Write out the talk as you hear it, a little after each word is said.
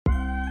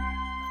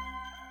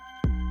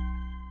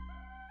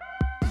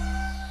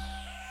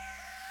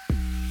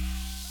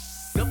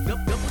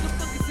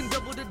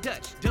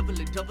Double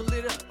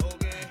it up.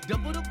 Okay.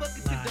 Double the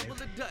buckets and double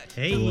the Dutch.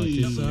 Hey.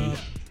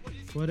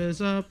 What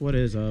is up? What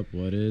is up?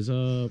 What is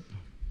up?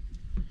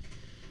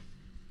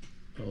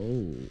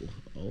 Oh.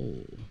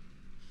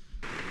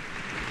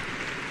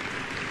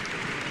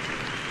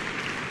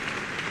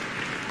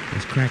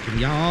 What's cracking,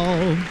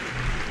 y'all?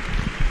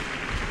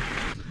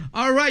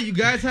 All right, you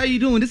guys, how you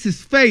doing? This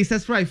is Face.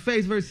 That's right,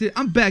 Face versus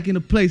I'm back in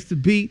the place to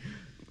be.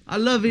 I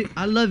love it.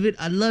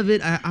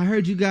 I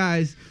heard you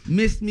guys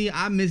missed me.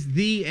 I missed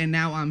thee, and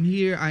now I'm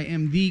here. I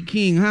am the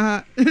king.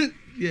 Ha.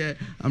 Yeah,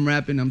 I'm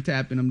rapping, I'm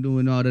tapping, I'm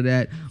doing all of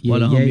that while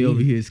the homie over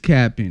here is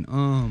capping.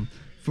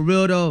 For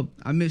real though,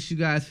 I miss you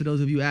guys. For those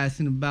of you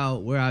asking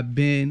about where I've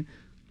been,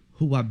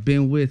 who I've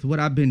been with, what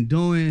I've been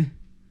doing,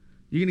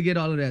 you're gonna get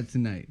all of that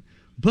tonight.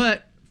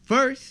 But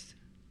first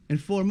and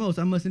foremost,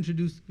 I must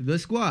introduce the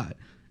squad.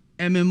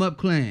 MMUp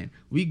clan.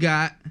 We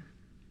got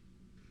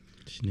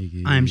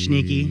Sneaky. I'm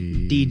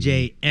Sneaky,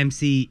 DJ,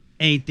 MC,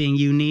 anything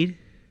you need.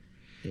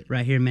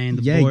 Right here, man,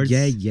 the boards,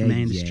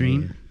 man, the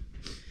stream.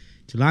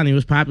 Jelani,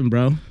 what's popping,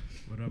 bro?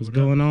 What's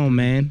going on,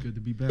 man? Good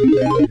to be back,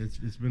 man.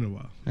 It's been a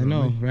while. I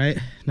know, right?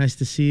 Nice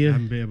to see you. I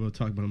haven't been able to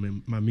talk about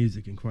my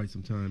music in quite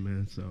some time,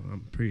 man. So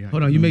I'm pretty happy.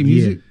 Hold on, you make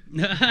music?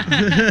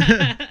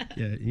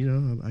 Yeah, you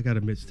know, I got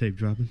a mixtape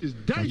dropping.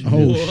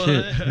 Oh,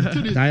 shit.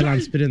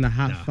 Dylan spitting the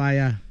hot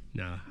fire.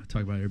 Nah, I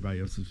talk about everybody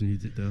else's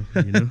music, though,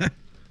 you know?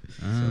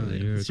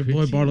 It's your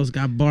boy Bartles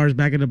got bars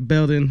back in the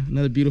building.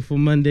 Another beautiful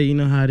Monday. You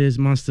know how it is,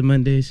 Monster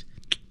Mondays.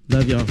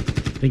 Love y'all.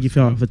 Thank you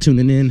for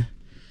tuning in.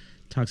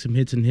 Talk some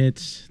hits and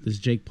hits. This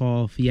Jake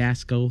Paul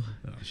fiasco.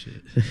 Oh,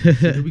 shit.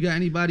 So do we got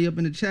anybody up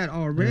in the chat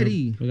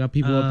already? We got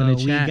people up in the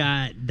chat. We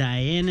got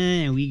Diana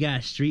and we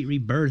got Street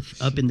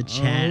Rebirth up in the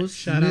chat.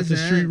 Shout out to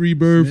Street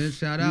Rebirth. Smith,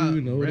 shout out. You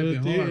know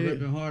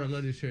Repping hard. I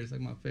love this shirt. It's like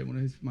my favorite,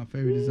 one of my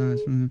favorite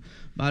designs from him.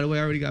 By the way,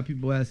 I already got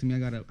people asking me. I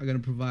gotta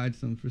provide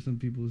some for some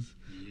people's.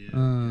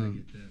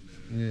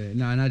 Yeah,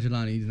 nah, not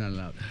Jelani. He's not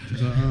allowed.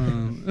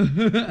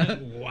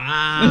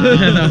 Wow.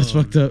 That was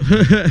fucked up.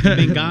 You've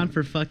been gone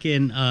for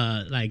fucking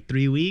like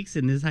 3 weeks,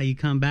 and this is how you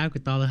come back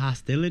with all the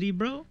hostility,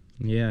 bro?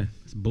 Yeah.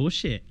 It's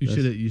bullshit.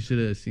 You should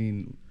have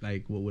seen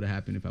like what would have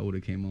happened if I would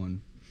have came on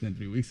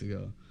 3 weeks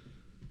ago.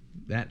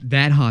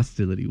 That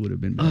hostility would have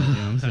been bad. You know what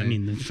I'm saying? I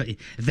mean,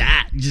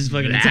 that just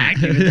fucking attacked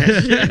you with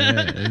that shit.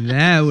 Yeah,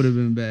 that would have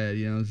been bad.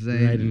 You know what I'm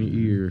saying? Right in the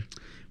ear.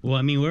 Well,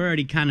 I mean, we're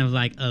already kind of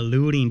like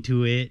alluding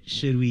to it.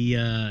 Should we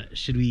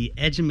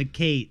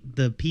educate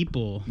the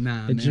people?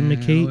 Nah,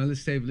 Educate? man. Well,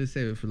 let's save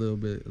it for a little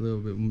bit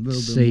more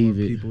Save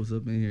it. people's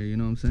up in here. You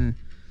know what I'm saying?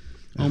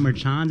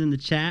 Merchan's in the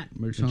chat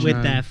Merchan.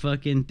 with that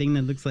fucking thing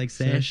that looks like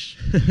Sesh.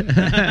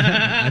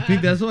 I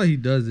think that's why he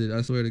does it.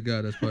 I swear to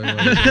God, that's probably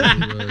why he does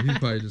it, bro. He's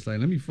probably just like,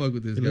 let me fuck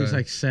with this It guy. looks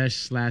like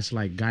Sesh /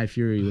 like Guy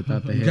Fury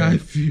without the head. Guy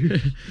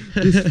Fury.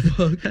 This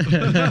fuck.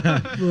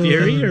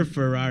 Fury or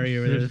Ferrari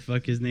or whatever the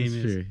fuck his name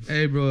is. Fury.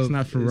 Hey, bro. It's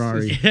not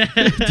Ferrari.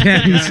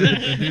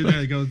 The dude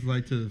that goes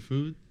like to the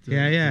food?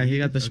 Yeah. He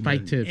got the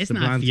spike tips. It's the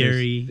not blonde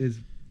Fury.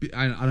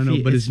 I don't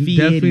know, but it's Fieri.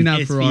 definitely not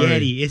It's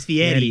Ferrari. It's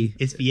Fieri.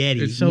 It's Fieri.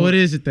 tips. So what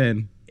is it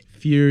then?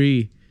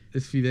 Fury.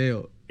 It's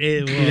Fideo.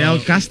 Fidel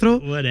Castro?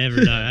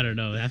 Whatever, dog. I don't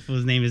know. That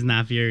fool's name is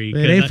not Fury.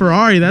 It ain't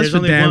Ferrari. That's there's for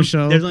only damn one,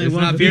 show. There's only It's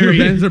one not Fury.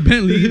 Benz or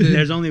Bentley either.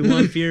 There's only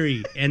one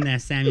Fury, and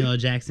that's Samuel L.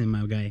 Jackson,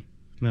 my guy.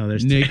 No,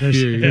 there's Nick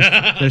Fury.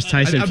 There's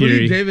Tyson I Fury.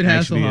 believe David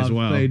actually, Hasselhoff as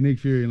well. played Nick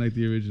Fury in like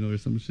the original or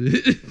some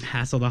shit.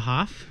 Hassel the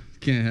Hoff.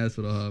 Can't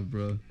hassle the Hoff,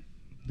 bro.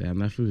 Damn,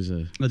 that food's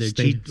a Were there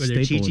staple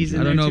Chi-Chis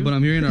in I don't know, too? but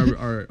I'm hearing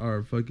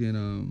our fucking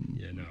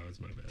Yeah, no, it's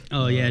my bad.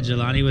 Oh yeah,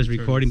 Jelani was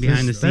recording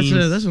behind the scenes.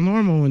 That's a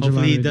normal one.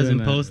 Hopefully he Jelani doesn't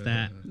doing post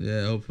that.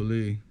 yeah,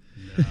 hopefully.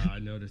 Nah, I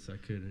noticed I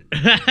couldn't.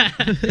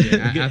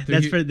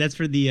 That's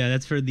for the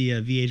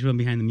VH1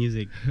 behind the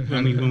music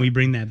when we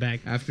bring that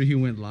back. After he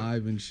went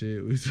live and shit,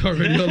 it was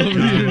already all over the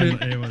Nah,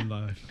 internet. anyone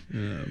live. Oh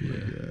my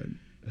God.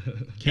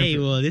 Hey,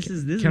 well, this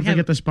is Can't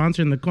forget the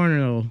sponsor in the corner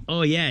though.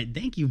 Oh yeah,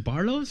 thank you,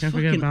 Barlos. Can't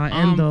forget Fucking about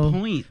on Endo.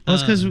 point. Well,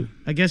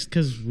 it's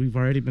because we've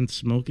already been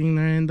smoking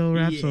their Endo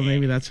rap, so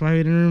maybe that's why we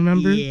didn't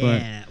remember.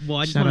 Yeah. Well,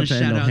 I just shout want to out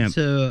to shout Endo out Hemp.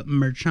 to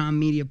Merchant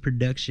Media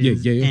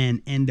Productions Yeah.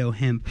 and Endo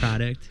Hemp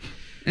Product.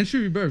 And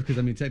Street Rebirth, because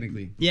I mean,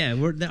 technically. Yeah,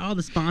 they're all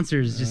the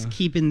sponsors, just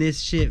keeping this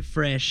shit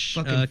fresh,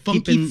 Fucking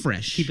funky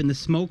fresh. keeping the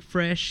smoke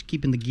fresh,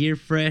 keeping the gear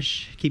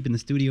fresh, keeping the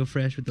studio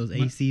fresh with those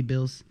AC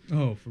bills.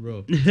 Oh, for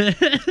real.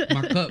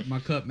 my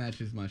cup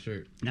matches my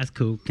shirt. That's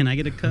cool. Can I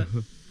get a cut?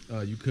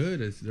 You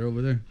could. They're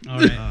over there. All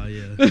right. Oh,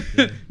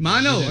 yeah.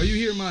 Mono, are you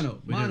here,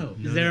 Mono? Mono.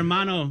 Is there a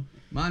mono?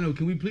 Mono,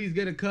 can we please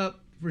get a cup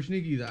for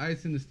Sneaky? The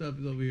ice and the stuff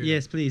is over here.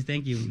 Yes, please.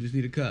 Thank you. We just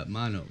need a cup.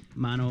 Mono.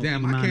 Mono.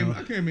 Damn, mono.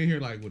 I came in here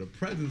like with a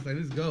presence. Like,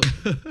 let's go.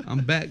 I'm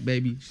back,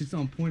 baby. Shit's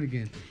on point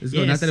again. Let's go.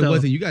 Yeah, Not that it so-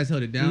 wasn't. You guys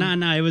held it down.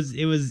 Nah, it was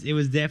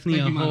definitely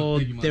Thank you, Mono. whole.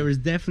 Thank you, Mono. There was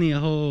definitely a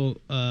whole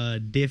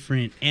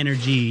different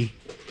energy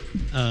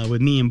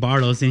with me and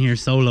Barlos in here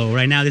solo.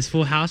 Right now, this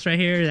full house right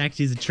here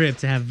actually is a trip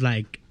to have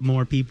like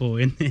more people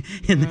in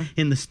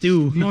the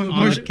stew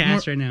on the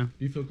cast right now.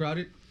 Do you feel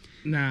crowded?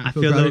 Nah, I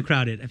feel a little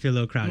crowded.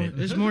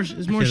 There's more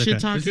feel shit like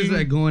talking. This is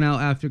like going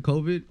out after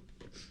COVID.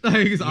 Like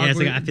it's Yeah, awkward. it's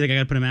like I feel like I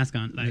gotta put a mask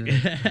on. Like,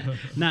 Yeah.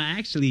 no,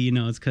 actually,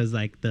 it's because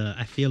like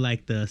I feel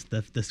like the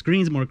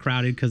screen's more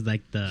crowded because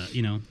like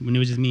when it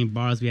was just me and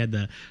Bars, we had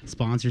the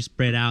sponsors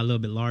spread out a little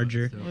bit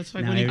larger. Well, it's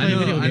like Now when you everybody-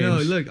 play video I know.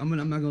 games. Look, I'm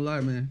not gonna lie,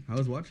 man. I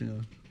was watching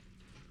you.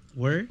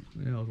 Word?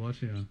 Yeah, I was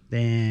watching you.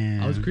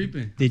 Damn. I was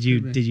creeping. Did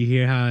you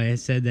hear how I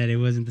said that it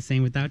wasn't the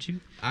same without you?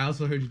 I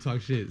also heard you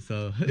talk shit.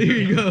 So here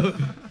you go.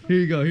 Here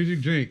you go. Here's your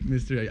drink,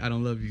 Mister. I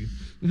don't love you.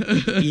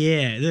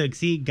 Yeah. Look,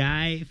 see,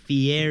 Guy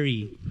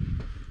Fieri.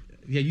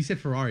 Yeah, you said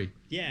Ferrari.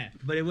 Yeah,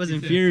 but it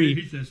wasn't Fury.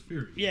 He says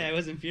Fury. Yeah, it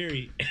wasn't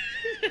Fury.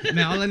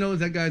 Man, all I know is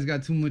that guy's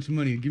got too much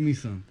money. Give me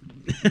some.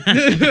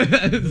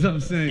 That's what I'm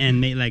saying.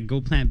 And like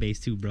go plant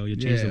based too, bro. You'll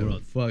change the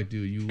world. Fuck,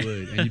 dude, you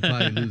would, and you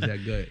probably lose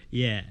that gut.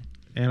 Yeah.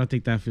 I don't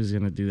think that food's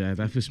gonna do that.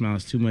 That food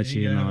smells too much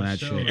He and gotta all have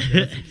that a show, shit. like,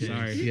 that's the case.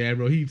 Sorry. Yeah,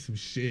 bro, he eats some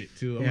shit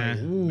too. I'm Yeah. like,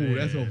 ooh, Man.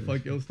 that's gonna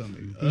fuck your stomach.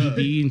 You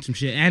be eating some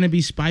shit, and it be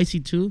spicy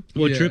too.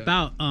 Well, Yeah. trip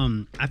out.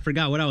 I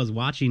forgot what I was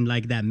watching.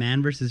 Like that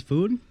Man versus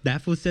Food.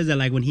 That fool says that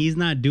like when he's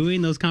not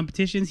doing those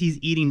competitions, he's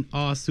eating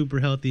all super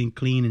healthy and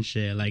clean and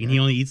shit. Like, and he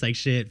only eats like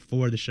shit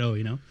for the show,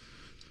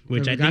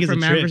 Which The I guy think is a from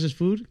Man trip. versus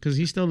Food, because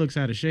he still looks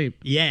out of shape.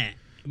 Yeah.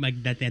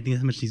 Like that. I think that's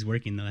how much he's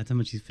working though. That's how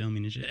much he's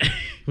filming and shit.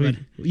 But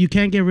you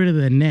can't get rid of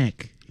the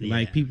neck. Yeah.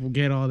 Like people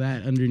get all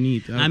that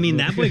underneath. I mean,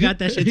 that boy got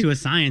that shit to a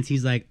science.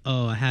 He's like,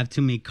 oh, I have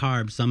too many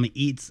carbs, so I'm gonna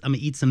eat some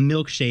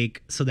milkshake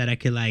so that I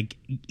could like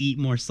eat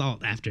more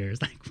salt after.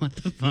 It's like, what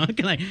the fuck?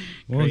 Like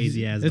Well,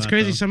 crazy ass. It's vato.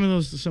 crazy. Some of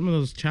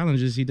those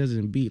challenges he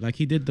doesn't beat. Like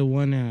he did the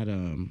one at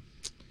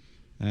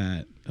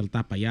El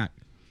Tapayac,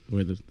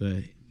 where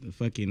the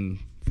fucking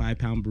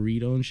 5-pound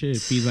burrito and shit.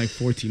 It feeds like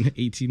 14,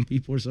 18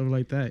 people or something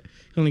like that.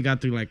 He only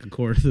got through like a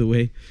quarter of the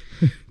way.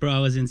 Bro, I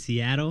was in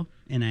Seattle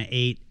and I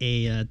ate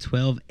a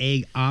 12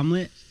 egg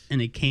omelet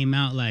and it came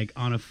out like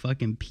on a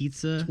fucking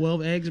pizza.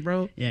 12 eggs,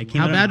 bro. Yeah, it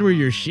came How out bad on- were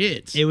your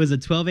shits? It was a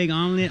 12 egg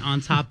omelet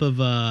on top of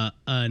a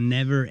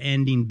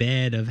never-ending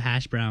bed of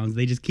hash browns.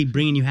 They just keep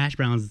bringing you hash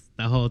browns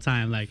the whole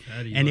time, like,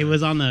 Fatty and it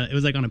life.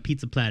 was like on a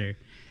pizza platter,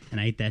 and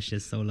I ate that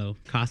shit solo.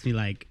 Cost me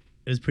like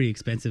it was pretty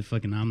expensive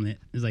fucking omelet.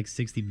 It was like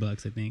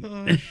 $60, I think.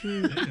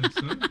 Damn,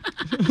 son.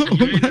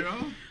 You ate it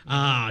all?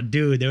 Ah,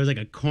 dude, there was like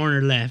a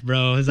corner left,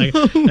 bro. It was like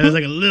there was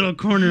like a little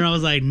corner. I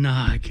was like,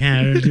 nah, I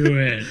can't do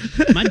it.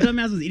 My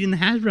dumbass was eating the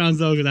hash browns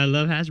though, because I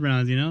love hash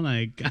browns.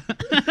 Like.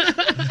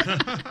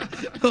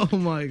 Oh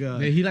my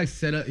god. Yeah, he got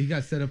set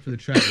up for the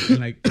trap and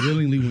like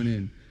willingly went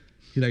in.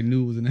 He like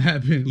knew it was gonna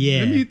happen. Yeah.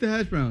 Let me eat the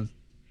hash browns.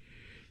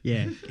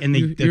 Yeah, and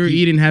You were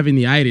eating having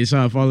the itis,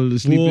 huh? Falling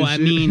asleep. Well, and I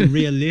shit. mean,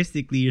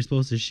 realistically, you're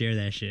supposed to share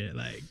that shit,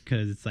 like,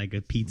 because it's like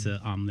a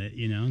pizza omelet,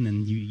 and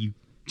then you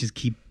just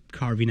keep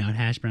carving out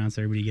hash browns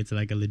so everybody gets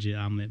like a legit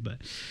omelet. But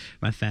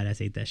my fat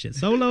ass ate that shit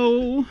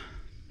solo.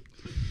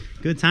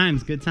 Good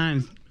times, good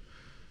times.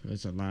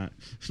 That's a lot.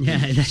 Yeah,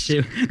 that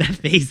shit, that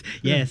face,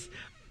 yes.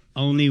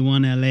 Only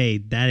one LA.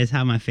 That is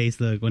how my face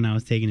looked when I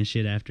was taking a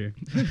shit after.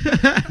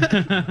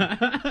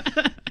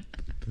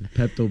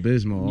 Pepto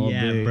Bismol all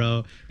Yeah, day.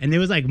 bro. And it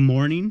was like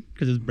morning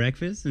because it was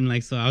breakfast, and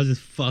like so I was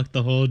just fucked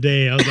the whole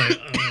day. I was like,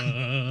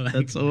 like,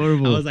 That's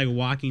horrible. I was like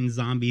walking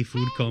zombie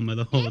food coma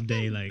the whole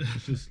day. Like,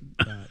 It's just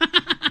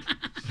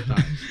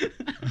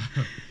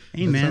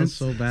hey That man, sounds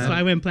so bad. So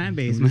I went plant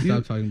based.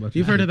 stop talking about.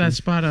 You've heard of that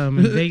spot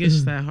in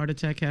Vegas, that Heart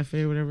Attack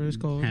Cafe, whatever it's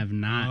called? Have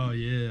not. Oh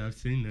yeah, I've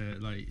seen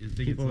that. Like I think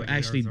People it's like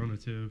actually- in Arizona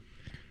too.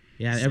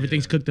 Yeah,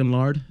 everything's cooked in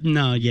lard.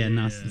 No, yeah,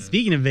 no. Yeah.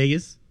 Speaking of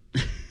Vegas,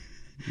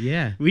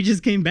 Yeah. we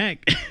just came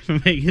back from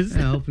Vegas.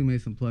 Yeah, hopefully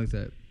made some plugs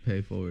that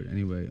pay forward.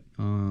 Anyway,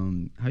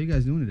 how you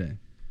guys doing today?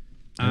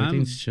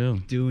 Everything's chill.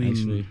 doing-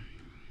 Actually.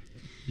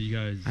 You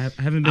guys. I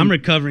haven't been. I'm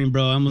recovering,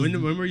 bro.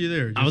 when were you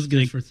there? I was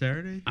gonna- just for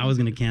Saturday. I was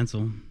gonna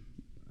cancel.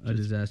 A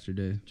disaster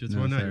day. Just No,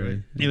 one night, Saturday.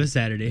 right? It was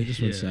Saturday.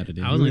 just went Yeah.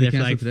 Saturday. I was You only there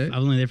gonna for like cancel today? I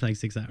was only there for like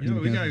 6 hours. You know,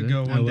 we cancel gotta today? go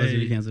I one was day.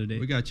 gonna cancel today.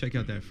 We gotta check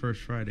out that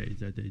first Friday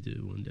that they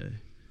do one day.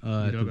 At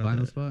You know the about vinyl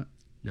that? spot.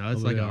 No, it's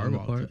Over like there an on art the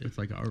walk. park? It's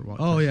like an art walk.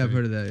 Oh type yeah, I've thing.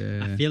 heard of that.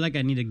 Yeah, I yeah. feel like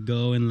I need to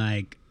go and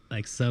like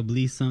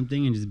sublease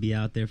something and just be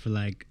out there for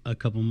like a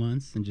couple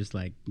months and just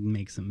like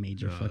make some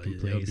major fucking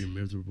That'll plays. be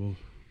miserable.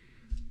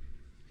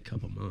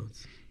 Couple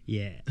months.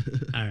 Yeah.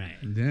 All right.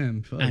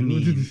 Damn. Fuck. I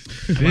mean,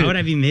 why would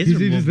I be miserable,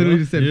 He just bro? literally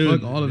just said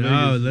Dude, fuck all of no,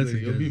 Vegas. listen,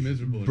 Like, you'll be guys.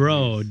 miserable. in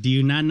Bro, Vegas. do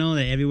you not know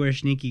that everywhere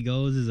Sneaky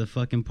goes is a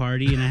fucking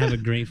party and I have a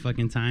great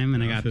fucking time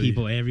and I I got feel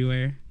people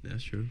everywhere?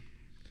 That's true.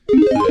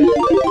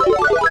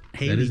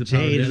 Haley is the power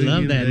of Jade, I living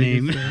love in that Vegas,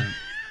 name. man.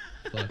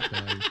 Fuck,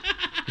 dog.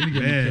 You need to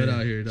get Man. me cut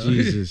out here, dog.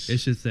 Jesus.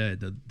 It's just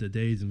that the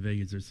days in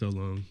Vegas are so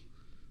long.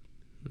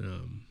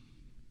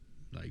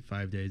 Like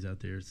 5 days out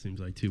there, it seems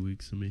like 2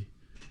 weeks to me.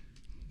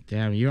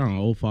 Damn, you're on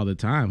old father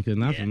time. Because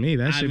not for Yeah, me.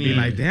 That I should be mean-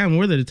 like, damn,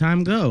 where did the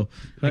time go?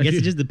 I guess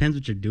it just depends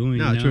what you're doing.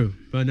 No, you know? true.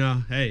 But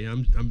no, hey,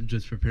 I'm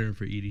just preparing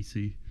for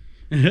EDC.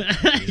 you're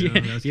that's you're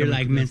coming-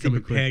 like that's mentally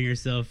coming quick. preparing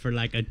yourself for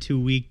like a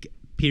 2-week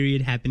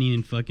period happening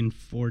in fucking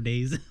 4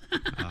 days.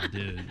 Oh,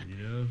 dude, you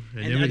know.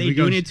 And then are they we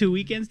go doing it 2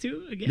 weekends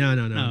too? Again? No.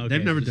 Oh, okay.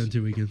 They've never Just- done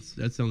 2 weekends.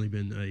 That's only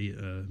been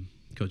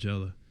a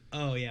Coachella.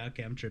 Oh yeah,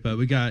 okay, I'm tripping.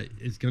 But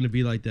it's going to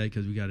be like that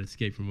because we got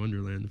Escape from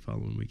Wonderland the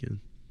following weekend.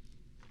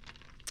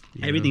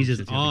 You Everything's know,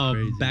 just it's gonna be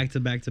all crazy. back to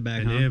back to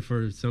back. And huh? then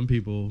for some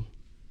people,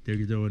 they're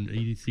doing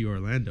EDC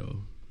Orlando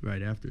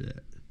right after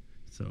that.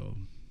 So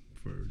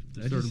for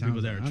the certain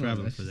people that are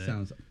traveling for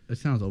that. It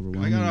sounds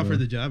overwhelming. I got offered bro.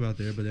 the job out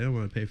there, but they don't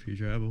want to pay for your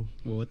travel.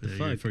 Well, what the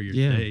fuck? For your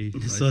Yeah. stay.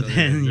 So Like,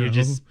 then you're no.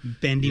 just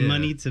spending Yeah.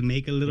 money to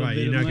make a little right.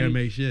 bit You're of not money. gonna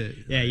make shit.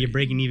 Yeah, Like, you're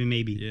breaking even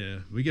maybe. Yeah,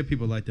 we get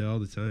people like that all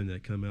the time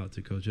that come out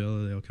to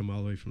Coachella. They'll come all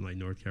the way from like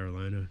North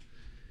Carolina,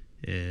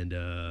 and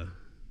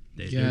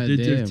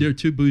they're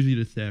too bougie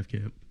to staff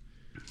camp.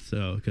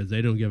 So because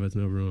they don't give us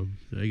no room,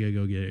 so they gotta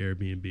go get an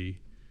Airbnb,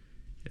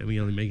 and we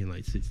only making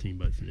like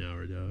 $16 an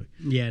hour, dog.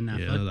 Yeah, nah,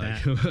 Yeah, fuck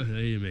like that. they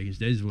ain't making.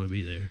 They just want to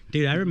be there.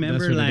 Dude, I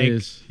remember what it like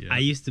is. Yeah. I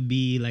used to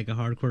be like a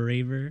hardcore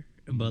raver,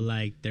 but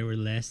like there were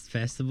less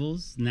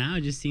festivals. Now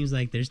it just seems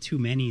like there's too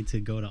many to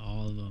go to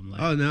all of them.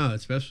 Like, Oh no,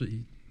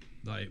 especially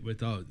like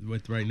with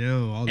right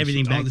now, all the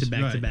Everything shit, all back the to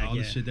back to back, all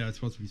the yeah. shit that's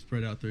supposed to be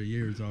spread out through a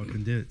year is all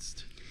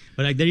condensed.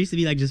 but like there used to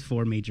be like just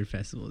 4 major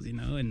festivals, you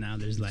know, and now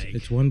there's like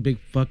It's one big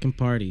fucking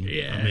party.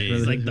 yeah, I mean,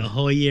 it's like the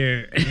whole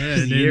year, Yeah,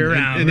 year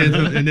round. and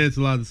bro. then it's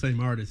a lot of the same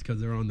artists because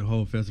they're on the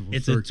whole festival.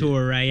 It's circuit. a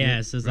tour, right?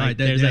 Yeah, so it's Right, like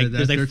that- there's yeah, like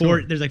that's there's their like four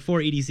tour. there's like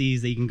 4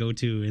 EDCs that you can go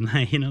to, and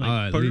like, you know, like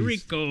at Puerto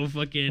least. Rico,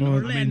 fucking Well, I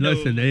Orlando. I mean,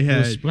 listen, they It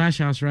was had Splash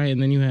House, right?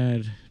 And then you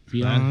had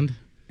Beyond.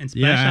 and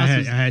Splash yeah, House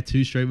was, I had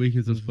 2 straight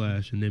weekends of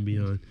Splash and then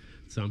beyond.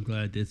 So I'm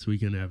glad this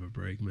weekend I have a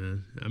break,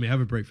 man. I mean, I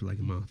have a break for like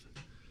a month.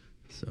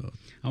 So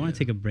I want to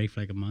take a break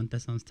for like a month.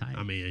 That sounds tight.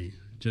 I mean,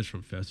 just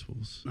from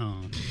festivals.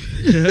 Oh.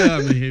 Yeah,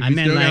 I mean, I we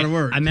meant still like gotta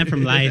work. I meant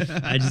from life.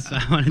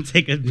 I want to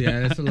take a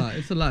Yeah, it's a lot.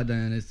 It's a lot,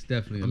 Dan. It's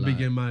definitely a I'm lot.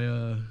 beginning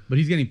my But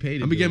he's getting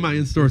paid. I'm beginning my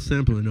in-store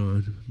sampling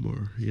on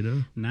more, you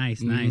know,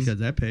 nice, nice. because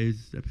that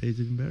pays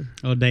even better.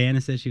 Oh,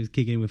 Diana said she was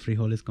kicking with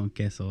frijoles con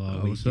queso all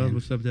What's weekend. up?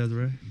 What's up,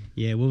 Desiree?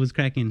 Yeah, what was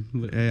cracking?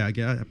 What- Hey, I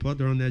put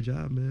her on that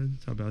job, man.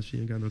 Talk about she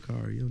ain't got no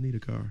car. You don't need a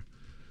car.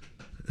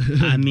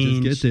 I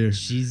mean, just get there.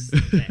 she's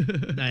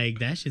like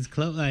that shit's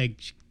close. Like,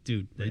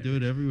 dude, They do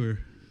it everywhere,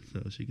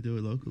 so she can do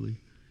it locally.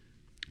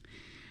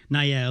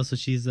 Nah, yeah. Also,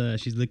 she's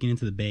looking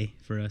into the Bay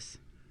for us.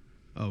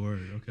 Oh,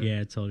 word. Okay.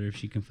 Yeah, I told her if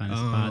she can find a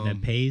spot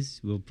that pays,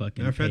 we'll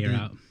fucking Matter of pay fact,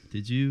 her out.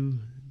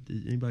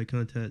 Did anybody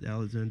contact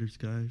Alexander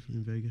Sky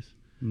in Vegas?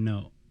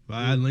 No, Well,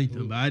 I linked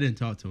him, but I didn't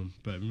talk to him.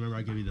 But remember,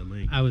 I gave you the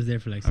link. I was there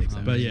for like 6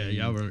 hours. But yeah,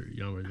 y'all were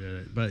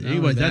there. But Not anyways,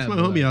 only that's that, my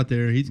but homie like- out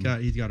there. He's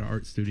got an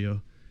art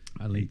studio.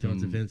 I He linked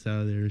does him. events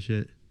out of there and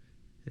shit.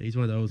 And he's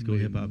one of the old school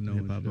Made hip hop no homies.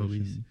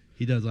 introduction.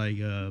 He does like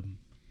a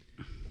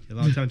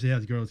lot of times he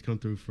has girls come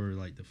through for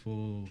like the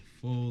full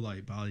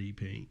like body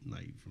paint,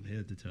 like from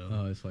head to toe.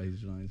 Oh, that's why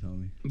he's trying to tell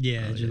me.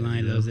 Yeah, Oh,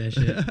 Jelani yeah. loves that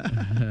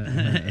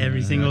shit.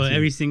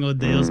 every single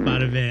Dale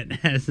Spot event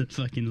has a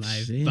fucking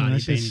live Damn, body that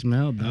shit painting.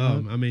 smelled,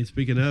 dog. I mean,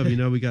 speaking of,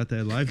 we got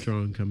that live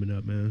drawing coming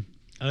up, man.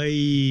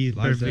 Oy,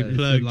 perfect It's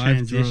plug the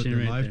transition the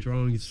right live there.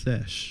 drawing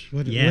sesh.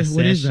 What Yes,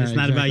 what is Sesh. that? It's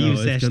not about exactly? you,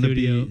 So Sesh it's gonna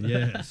Studio. be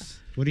yes.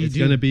 What do you It's do?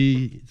 gonna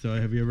be. So,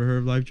 have you ever heard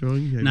of live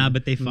drawing? Have Nah, you-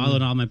 but they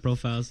followed all my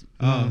profiles.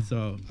 Oh,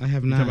 so I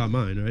have you not. talking about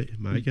mine, right?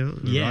 My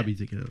account, or Yeah.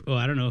 Robbie's account. Oh,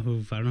 I don't know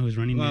who's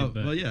running Well, it,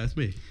 but yeah, it's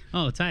me.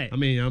 oh, tight. I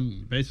mean,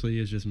 it's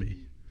just me.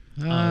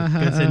 Good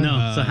to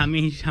know. So Uh, how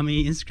many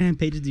Instagram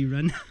pages do you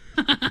run?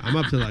 I'm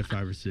up to like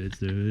 5 or 6,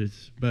 dude.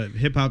 But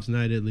Hip Hop's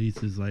Night at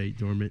least is like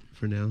dormant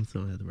for now, so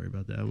I don't have to worry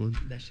about that one.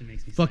 That shit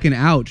makes me Fucking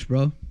ouch,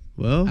 bro.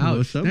 Well, Ouch,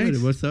 what's up thanks.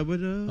 with it? What's up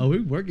with Oh,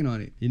 we're working on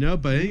it. You know,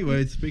 but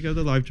anyway, speak of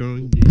the live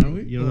drawing. Are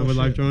we? You don't know Oh, what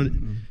live shit.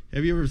 drawing?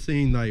 Have you ever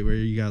seen like where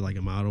you got like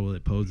a model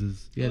that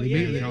poses? Yeah, Oh, they yeah,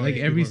 make, yeah, like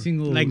yeah. every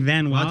single like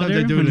Van A lot of times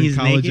Wilder they do when it in he's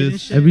naked and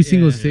colleges. shit. every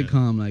single Yeah.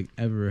 sitcom like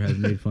ever has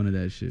made fun of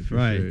that shit. For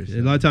Right. Sure, so.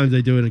 A lot of times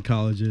they do it in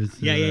colleges.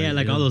 Yeah.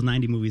 Like all those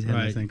 90 movies have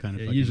Right. that same kind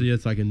of Yeah, fucking. usually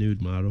it's like a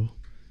nude model.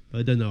 But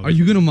it doesn't always. Are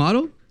you gonna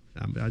model?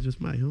 I just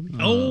might, homie.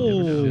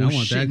 Oh, Shit, I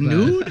want shit, that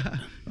nude? class.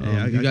 Hey,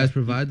 I you got- guys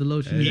provide the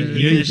lotion. You- and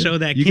You're gonna show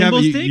that You can have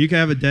Kimball a- stick? You can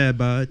have a dad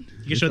bod.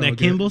 You can show that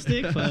Kimball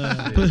stick?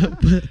 Fuck.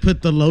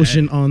 Put the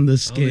lotion on the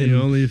skin.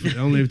 Only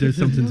if there's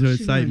something to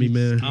excite me,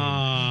 man.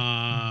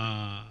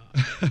 Ah,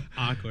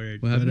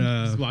 awkward. What happened?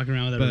 Just walking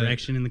around with an but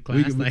erection in the we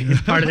class, could- like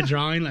it's part of the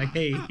drawing. Like,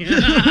 hey, Oh,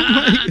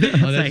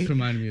 that's like-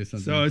 reminding me of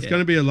something. So it's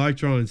gonna be a live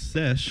drawing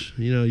sesh.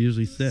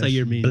 Usually sesh. so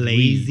you're means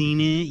blazing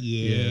weed. it,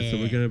 yeah. So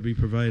we're gonna be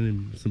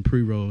providing some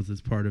pre-rolls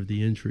as part of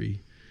the entry,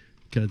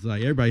 because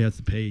like everybody has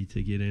to pay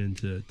to get in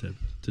to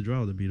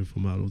draw the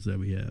beautiful models that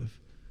we have,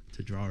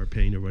 to draw or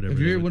paint or whatever. if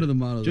they you're would one of do. the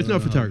models, Just I no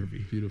don't know how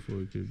photography.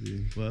 Beautiful it could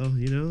be. Well,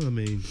 I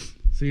mean,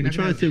 So you're we're not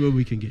trying gonna to see what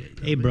we can get.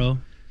 Hey, bro,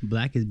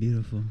 black is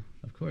beautiful.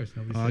 Of course.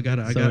 Oh, I got.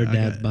 So are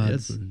dad's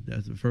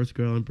That's the first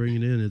girl I'm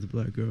bringing in is a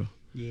black girl.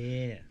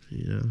 Yeah.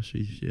 She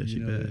You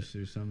know, bad.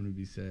 there's something to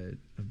be said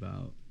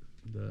about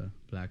the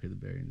blacker the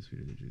berry and the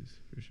sweeter the juice,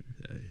 for sure.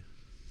 Hey,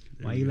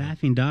 there Why we you go.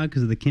 laughing, dog?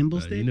 Because of the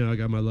Kimball stick? I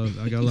got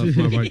love for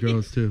my white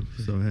girls too.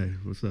 So hey,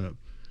 what's up?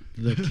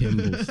 The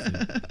Kimball stick.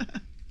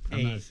 I'm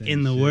Hey, not saying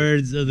in the shit.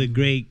 words of the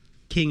great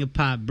king of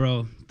pop,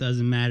 bro,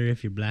 doesn't matter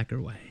if you're black or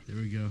white. There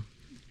we go.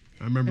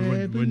 I remember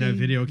when that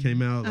video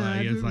came out,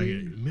 like it's like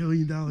 $1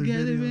 million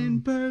Together video.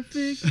 in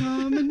perfect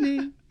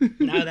harmony.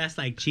 Now that's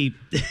like cheap.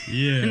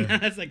 Yeah. Now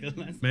that's like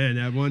Man,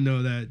 that one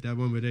though, that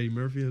one with Eddie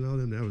Murphy and all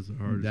them, that was the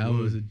hardest That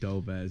one. was a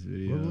dope ass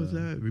video. What was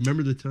that?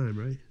 Remember the Time,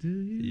 right? Do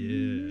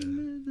you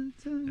remember the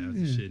time? That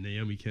was the shit.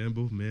 Naomi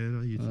Campbell, man,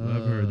 I used to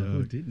love her though.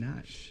 Who did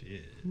not?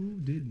 Shit. Who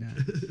did not?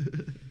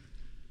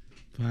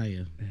 Fire.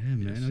 Yeah,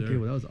 man. Yes, Okay, sir.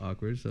 well, that was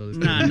awkward. So let's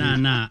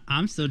Nah.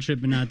 I'm still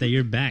tripping out that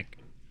you're back.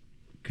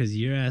 Cause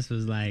your ass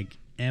was like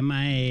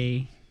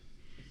MIA,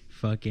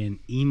 fucking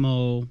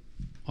emo,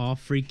 all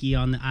freaky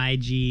on the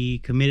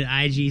IG, committed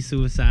IG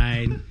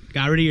suicide,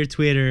 got rid of your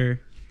Twitter.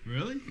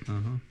 Really?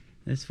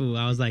 This fool,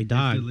 I was like,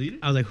 dog. deleted?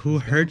 I was like, who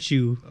hurt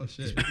you? Oh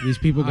shit. These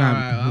people got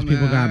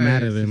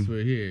mad at him.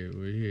 We're here.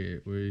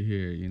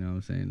 You know what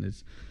I'm saying?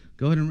 Let's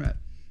go ahead and rap.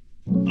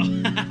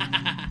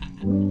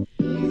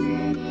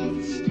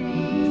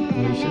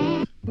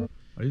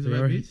 Are these the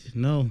right beats?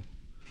 No.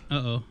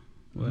 Uh-oh.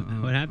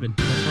 What happened?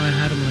 That's why I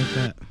had him like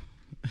that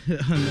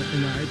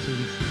in the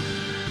iTunes.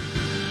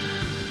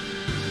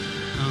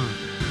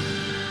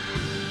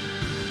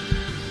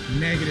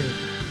 Negative.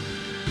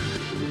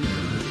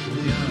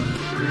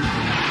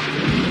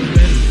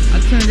 I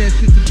turned that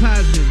shit to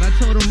positive. I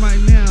told him right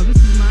now, this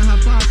is my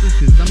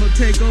hypothesis. I'ma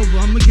take over,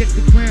 I'ma get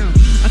the crown.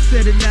 I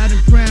said it loud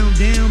and proud,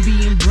 down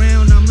being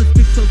brown. I'm a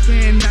stick so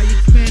fan, now you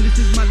expand. This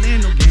is my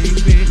land, no gang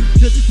bang.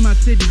 This is my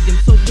city, I'm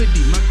so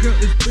witty. My girl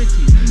is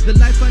pretty. The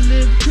life I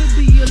live could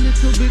be a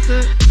little bit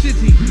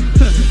shitty.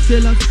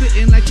 Still I'm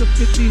spitting like a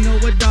 50, no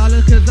 $1.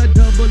 Cause I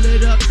double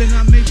it up, then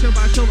I make sure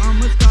I show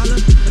I'm a scholar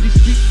of these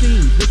street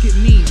scenes. Look at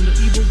me, I'm the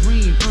evil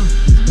green.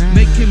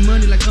 Making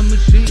money like a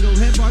machine. Go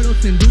ahead,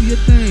 Bartos, and do your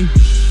thing.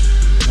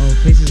 Oh,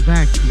 Face is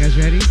back. You guys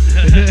ready?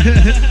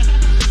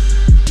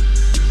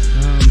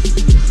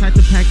 It's time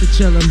to pack to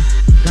chill 'em.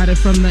 Got it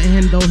from the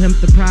Endo Hemp,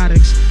 the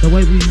products. The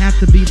way we have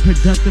to be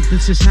productive.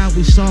 This is how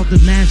we solve the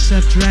mass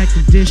subtract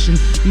addition.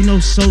 You know,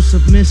 so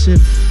submissive.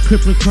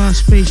 Crippler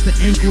cross face, the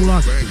ankle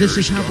lock. This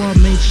is how I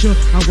make sure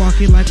I walk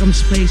it like I'm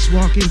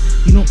spacewalking.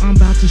 You know, I'm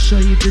about to show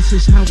you this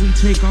is how we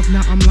take off.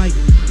 Now I'm like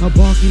a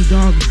barking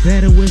dog.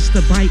 Better with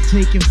the bite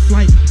taking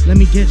flight. Let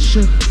me get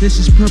shook. This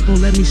is purple.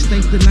 Let me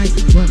stink the night.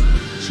 But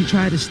she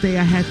tried to stay.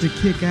 I had to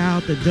kick her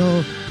out the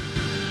door.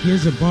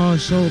 Here's a bar,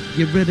 so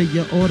get rid of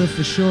your order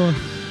for sure.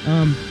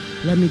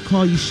 Let me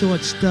call you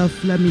short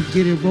stuff. Let me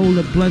get it roll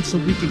a blunt so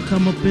we can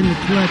come up in the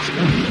clutch.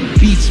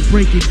 Beats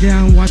break it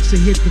down. Watch the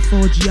hit the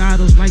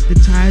Forgiatos like the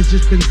tires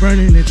just been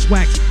burning its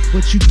wax.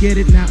 But you get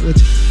it now.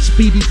 It's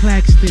Speedy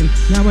Claxton.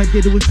 Now I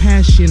did it with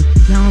passion.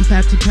 Now I'm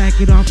about to pack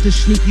it off. The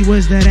sneaky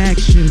was that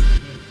action.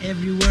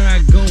 Everywhere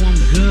I go, I'm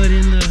good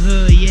in the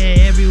hood, yeah.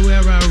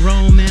 Everywhere I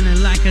roam, man,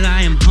 and like it,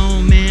 I am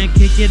home, man.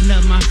 Kicking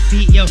up my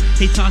feet, yo.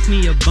 They toss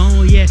me a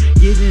bone, yeah.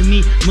 Giving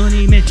me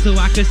money, man, so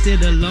I could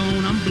sit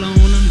alone. I'm blown,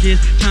 I'm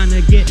just trying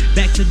to get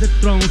back to the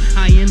throne.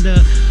 I am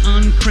the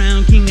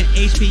uncrowned king of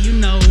HP, you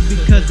know,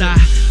 because I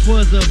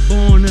was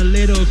born a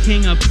little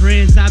king of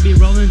prince. I be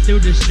rolling through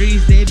the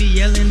streets, they be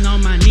yelling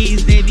on my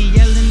knees, they be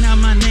yelling out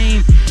my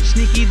name.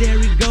 Sneaky, there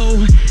we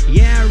go.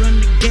 Yeah, I run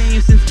the game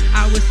since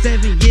I was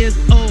 7 years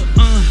old.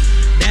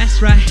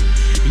 That's right.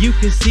 You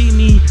can see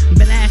me,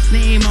 last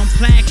name on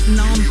plaques and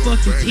on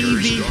fucking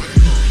TV.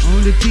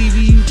 On the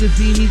TV, you can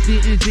see me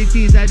sitting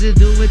 16s. I just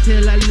do it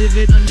till I live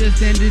it.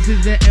 Understand this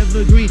is the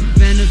evergreen.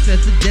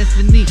 Manifest the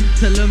destiny.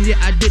 Tell them, yeah,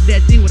 I did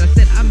that thing. What I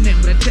said, I meant.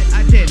 What I said,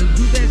 I did. Don't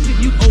do that shit,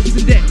 you always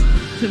in debt.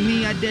 To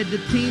me, I dead the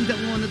teams that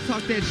wanna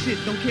talk that shit.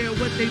 Don't care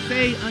what they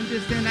say,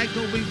 understand I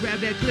go and grab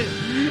that clip.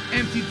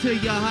 Empty till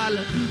you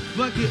holler.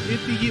 Fuck it,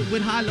 if you get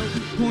with hollow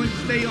points,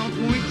 stay on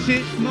point.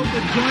 Shit, smoke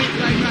a joint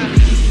like I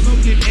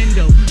smoking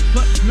endo.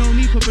 Fuck, no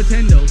need for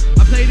pretendo.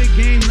 I play the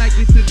game like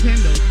it's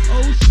Nintendo.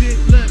 Oh shit,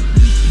 look.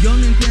 Yo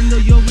Nintendo,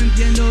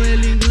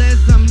 el inglés.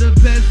 I'm the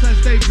best, I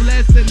stay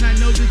blessed, and I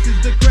know this is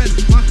the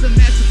crest. Monster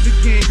master the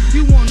game.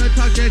 You wanna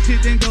talk that shit,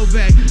 then go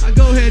back. I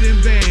go ahead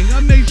and bang. I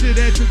make sure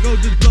that you go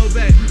just blow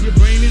back. Your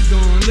brain is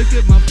gone. Look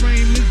at my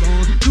frame is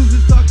on. Dudes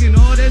is talking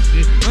all that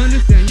shit.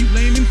 Understand you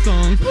blaming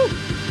songs. Woo.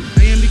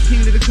 I am the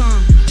king of the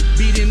calm.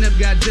 Beating up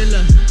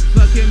Godzilla.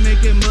 Fucking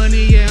making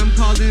money, yeah, I'm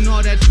calling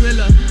all that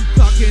thriller.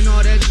 Talking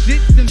all that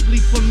shit,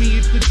 simply for me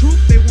it's the truth.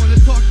 They wanna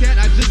talk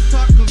that, I just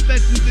talk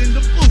confessions in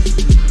the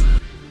booth.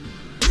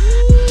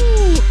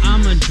 Ooh,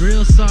 I'm a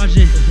drill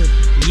sergeant.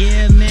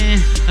 Yeah, man,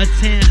 a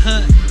tan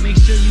hut. Make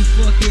sure you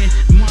fucking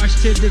march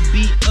to the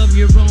beat of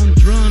your own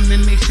drum,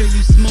 and make sure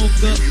you smoke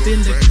up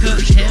in the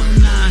cut. Hell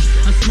nah,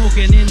 I'm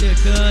smoking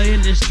indica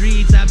in the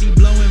streets. I be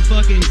blowing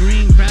fucking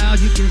green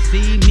crowds. You can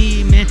see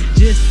me, man.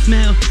 Just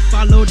smell,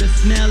 follow the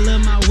smell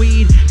of my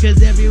weed.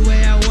 Cause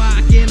everywhere I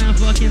walk in, I'm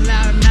fucking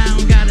loud now. I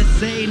don't gotta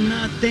say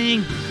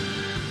nothing.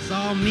 It's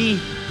all me.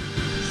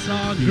 It's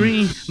all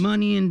green.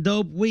 Money and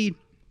dope weed.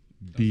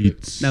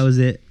 Beats. That was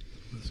it.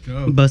 Let's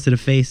go. Busted a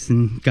face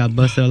and got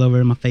busted all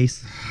over my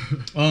face.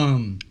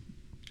 I'm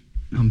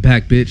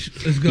back, bitch.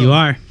 Let's go. You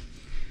are.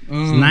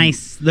 It's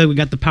nice. Look, we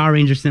got the Power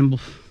Ranger symbol.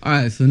 All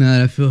right, so now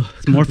that I feel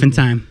It's morphin'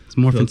 time. It's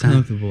morphin' time.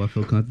 I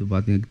feel comfortable.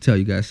 I think I can tell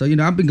you guys. So, you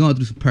know, I've been going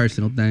through some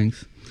personal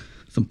things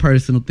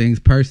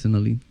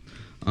personally.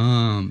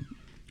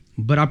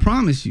 But I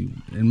promise you,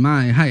 in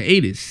my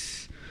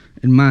hiatus,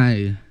 in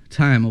my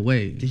time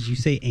away. Did you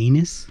say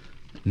anus?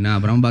 Nah,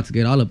 but I'm about to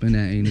get all up in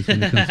that anus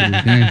when it comes to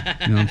this game.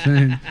 You know what I'm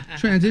saying?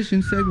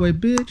 Transition, segue,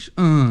 bitch.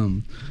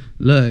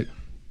 Look,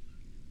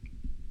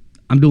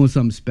 I'm doing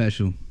something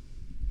special.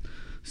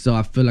 So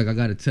I feel like I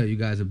gotta tell you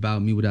guys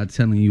about me without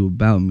telling you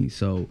about me.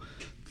 So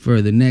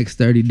for the next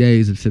 30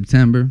 days of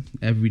September,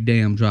 every day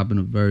I'm dropping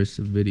a verse,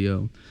 a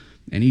video.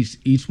 And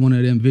each one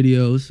of them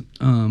videos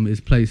is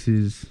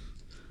places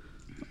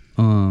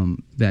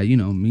that, you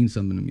know, mean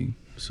something to me.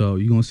 So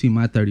you're gonna see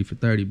my 30 for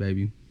 30,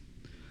 baby.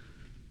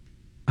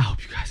 I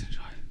hope you guys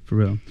enjoy it, for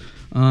real.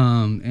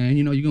 And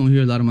you know, you're gonna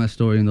hear a lot of my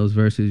story in those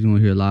verses. You're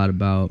gonna hear a lot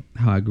about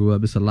how I grew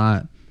up. It's a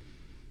lot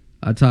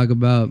I talk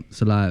about.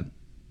 It's a lot,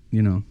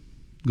 you know,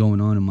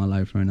 going on in my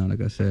life right now,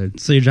 like I said.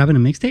 So you're dropping a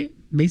mixtape,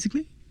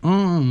 basically?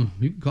 You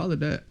can call it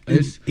that.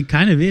 It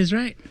kind of is,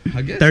 right?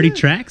 I guess 30 yeah.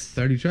 tracks?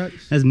 30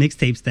 tracks. That's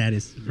mixtape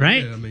status,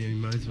 right? Yeah, I mean, you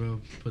might as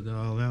well put that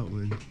all out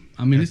when.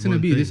 I mean, it's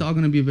all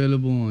gonna be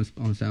available on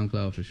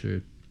SoundCloud for sure.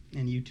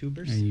 And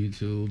YouTubers? And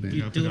YouTube and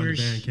You put it on the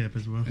Bandcamp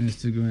as well.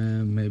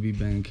 Instagram, maybe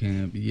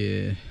Bandcamp.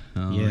 Yeah.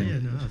 Yeah,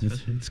 no,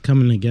 It's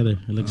coming together.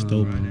 It looks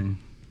dope. Right.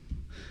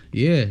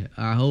 Yeah,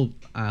 I hope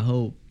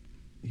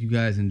you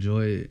guys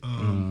enjoy it.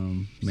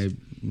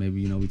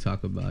 Maybe you know we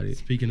talk about it.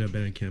 Speaking of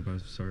Bandcamp, I'm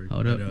sorry.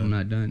 Hold up, I'm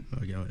not done.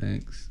 I got it.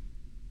 Thanks.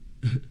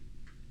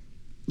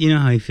 You know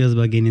how he feels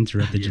about getting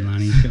interrupted, Yes.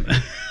 Jelani.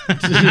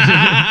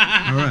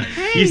 All right.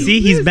 You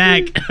see, he's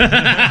back.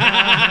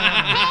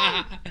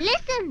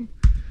 Listen.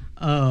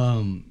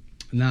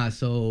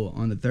 So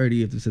on the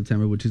 30th of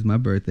September, which is my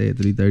birthday at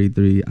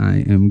 3:33, I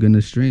am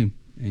gonna stream,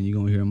 and you're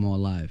gonna hear them all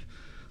live.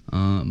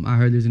 I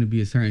heard there's gonna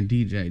be a certain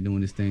DJ doing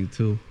this thing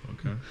too.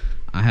 Okay.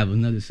 I have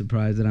another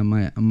surprise that I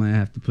might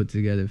have to put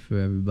together for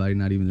everybody.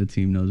 Not even the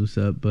team knows what's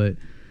up, but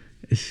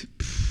it's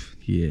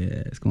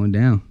going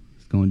down.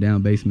 It's going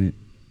down, basement.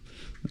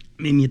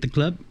 Meet me at the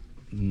club.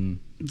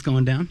 It's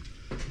going down.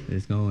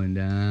 It's going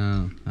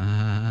down.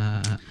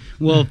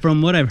 Well,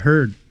 from what I've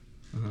heard,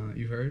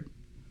 You heard?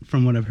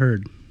 from what I've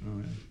heard, Oh,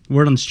 yeah.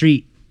 word on the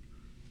street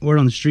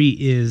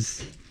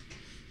is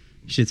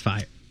shit's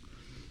fire.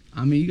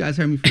 I mean, you guys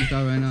heard me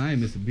freestyle right now. I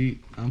ain't miss a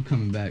beat. I'm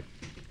coming back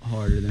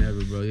harder than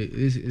ever, bro.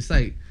 It's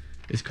like,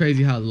 it's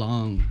crazy how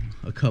long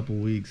a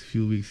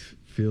few weeks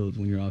feels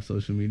when you're off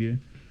social media.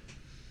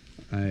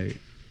 And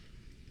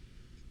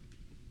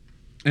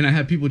I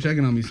had people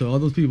checking on me. So all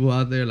those people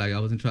out there, like, I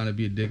wasn't trying to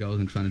be a dick. I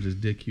wasn't trying to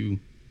just dick you.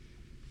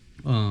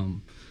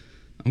 I'm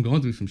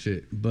going through some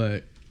shit,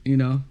 but you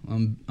know,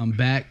 I'm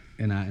back,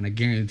 and I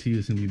guarantee you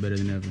it's gonna be better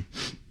than ever.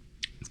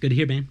 It's good to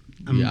hear, man.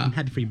 I'm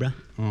happy for you, bro.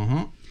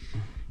 Uh-huh.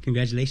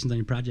 Congratulations on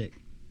your project.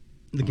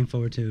 Looking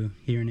forward to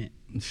hearing it.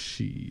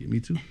 Shit, me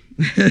too.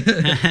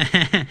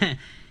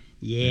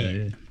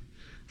 Yeah.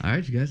 All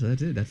right, you guys. So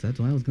that's it. That's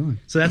why I was going.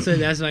 So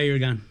that's why you were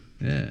gone.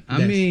 Yeah.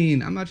 I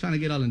mean, I'm not trying to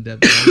get all in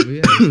depth about it, but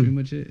yeah, that's pretty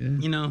much it. Yeah.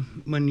 You know,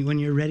 when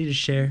you're ready to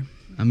share,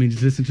 I mean,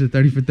 just listen to the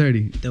 30 for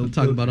 30. We'll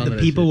talk about all the that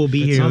people shit. will be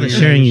That's here. all the when you're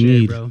sharing ready to you share,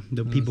 need. bro.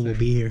 The people will saying.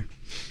 be here.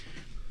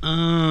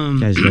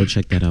 Guys, go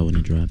check that out when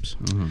it drops.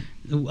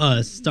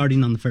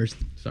 Starting on the 1st.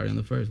 Sorry, on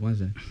the first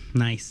Wednesday.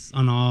 Nice.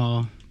 On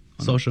all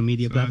social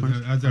media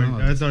platforms. That's what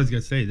I was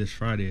gonna say. This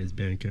Friday is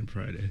Bandcamp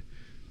Friday,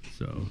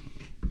 so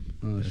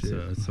Oh that's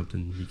shit.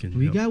 something you can.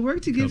 We help. got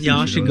work to get.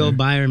 Y'all should go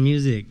buy our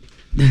music.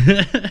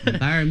 buy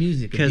our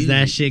music Because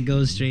that shit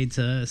goes straight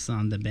to us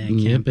on the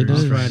Bandcamp. Yep, it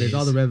does. Fridays.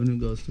 All the revenue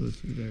goes to us.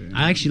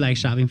 I actually like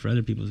shopping for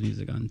other people's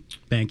music on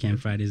Bandcamp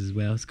Fridays as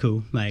well. It's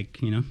cool.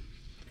 Like, you know,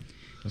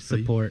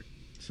 support.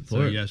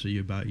 So yeah, so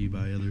you buy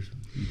others.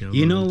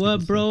 You know download what,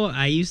 other bro?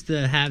 I used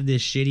to have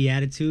this shitty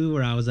attitude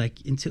where I was like,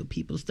 until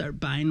people start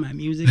buying my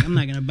music, I'm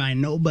not gonna buy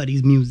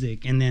nobody's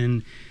music. And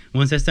then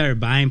once I started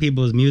buying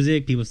people's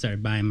music, people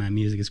started buying my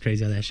music. It's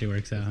crazy how that shit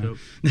works out.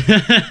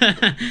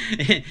 Huh?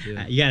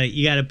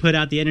 You gotta put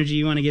out the energy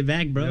you want to get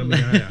back, bro.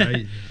 Yeah, I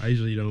mean, I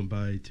usually don't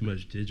buy too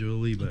much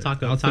digitally, but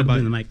I'll talk buy,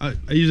 in the mic. I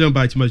usually don't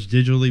buy too much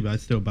digitally, but I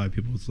still buy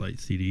people's like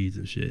CDs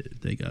and shit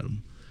if they got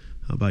them.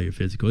 I'll buy your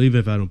physical, even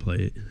if I don't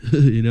play it,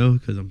 you know,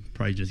 because I'm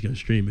probably just gonna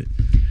stream it.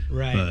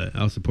 Right. But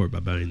I'll support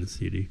by buying the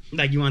CD.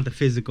 Like you want the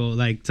physical,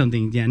 like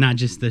something, yeah, not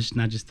just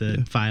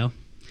the file.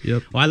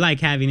 Yep. Well, I like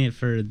having it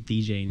for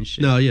DJing and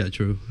shit. No, yeah,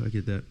 true. I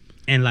get that.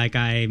 And like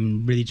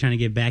I'm really trying to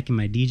get back in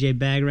my DJ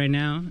bag right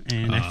now,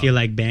 and I feel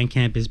like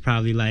Bandcamp is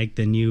probably like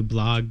the new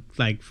blog,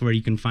 like where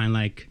you can find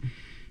like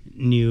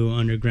new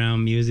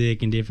underground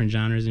music and different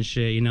genres and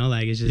shit. You know,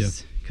 like it's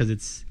just because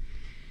it's.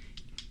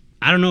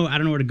 I don't know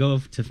where to go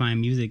to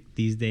find music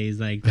these days.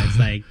 Like that's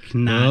like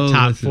not Well,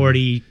 top listen.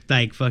 40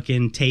 like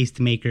fucking taste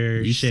maker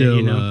You shit. still,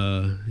 You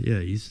know.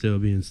 you still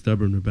being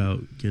stubborn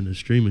about getting a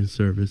streaming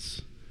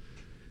service.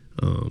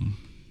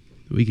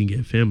 We can get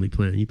a family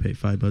plan. You pay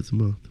 $5 a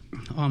month.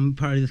 Oh, I'm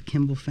part of the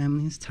Kimball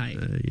family. It's tight.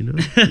 You know,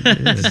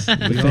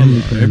 we all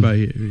are.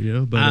 Everybody here, you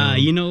know.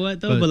 But You know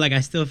what though? but- But like, I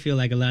still feel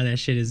like a lot of that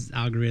shit is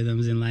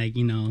algorithms and like,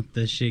 you know,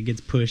 the shit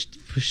gets pushed.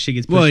 Shit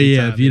gets pushed. well, to the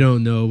yeah, top. if you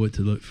don't know what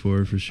to look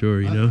for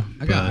sure, you know.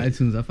 I got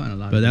iTunes. I find a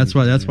lot. But of that's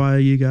music why there.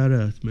 you got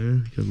us,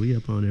 man, because we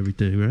up on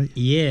everything, right?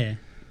 Yeah.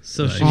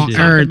 So Like, should we shit.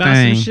 talk about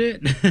some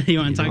Everything. shit? You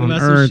want to talk On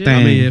about some shit? I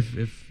everything.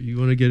 mean, if you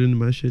want to get into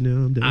my shit now,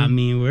 I'm down. I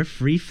mean, we're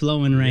free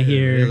flowing right Yeah,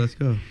 here. Yeah, let's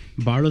go.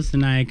 Barlos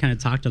and I kind of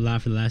talked a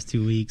lot for the last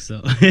 2 weeks, so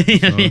all good.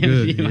 Yeah,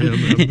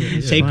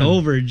 I'm take fine.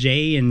 over,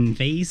 Jay and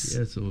Face.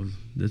 Yeah, so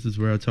this is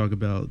where I talk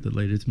about the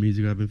latest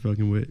music I've been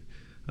fucking with.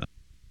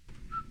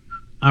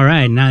 All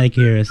right, now they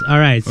can hear us. All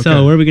right, so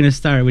Okay. where are we gonna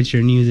start with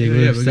your music? Yeah, We're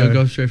we're gonna gonna start-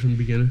 go straight from the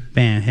beginning.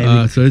 Bam,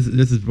 heavy. So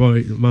this is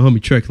my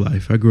homie Trek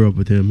Life. I grew up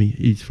with him.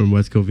 He's from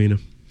West Covina.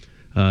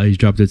 He's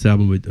dropped this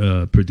album with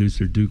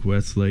producer Duke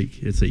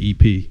Westlake. It's an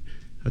EP.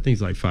 I think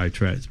it's like 5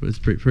 tracks, but it's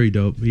pretty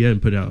dope. He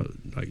hadn't put out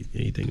like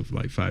anything for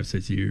like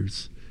 5-6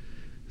 years.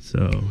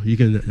 So you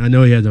can. I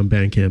know he has it on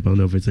Bandcamp. I don't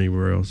know if it's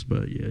anywhere else,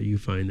 but yeah, you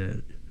can find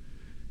that.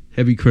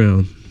 Heavy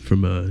Crown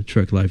from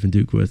Trek Life and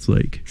Duke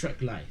Westlake. Truck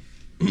Life.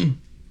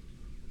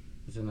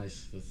 That's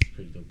a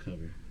pretty dope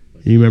cover.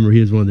 You remember he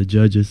was one of the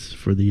judges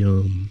for the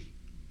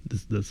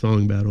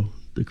song battle,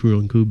 the Crew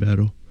on Coup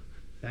battle,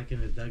 Back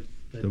in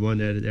the one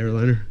at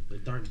Airliner. the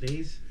dark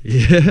days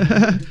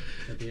Yeah.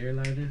 at the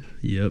airliner.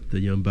 Yep, the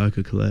Young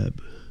Baka collab.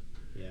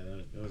 Yeah,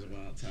 that was a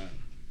wild time.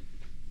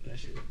 That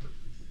shit.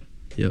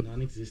 Yep.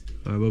 Non-existent.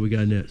 All right, what we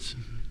got next?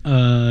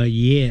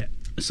 Yeah.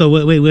 So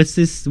wait, what's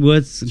this?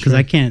 What's because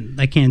I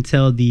can't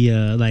tell the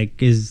like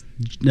is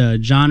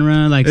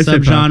genre like It's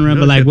hip-hop. subgenre, No,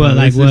 but like it's what hip-hop.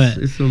 like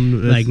what It's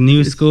some, like new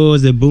it's- school?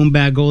 Is it boom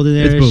bap golden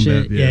there? It's and boom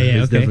shit? bap. Yeah, It's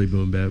it's okay. definitely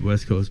boom bap.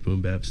 West Coast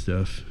boom bap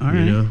stuff. All right.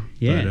 You know?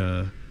 Yeah.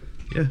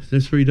 But yeah,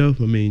 that's pretty dope.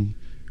 I mean,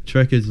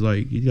 Trek is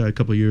like he's got a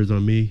couple years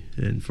on me,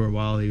 and for a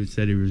while he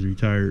said he was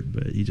retired,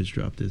 but he just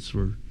dropped this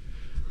for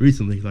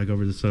recently, like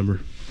over the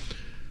summer.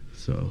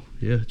 So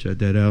yeah, check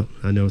that out.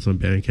 I know it's on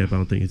Bandcamp. I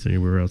don't think it's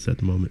anywhere else at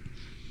the moment.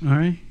 All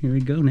right, here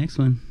we go. Next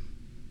one.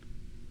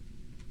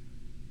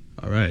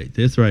 All right,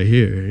 this right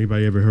here.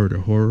 Anybody ever heard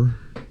of Horror?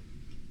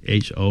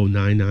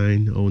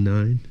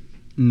 HO9909.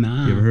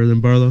 Nah. You ever heard of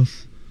them,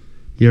 Barlos?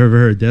 You ever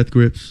heard of Death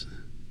Grips?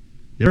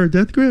 Never heard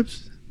of Death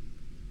Grips?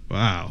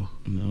 Wow.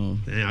 No,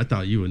 Damn, I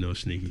thought you would know,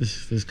 Sneaky.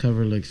 this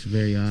cover looks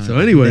very odd. So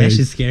That anyways,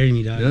 shit scared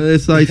me, dog.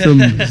 it's like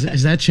some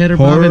is that Cheddar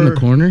Bob in the Horror.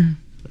 corner?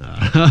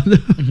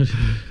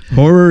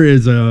 Horror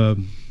is a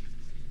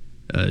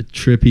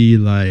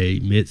trippy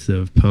like mix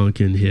of punk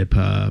and hip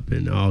hop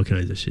and all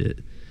kinds of shit.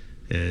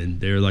 And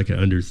they're like an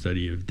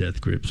understudy of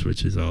Death Grips,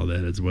 which is all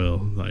that as well.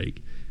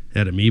 Like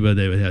at Amoeba,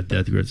 they would have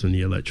Death Grips in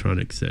the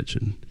electronic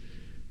section,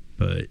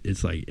 but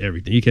it's like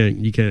everything. You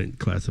can't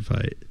classify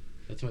it.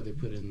 That's why they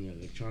put it in the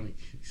electronic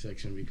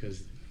section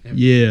because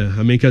Yeah, I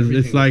mean, because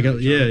it's everything like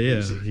is yeah, electronic yeah,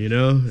 music. you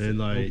know, and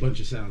a whole like bunch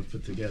of sounds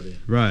put together.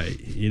 right,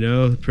 you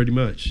know, pretty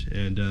much.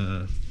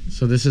 And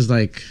So this is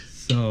like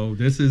so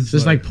this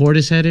is like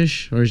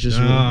Portishead-ish, or is just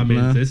Nah, I mean,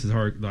 nah? this is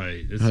hard.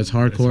 Like It's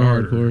hardcore,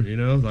 harder, hardcore. You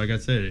know, like I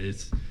said,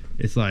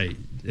 it's like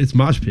it's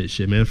mosh pit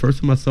shit, man.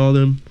 First time I saw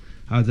them,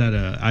 I was at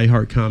a I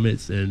Heart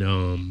Comets and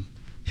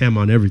Ham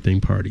on Everything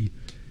party,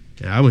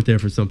 and I went there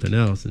for something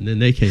else, and then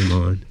they came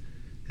on,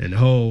 and the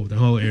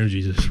whole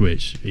energy just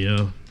switched. You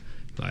know,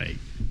 like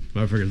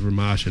motherfuckers were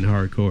moshing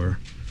hardcore,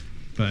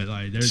 but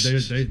like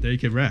they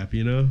can rap.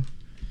 You know,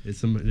 it's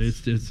some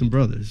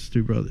brothers,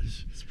 2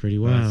 brothers. It's pretty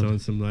It's wild. on some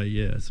some Like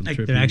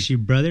trippy. they're actually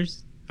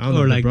brothers. I don't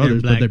know Or if like they're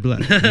they're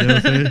brothers, but they're black. You know what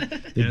I'm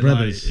saying? They're And,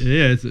 brothers. like,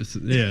 yeah, it's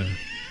yeah.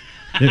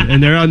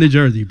 And they're out in New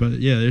Jersey, but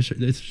yeah, this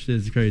shit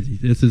is crazy.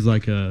 This is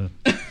like a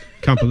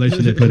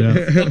compilation they put out.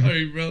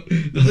 Sorry, bro.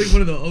 That's like one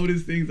of the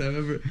oldest things I've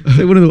ever. It's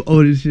like one of the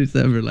oldest shits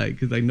ever. Like,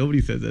 cause like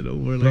nobody says that no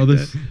more. Like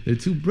Brothers? that. They're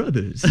 2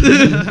 brothers. Two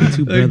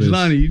Like brothers.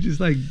 Lonnie, you just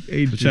like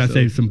aged Try to yourself.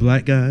 save some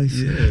black guys.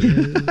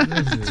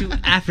 Two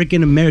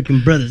African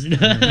American brothers.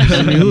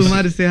 I mean, who am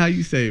I to say how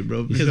you say it,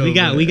 bro? Because So, we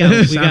got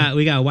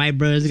white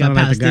brothers, we got Sound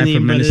like the guy Palestinian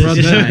from brothers.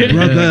 Minnesota.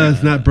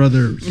 Brothers, not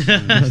brothers.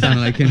 Sounded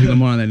like Kendrick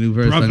Lamar on that new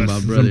verse talking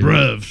about Brothers, some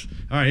brothers. bruvs.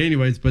 All right,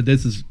 anyways, but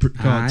this is called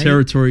Aight.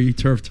 Territory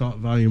Turf Talk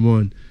Volume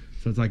 1.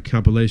 So it's like a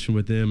compilation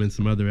with them and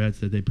some other acts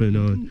that they put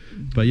on.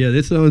 But yeah,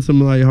 this is on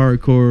some like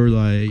hardcore,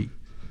 like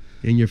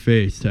in your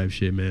face type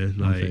shit, man.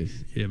 My Like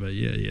face. yeah, but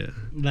yeah.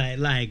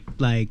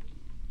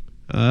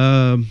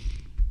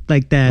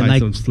 like that, Like like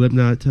some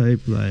Slipknot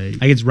type,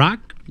 like it's rock.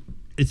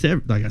 it's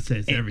like I said,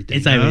 it's everything.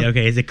 It's like huh?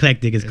 okay, it's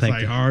eclectic. It's It's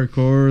like eclectic.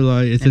 hardcore,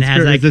 like it's, And it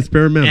has it's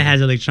experimental. It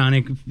has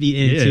electronic beat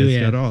in yeah, it too. it's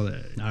Yeah. got all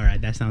that. All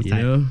right, that sounds You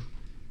tight. know,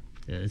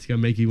 yeah, it's gonna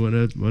make you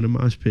wanna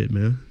mosh pit,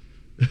 man.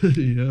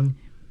 You know,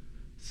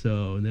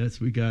 so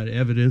next we got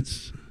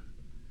Evidence.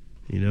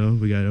 You know,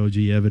 we got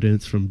OG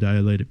Evidence from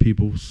Dilated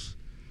Peoples.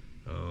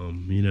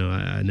 You know,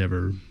 I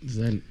never. Is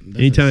that- that's a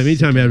Anytime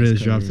sick-ass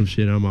Evidence drops cover. some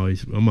shit, I'm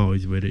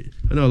always with it.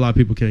 I know a lot of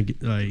people can't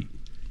get like.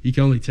 You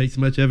can only take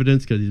so much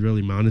Evidence because he's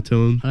really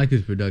monotone. I like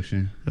his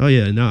production. Oh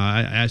yeah, no,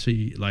 I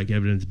actually like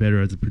Evidence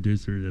better as a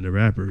producer than a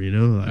rapper. You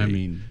know, like, I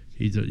mean,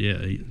 he's but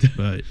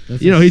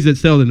That's you know a- he's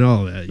excelled in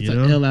all that. It's You an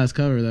know, ill ass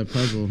cover, that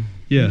puzzle.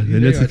 yeah, He's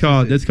and very it's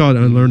called artistic. it's called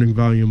Unlearning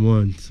Volume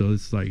 1. So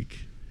it's like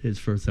his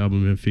first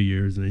album in a few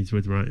years, and he's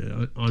with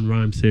on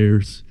Rhyme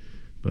Sayers.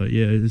 But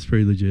yeah, it's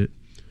pretty legit,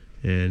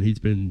 and he's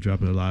been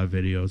dropping a lot of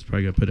videos.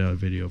 Probably gonna put out a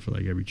video for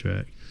like every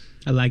track.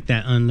 I like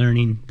that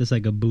unlearning. Just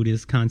like a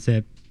Buddhist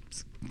concept.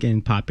 It's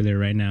getting popular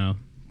right now.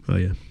 Oh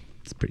yeah,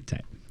 It's pretty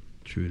tight.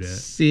 true that.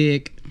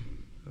 Sick.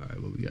 All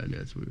right, what we got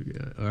next? What we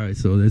got? All right,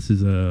 so this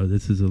is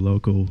a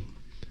local,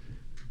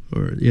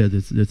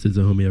 this is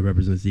a homie that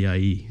represents the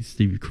IE,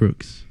 Stevie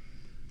Crooks.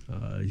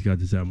 He's got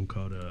this album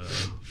called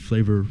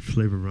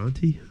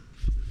Flavoranti.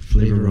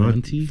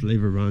 Flavoranti?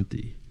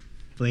 Flavoranti.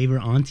 Flavor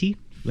Auntie?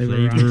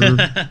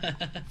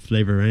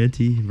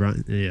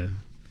 Flavoranti. Yeah.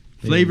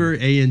 Flavor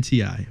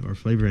ANTI or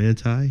Flavor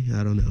Anti.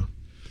 I don't know.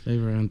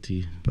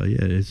 Flavoranti. But yeah,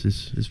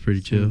 it's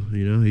pretty chill.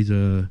 You know, he's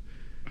you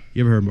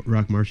ever heard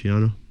Rock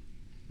Marciano?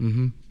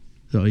 Mm-hmm.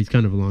 So he's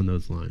kind of along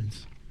those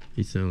lines.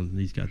 He's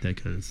got that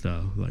kind of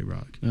style like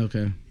Rock.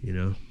 Okay. You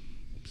know,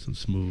 some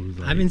smooth.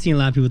 Like, I've been seeing a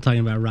lot of people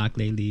talking about Rock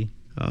lately.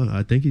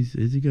 I think is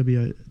he gonna be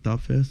at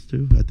Thought Fest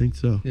too? I think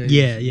so. Yeah.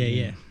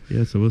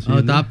 Yeah, so we'll see.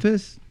 Oh, Thought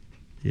Fest?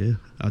 Yeah,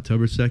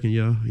 October 2nd,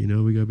 y'all. You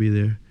know we gonna be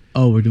there.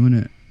 Oh, we're doing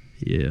it.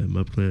 Yeah,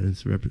 MMUp Clan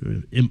is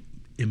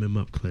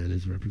MMUp Clan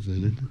is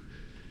represented.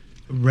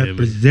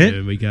 Represent.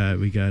 And we got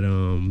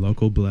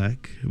Local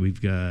Black.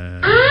 We've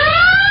got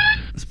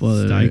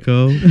Spoiler.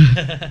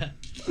 Styko.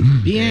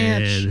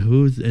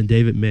 Bitch. And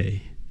David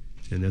May.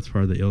 And that's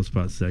part of the Ill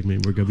Spot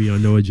segment. We're gonna be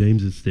on Noah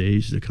James's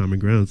stage, the Common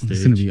Ground stage.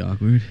 It's gonna be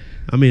awkward.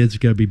 I mean, it's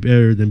gonna be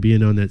better than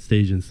being on that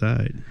stage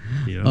inside.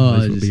 You know, Oh, I This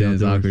was will just be saying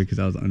it's outdoors. awkward because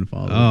I was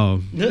unfollowed. Oh. All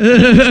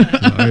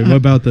right, what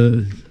about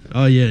the?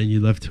 Oh yeah, and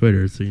you left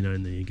Twitter, so you're not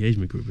in the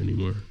engagement group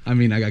anymore. I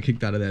mean, I got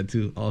kicked out of that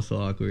too. Also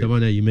awkward. The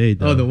one that you made.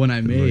 Though. Oh, the one I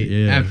made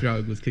Yeah. after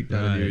I was kicked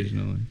out of the Right.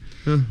 original one.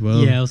 Huh,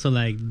 well. Yeah, also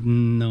like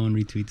no one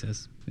retweets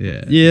us.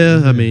 Yeah.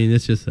 Yeah, I mean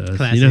it's just us.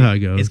 Classic. You know how it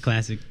goes. It's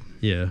classic.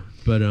 Yeah,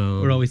 but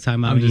We're always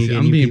talking about I'm when you get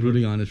I'm new being people.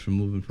 brutally honest from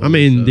moving I forward.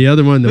 mean so. the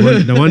other one,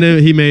 the one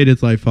that he made,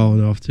 it's like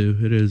falling off too.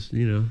 It is,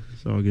 you know,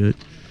 it's all good.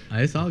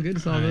 It's all good.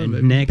 It's all All right, good.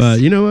 Baby. next. But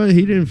you know what?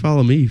 He didn't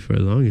follow me for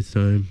the longest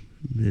time,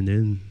 and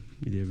then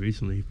he did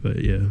recently.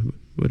 But yeah,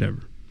 whatever.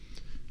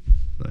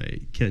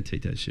 Like, can't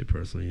take that shit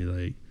personally.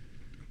 Like,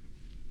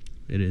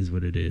 it is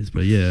what it is.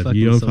 But yeah, if Fucking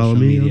you don't follow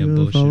social me, I'm media gonna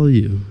bullshit. follow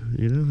you.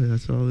 You know,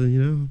 that's all.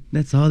 You know,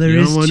 That's all there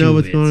you is don't want to to know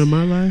what's it. going on in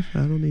my life. I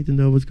don't need to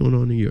know what's going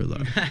on in your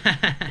life.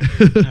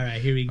 All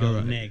right, here we go. All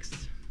right. Next.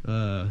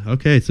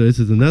 Okay, so this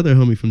is another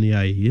homie from the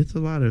IE. It's a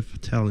lot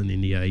of talent in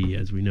the IE,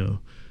 as we know.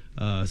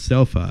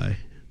 Selfie.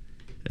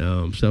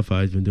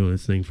 Selfie has been doing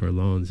this thing for a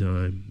long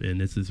time, and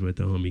this is with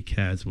the homie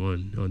Kaz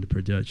One on the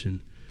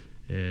production.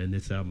 And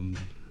this album,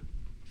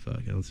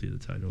 I don't see the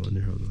title on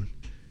there. Hold on.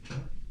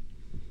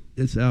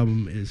 This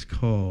album is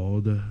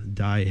called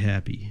Die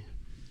Happy,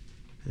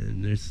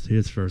 and it's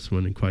his first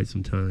one in quite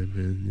some time.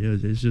 And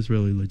yeah, it's just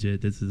really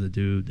legit. This is a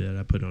dude that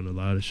I put on a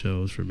lot of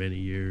shows for many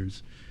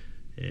years.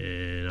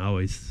 And I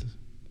always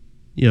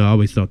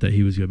thought that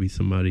he was going to be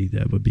somebody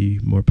that would be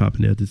more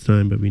popping at this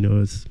time, but we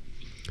know it's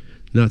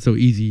not so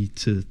easy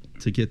to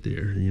get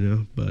there, you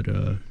know. But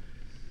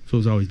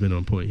Phil's always been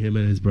on point. Him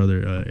and his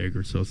brother,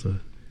 Edgar Sosa.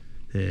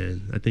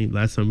 And I think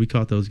last time we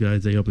caught those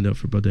guys, they opened up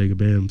for Bodega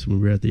Bams when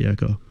we were at the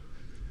Echo.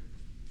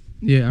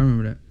 Yeah, I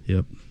remember that.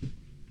 Yep.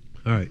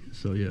 All right,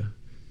 so yeah.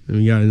 And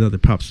we got another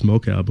Pop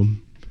Smoke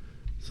album.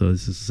 So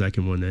this is the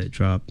second one that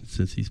dropped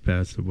since he's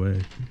passed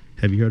away.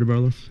 Have you heard of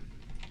Barlos?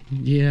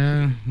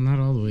 Yeah, not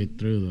all the way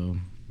through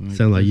though.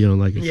 Sound like you don't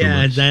like it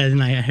Yeah, so much. that,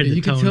 and I heard the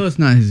You can tone. tell it's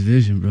not his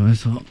vision, bro.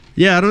 That's all.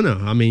 Yeah, I don't know.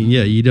 I mean,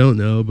 yeah, you don't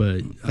know,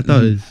 but I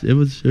thought it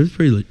was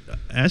pretty.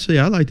 Actually,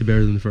 I liked it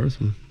better than the first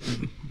one.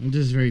 I'm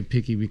just very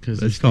picky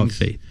because It's called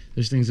Faith.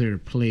 There's things that are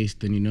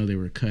placed and you know they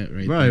were cut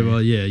right. Right. there.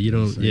 Well, yeah, you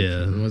don't. It's like,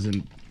 Yeah. It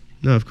wasn't.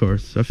 No, of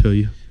course, I feel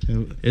you.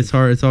 It's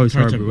hard. It's always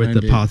hard hard to with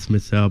the blend it.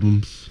 posthumous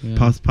albums. Yeah.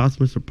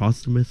 Posthumous or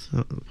posthumous?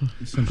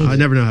 I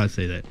never know how to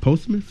say that.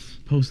 Posthumous.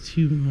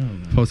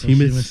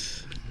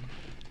 Posthumous.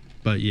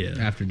 But yeah.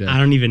 After death. I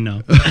don't even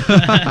know.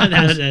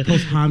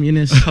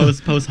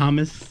 Posthumous.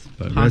 Posthumous.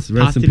 But rest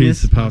in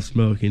peace to Pop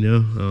Smoke. You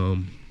know,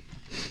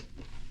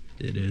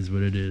 it is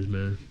what it is,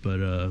 man.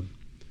 But all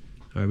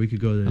right, we could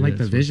go to I like the next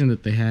one. vision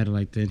that they had,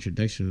 like the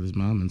introduction of his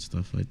mom and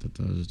stuff. Like that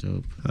was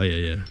dope. Oh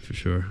yeah, for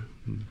sure.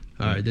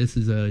 All right, this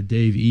is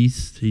Dave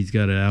East. He's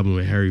got an album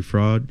with Harry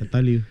Fraud.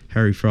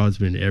 Harry Fraud's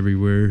been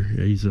everywhere.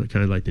 He's kind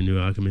of like the new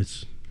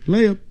Alchemist,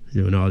 Layup.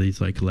 doing all these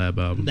like collab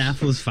albums. That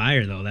fool's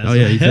fire though. That's Oh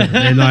yeah,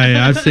 and like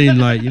I've seen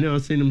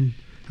him.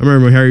 I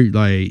remember when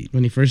Harry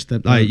When he first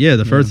stepped the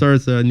out. first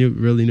artist I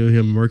really knew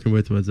him working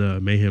with was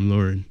Mayhem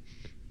Lauren.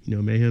 You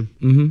know Mayhem?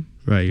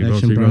 Mm-hmm. Right, he Action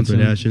runs with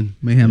Bronson. Ashen.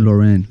 Mayhem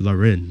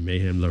Loren.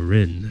 Mayhem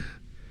Lauren.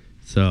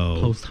 So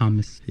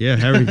Posthumous. yeah,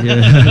 Harry.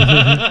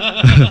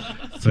 Yeah.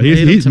 So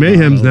he's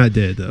Mayhem's not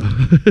dead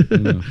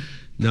though.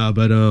 No,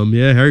 but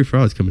yeah, Harry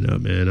Fraud's coming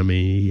up, man. I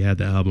mean, he had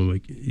the album.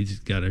 He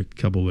just got a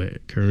couple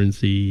with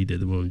Currency. He did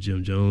the one with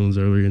Jim Jones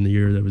earlier in the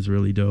year that was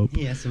really dope.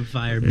 Yeah, some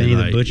fire. And, Benny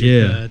like, the Butcher.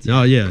 Yeah. cuts.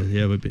 Oh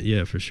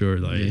yeah, for sure.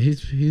 Like Yeah,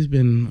 he's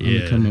been on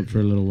the come up for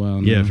a little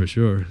while now. yeah, for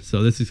sure.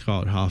 So this is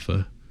called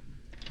Hoffa,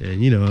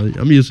 and you know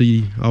I'm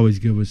usually always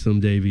good with some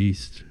Dave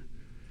East.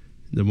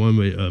 The one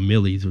with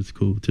Millie's was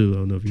cool too. I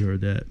don't know if you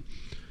heard that.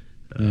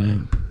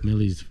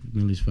 Millie's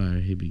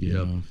fire. He'd be getting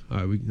off.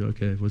 All right,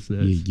 okay. What's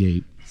next?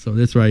 Yeah, So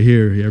this right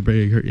here,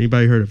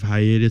 anybody heard of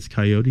Hiatus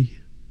Coyote?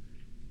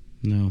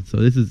 No. So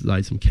this is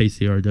like some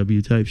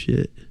KCRW type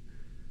shit.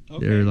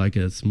 Okay. They're like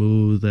a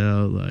smooth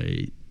out,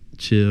 like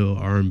chill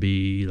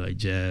R&B, like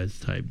jazz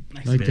type.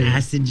 Like the the-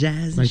 acid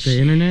jazz. Like the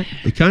internet?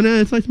 It kind of,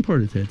 it's like some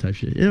Portishead type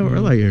shit. Yeah, or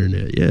like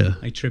internet. Yeah,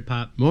 like trip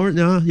hop. more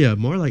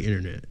like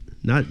internet.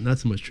 Not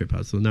so much trip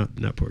house. So not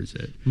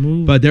Portishead.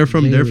 Move But they're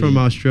from Valiant.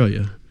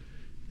 Australia,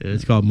 and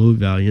it's called Move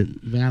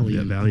Valiant.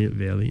 Valiant. Yeah,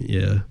 Valiant.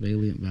 Yeah.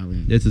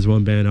 Valiant. This is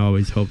one band I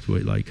always hoped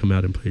would like come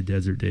out and play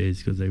Desert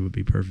Days because they would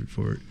be perfect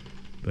for it,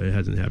 but it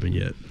hasn't happened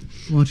yet.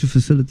 Why don't you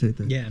facilitate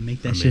that? Yeah,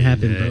 make that I shit mean,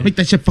 happen, yeah. bro. Make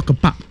that shit fucking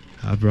pop.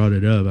 I brought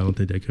it up. I don't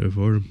think they could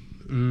afford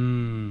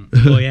them.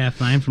 Oh yeah,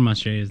 flying from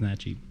Australia is not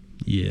cheap.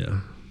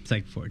 Yeah, It's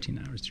like 14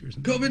 hours to or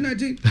something.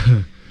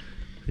 COVID-19.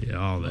 yeah,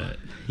 all that.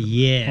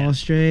 Yeah.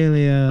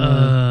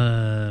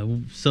 Australia.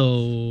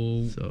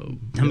 So So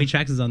how many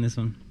tracks is on this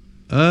one?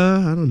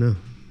 I don't know.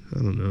 I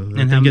And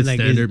think how it's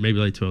like, standard, maybe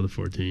like 12 to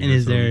 14. And or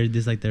is there something.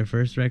 this like their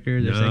first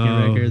record, their No,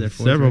 second record, their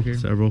fourth record?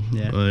 several.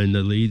 Yeah. And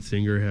the lead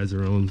singer has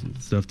her own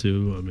stuff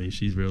too. I mean,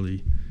 she's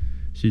really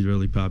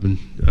popping.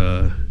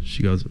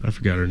 She goes, I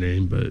forgot her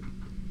name, but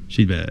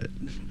she's bad.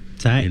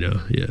 Tight. You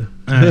know, yeah.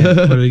 All right,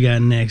 what do we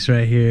got next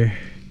right here?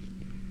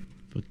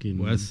 Fucking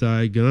West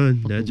Side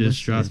Gun that just West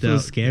Side. dropped This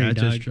feels out. scary, that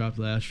dog. just dropped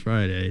last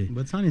Friday.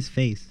 What's on his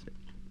face?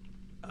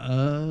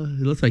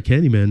 It looks like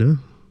Candyman, no?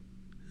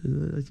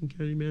 Like some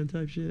Candyman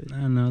type shit. I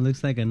don't know. It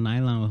looks like a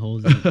nylon with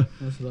holes in it.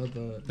 That's what I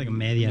thought. It's like a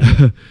media.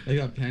 They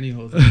got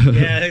pantyhose.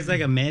 Yeah, it looks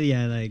like a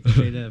media, like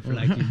straight up for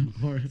like.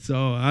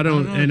 So I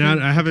don't, I don't and know,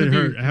 I haven't could be-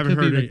 heard, I haven't could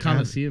be heard, the any-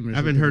 Coliseum or I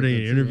haven't something heard like any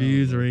that, too.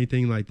 interviews or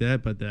anything like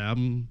that. But the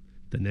album,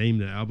 the name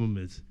of the album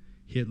is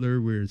Hitler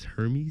Wears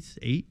Hermes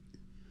 8.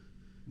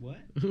 What?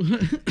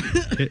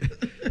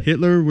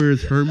 Hitler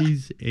Wears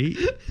Hermes 8.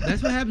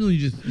 That's what happens when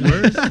you just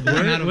words.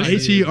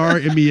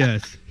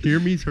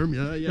 Hermes.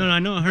 Hermes. Yeah. No, I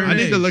know her. I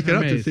need to look it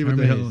up to Hermes, see what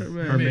the hell.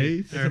 Hermes.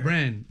 Hermes. It's a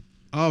brand.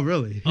 Oh,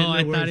 really? Oh, I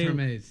Hitler thought wears it.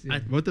 Hermes. Yeah.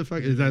 What the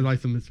fuck is that? Like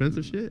some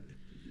expensive shit?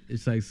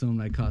 It's like something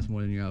that costs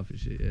more than your outfit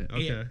shit. Yeah.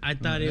 Okay. Yeah, I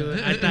thought it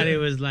was. I thought it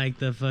was like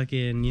the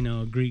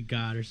fucking Greek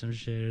god or some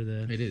shit or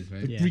the. It is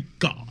right. Yeah.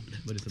 God.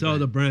 But it's a So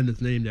brand. the brand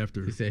is named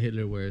after. He said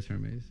Hitler wears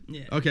Hermes.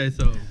 Yeah. Okay,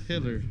 so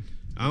Hitler.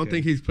 I don't Okay.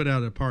 think he's put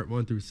out a part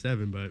 1 through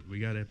 7, but we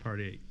got a part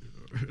 8.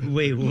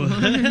 Wait, what?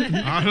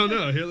 I don't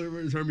know. Hitler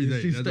wears Hermes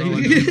 8. He's, That's all I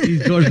know.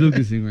 he's George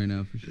Lucasing right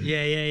now for sure. Yeah.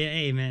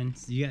 Hey, man,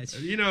 you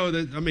guys. You know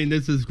that. I mean,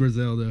 this is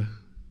Griselda,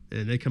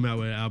 and they come out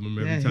with an album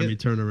every Yeah, time Hit- you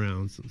turn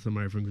around.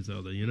 Somebody from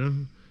Griselda, you know.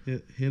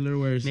 Hitler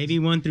wears. Maybe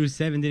 1 through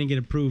 7 didn't get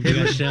approved. They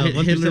got shelved.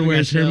 1 through Hitler 7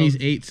 wears got Hermes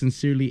shelved. 8,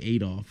 sincerely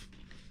Adolf.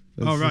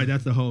 Oh right,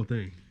 that's the whole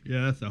thing.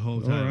 Yeah, that's the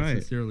whole time. All right.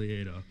 Sincerely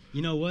Adolf.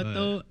 You know what But-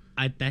 though?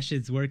 That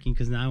shit's working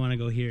because now I want to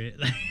go hear it,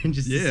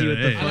 just to Yeah, see what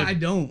the hey. fuck. I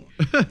don't.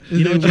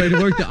 You know, it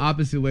worked the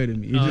opposite way to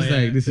me. It's Oh, just yeah.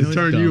 like this is it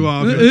turned dumb. you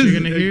off. You're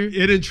gonna hear?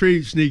 It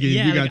intrigued Sneaky.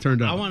 Yeah, you got like,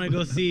 turned off. I want to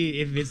go see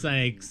if it's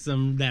like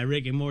that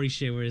Rick and Morty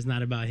shit where it's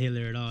not about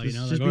Hitler at all, Just-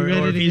 like, just be or ready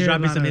if to he's hear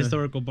dropping about some it.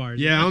 historical bars.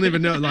 Yeah, I don't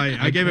even know. Like,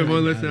 I gave it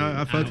one listen.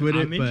 I fucked with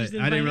it, I'm but interested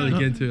in I didn't finding really out.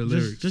 get into the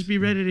lyrics. Just be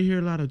ready to hear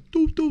a lot of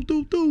doo doo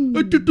doo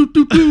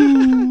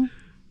doo.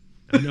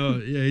 I know.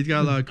 Yeah, he's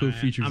got a lot of cool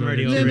Alright, features. I'm on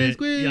already it. over Lemon it.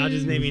 squeeze. Y'all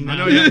just made me I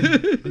know.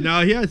 know.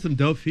 No, he had some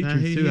dope features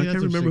he too. I had can't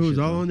some remember sick who's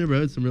shit, all though. on there,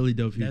 but it's some really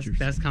dope That's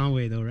features.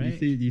 Conway though,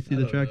 right? You see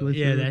the track list?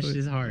 Yeah, real that's quick?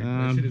 just hard.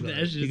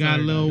 That's You just got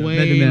hard. Lil Let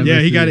Wayne. them have Yeah,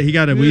 he got versus- it.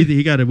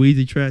 He got a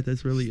Wheezy track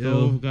that's really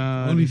ill. Stove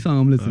God. Only song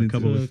I'm A listening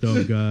couple to. with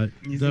Stove God.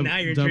 You see, now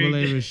you're Double A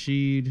intrigued.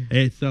 Rashid.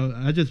 Hey, so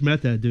I just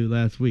met that dude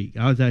last week.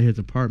 I was at his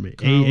apartment.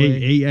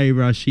 Conway. A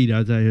Rashid. I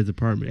was at his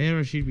apartment. And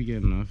Rashid be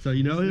getting off. So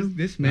you know him?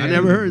 This man, I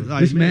never heard.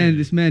 Like, this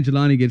man,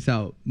 Jelani gets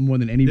out more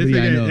than anybody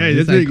I know. Hey,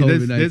 It's this like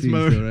nigga, COVID-19 this still,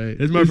 right? this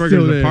It's still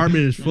motherfucker's there.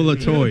 apartment is full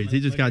of toys. He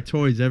just got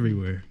toys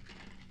everywhere,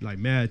 like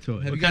mad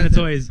toys. Have What you kind of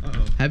guys- toys?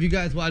 Have you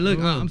guys? Well, look,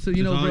 I'm so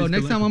Just all bro. these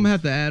Next time I'm gonna have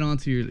collectibles. to add on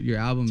to your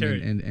album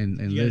Turn- and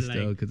you gotta, list like,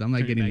 though, because I'm not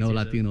turn it getting back no to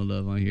yourself. Latino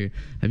love on here.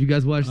 Have you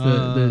guys watched the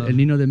El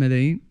Nino de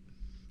Medellin?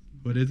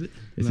 What is it?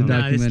 It's No. a Nah,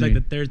 this is documentary.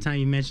 like the third time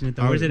you mentioned it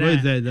though. Where's it What at?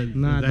 is that? Does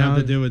Nah, that have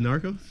to dog. do with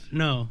Narcos?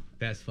 No.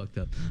 That's fucked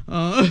up.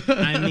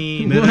 I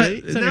mean, What?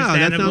 it's No, that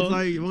understandable. sounds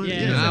like one- Yeah, yeah.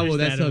 it's Nah, well,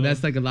 understandable.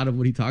 that's like a lot of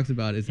what he talks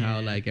about is how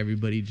Yeah. like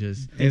everybody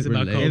just It's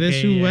about relate. Hey, that's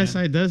Okay, who yeah.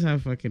 Westside does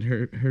have fucking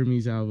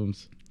Hermes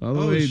albums. All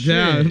the Oh, way shit.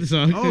 down.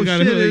 So you Oh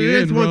gotta shit! hook It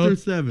in, is 1 bro. through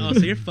 7. Oh, so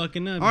you're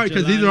fucking up. All right,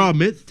 because these Jelani. are all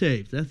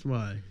mixtapes. That's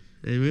why.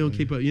 And we don't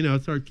keep up. You know,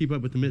 start to keep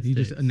up with the mixtapes. He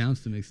just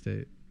announced the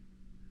mixtape.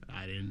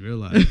 I didn't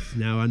realize.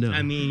 Now I know.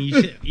 I mean,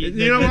 you should. You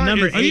the, know the what?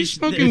 number Are you eight,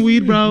 smoking the-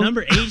 weed, bro?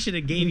 Number 8 should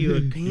have gave you a.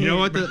 You know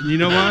what? You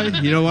know why?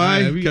 You know why?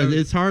 Alright, we Because got-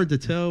 it's hard to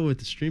tell with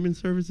the streaming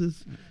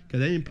services. Because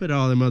they didn't put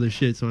all them other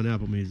shits on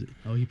Apple Music.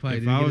 Oh, he probably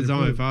If didn't I get was it on,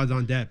 approved. if I was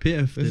on that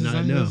Piff, This then is I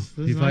on- know. this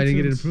He is probably didn't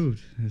get it iTunes.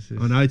 approved. This is-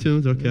 On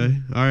iTunes, okay.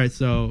 All right,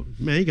 so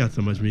man, he got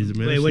so much music,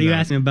 man. Wait, It's what are you not-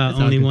 asking about? it's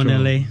out Only one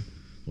control. LA.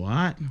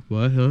 What?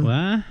 What? Huh?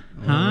 What?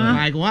 Huh?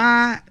 Like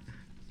what?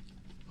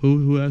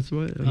 Who asked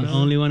what?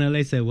 Only one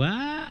LA said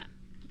what?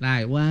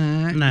 Like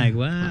what? Like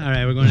what? All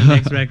right, we're going to the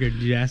next record.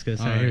 You ask us.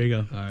 All right, here we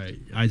go. All right,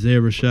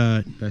 Isaiah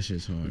Rashad. That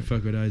shit's You hard.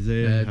 fuck with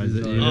Isaiah. That is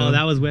Isaiah hard. you know? Oh,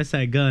 that was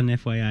Westside Gun,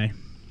 FYI.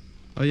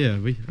 Oh yeah, I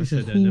He said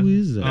said, that. who no?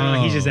 is that?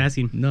 No, he's just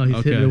asking. No, he's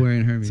Okay. Hitler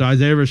wearing Hermes. So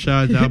Isaiah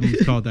Rashad's album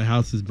is called "The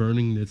House Is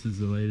Burning." This is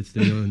the latest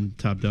thing on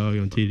Top Dog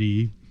on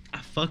TDE. I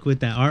fuck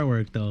with that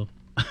artwork though.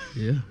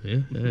 Yeah,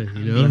 you know, being I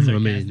mean,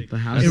 sarcastic. The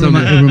house, it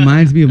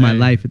reminds me of my Hey,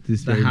 life at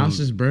this. the very house moment.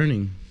 is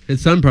burning.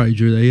 his son probably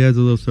drew that. He has a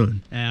little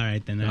son. All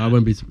right then. I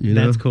wouldn't be, you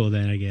know. That's cool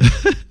then, I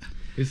guess.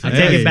 It's I like-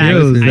 take Hey, it back.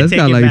 yo, I that's take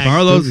got it like back.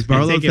 Barlow's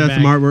I take it has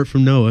some back. artwork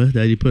from Noah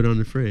that he put on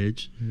the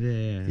fridge.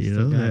 Yeah, You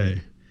still know, got hey, it.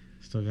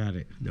 Still got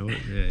it. Noah,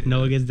 yeah.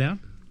 Noah gets down.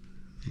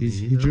 He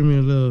drew me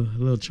a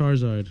little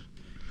Charizard.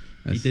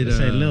 He did. I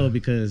said little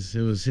because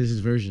it was his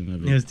version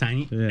of it. It was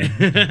tiny.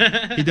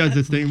 Yeah. He does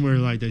this thing where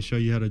like they show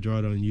you how to draw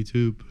it on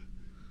YouTube,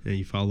 and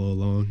you follow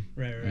along.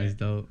 Right, That's right.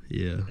 dope.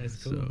 Yeah,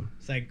 That's cool. So,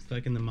 It's like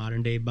fucking the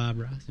modern day Bob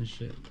Ross and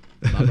shit.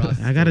 Bob Ross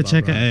is I gotta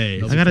still check Bob out. Ross. Hey, I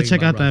Nobody gotta take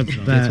check out Bob Ross that.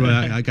 from that's that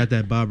why I got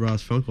that Bob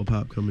Ross Funko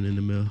Pop coming in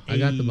the mail. I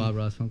got the Hey. Bob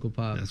Ross Funko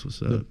Pop. That's what's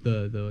The, up.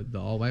 the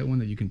all white one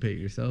that you can paint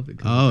yourself. It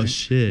comes Oh with paint.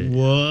 shit,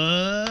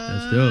 What?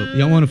 that's dope.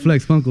 Y'all want to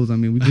flex Funkos? I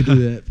mean, we could do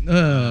that.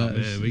 Oh,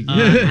 man,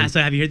 we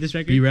So have you heard this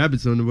record? B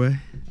Rabbit's on the way.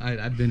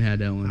 I've been had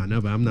that I one. know,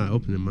 but I'm not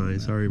opening mine.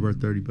 It's already worth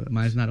 $30.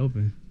 Mine's not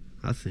open.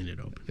 I seen it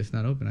open. It's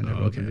not open. I never Oh,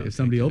 okay, opened it. I'll If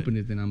somebody take that. opened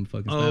it, then I'm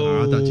fucking.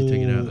 Oh, I thought you took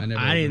it out. I never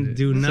I opened didn't it.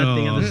 do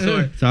nothing of the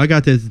sort. So I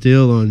got this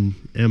deal on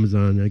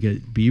Amazon. I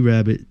get B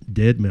Rabbit,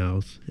 Dead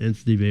Mouse, and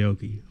Steve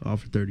Aoki all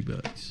for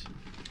 $30.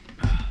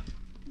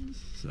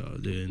 So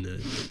then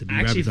the B I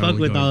actually Rabbit's fuck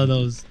only with going all of for-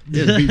 those.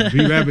 Yeah,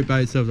 B Rabbit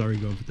by itself is already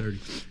going for 30.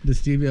 Does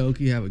Stevie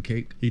Aoki have a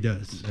cake? He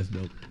does. That's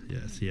dope.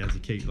 Yes, he has a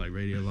cake like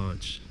ready to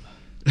launch.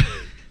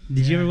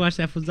 Did you ever watch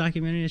that full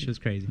documentary? That shit was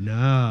crazy.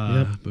 Nah,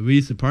 Yep. but we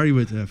used to party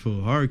with that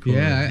fool hardcore.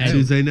 Yeah,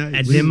 Tuesday night.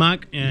 At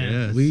Dimmock? Yeah.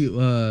 Yes. We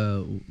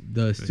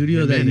the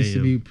studio that used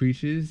to be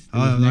Preachers. It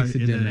was Oh, next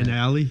like to in the Dim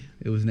alley.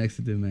 It was next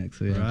to Dim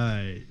So yeah,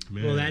 Right,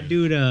 man. Well, that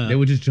dude, they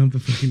would just jump the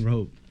fucking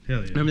rope.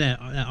 Hell yeah. remember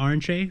that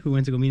Orange Tray who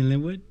went to go meet in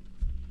Linwood?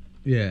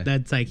 Yeah.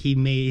 That's like he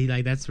made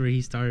like that's where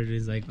he started.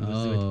 Is like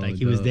Oh, like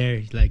he was dope.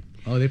 there. Like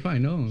Oh, they probably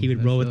know him. he would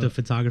That's roll with the dope.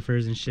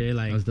 photographers and shit.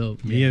 Like That's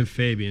dope. Me and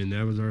Fabian,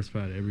 that was our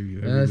spot every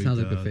That week, sounds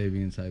like the dog.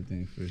 Fabian type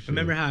thing for sure.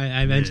 remember how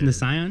I mentioned the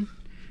Scion?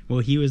 Well,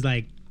 he was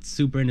like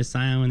super into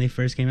Scion when they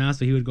first came out,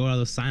 so he would go to all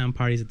those Scion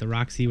parties at the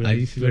Roxy where I like,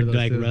 used to go to those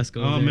like too. Russ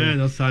goes Oh there. man,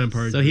 those sign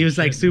parties. So he were was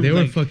like shit. super. They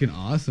were like, fucking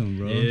awesome,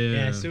 bro.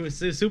 Yeah.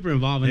 super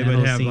involved in They that would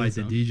whole have scene. like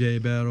so. the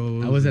DJ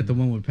battles. I was at the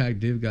one where Pac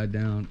Div got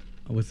down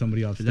with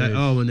somebody off Is stage.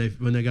 that,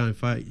 when they got in a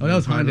fight. Oh, that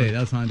was Hyundai. That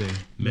was Hyundai.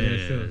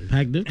 Man.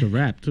 Pac Div could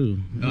rap too.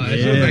 That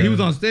shit was like he was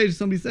on stage.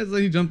 Somebody said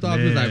something. He jumped off.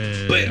 He was like,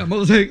 Man. bam. I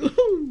was like,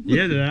 ooh.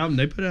 Yeah, the album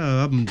they put out an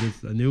album,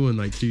 just a new one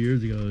like 2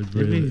 years ago. It's They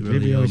really, be, really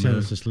they be always on,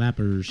 having man. some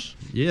slappers.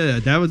 Yeah,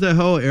 that was that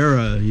whole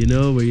era, you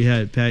know, where you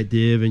had Pat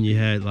Div and you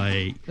had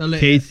like LA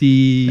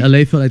Casey,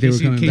 LA felt like they were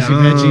Casey- coming Casey back.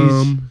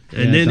 Veggies. and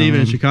Yeah, then even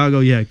in Dom. Chicago,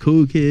 you had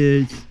Cool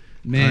Kids.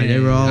 Man, they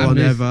were all I on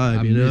that miss- vibe,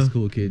 I you know? miss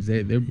Cool Kids.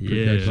 They're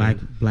Yeah.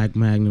 Black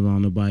Magnum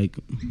on the bike.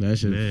 That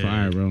shit Man.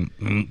 fire, bro.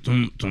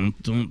 Dun, dun,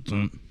 dun,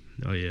 dun.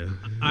 Oh yeah.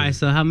 All right,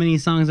 so how many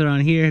songs are on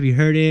here? Have you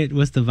heard it?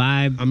 What's the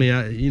vibe? I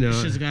mean, you know,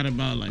 Shit's got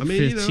about like I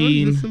mean, 15.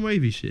 you know, it's some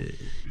wavy shit.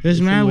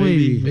 It's mad some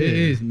wavy. wavy. It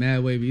Yeah. is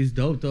mad wavy. It's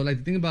dope though. Like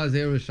the thing about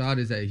Isaiah Rashad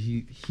is that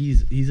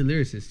he's a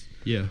lyricist.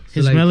 Yeah.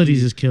 His like, melodies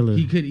he- is killer.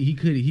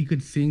 He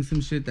could sing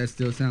some shit that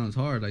still sounds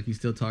hard. Like he's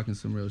still talking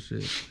some real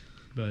shit.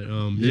 But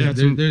Yeah, yeah.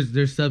 some-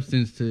 There's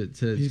substance to. He's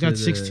to got the-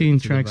 16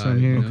 to the tracks on vibe,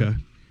 here. you know?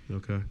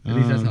 Okay. At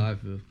least that's Um, how I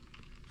feel.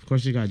 Of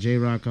course, you got J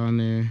Rock on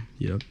there.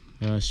 Yep.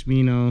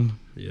 Smino.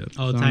 Yep.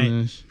 Oh, is on tight.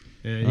 this.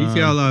 And he's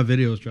got a lot of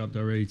videos dropped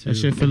already too. That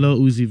shit for Lil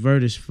Uzi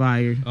Vert is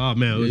fire. Oh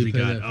man, Yeah, you Uzi play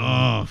got that for me.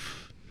 off.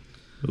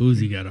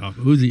 Uzi got off.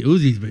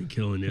 Uzi's been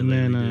killing it And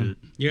lately, then, dude.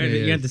 You have, Yeah,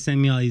 you yeah. have to send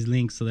me all these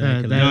links so that I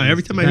That- can. that- No, like,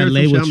 every time I that hear some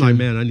lay shit, with I'm like, you.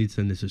 man, I need to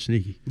send this to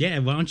Sneaky. yeah,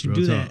 why don't you Real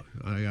do that? talk.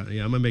 I'm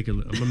gonna make it.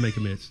 I'm gonna make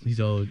a mix. He's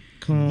old.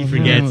 Come He on,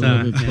 forgets.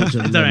 let me put It's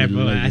your all right,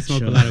 bro. lady I like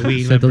smoke a show. lot of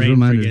weed. My Set those brain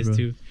reminders, forgets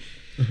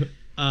bro. too.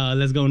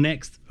 Let's go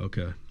next.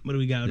 Okay. What do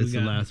we got? What This do is we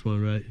the got? last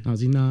one, right?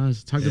 Ozzy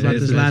Nas talked Yeah, about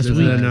this is- last this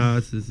week. Is, no,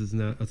 this is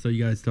not. So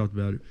you guys talked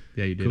about it.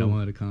 Yeah, you did. I Cool.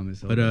 wanted to comment.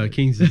 So But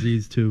King's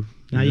Disease too.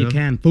 Now you know?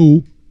 can,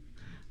 fool.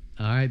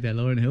 all right, that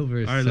Lauryn Hill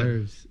verse All right, look.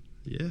 serves.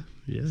 Yeah.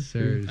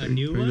 Serves. A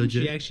new Pretty one?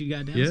 legit. She actually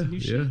got down Yeah, some new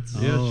yeah, shit.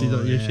 yeah. Oh,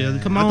 She has, yeah.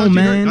 Come I on, thought you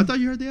heard- man. I thought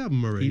you heard the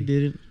album already. He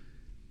did it.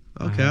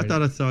 Okay, I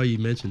thought I saw you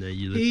mention that.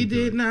 You He listened to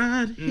did it.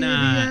 not. hear the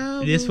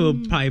Nah, this fool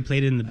album. probably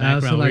played it in the I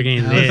also background. We're like-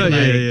 getting I lit. also yeah,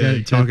 like- yeah,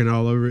 that- talking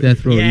all over it.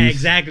 Death Row. yeah, Youth.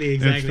 exactly,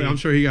 And exactly. I'm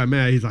sure he got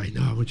mad. He's like,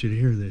 "No, I want you to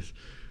hear this."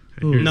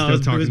 And you're No, still it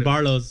was talking to-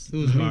 Barlow's. It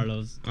was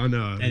Barlow's. I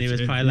know. And it was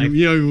It's- probably like-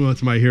 you know, you want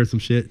somebody to hear some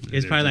shit.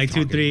 It's probably like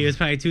 2, 3. It was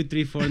probably 2,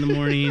 3, 4 in the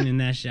morning, and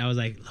that shit. I was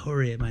like,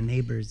 lower it, my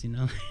neighbors, you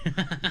know.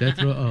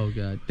 Death Row. Oh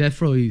god, Death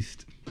Row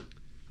East.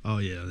 Oh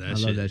yeah, that I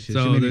shit. love that shit. She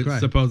So made me cry.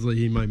 supposedly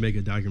he might make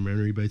a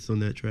documentary based on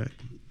that track.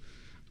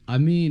 I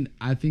mean,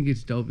 I think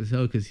it's dope as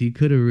hell because he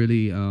could have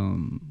really,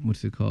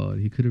 what's it called?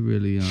 He could have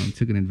really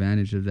taken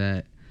advantage of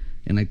that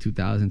in like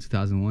 2000,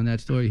 2001. That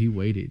story, he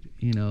waited,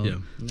 you know, Yeah.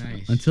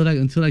 Nice.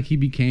 until he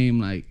became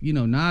like, you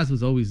know, Nas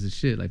was always the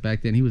shit. Like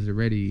back then, he was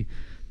already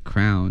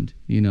crowned,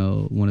 you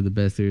know, one of the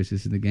best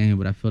lyricists in the game.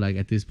 But I feel like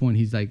at this point,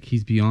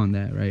 he's beyond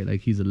that, right? Like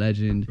he's a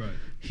legend. Right.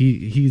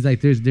 he's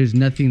like there's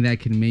nothing that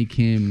can make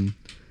him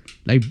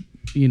like,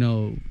 you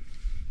know,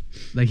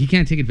 like he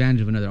can't take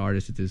advantage of another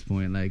artist at this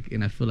point. Like,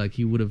 and I feel like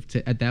he would have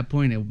at that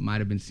point it might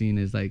have been seen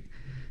as like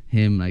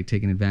him like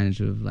taking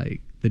advantage of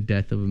like the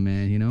death of a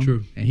man, you know.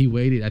 True. And he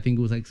waited. I think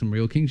it was like some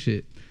real king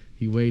shit.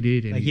 He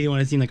waited and Like he didn't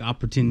want to seem like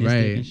opportunistic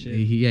right. and shit.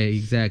 Yeah,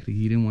 exactly.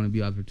 He didn't want to be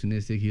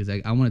opportunistic. He was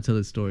like, I want to tell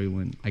the story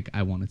when like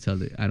I want to tell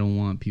it. I don't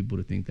want people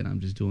to think that I'm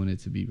just doing it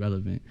to be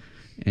relevant.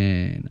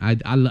 And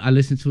I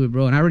listened to it,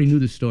 bro, and I already knew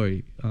the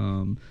story.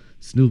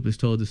 Snoop has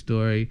told the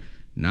story.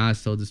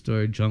 Nas told the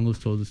story. Jungle's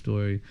told the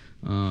story.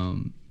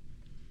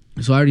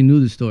 So I already knew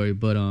the story,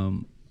 but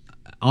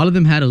all of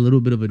them had a little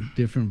bit of a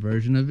different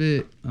version of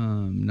it.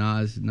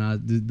 Nas,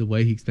 the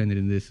way he explained it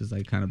in this is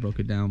like kind of broke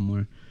it down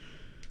more.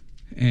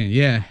 And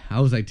yeah, I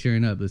was like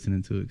tearing up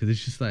listening to it because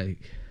it's just like,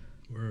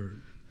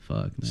 Word.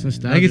 fuck, man.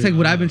 It's Like it's like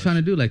what I've been Gosh. trying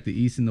to do, like the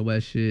East and the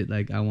West shit.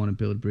 Like I want to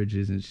build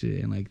bridges and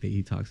shit, and like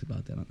he talks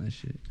about that on that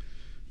shit.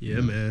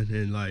 Yeah, man.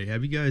 And like,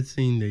 have you guys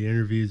seen the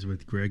interviews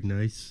with Greg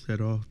Nice at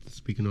all?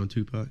 Speaking on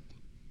Tupac,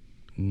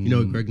 you know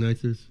what Greg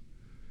Nice is?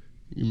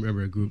 You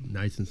remember a group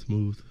Nice and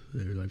Smooth?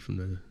 They're like from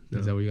the. No,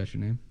 Is that where you got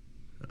your name?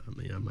 I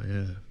mean, I might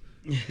have.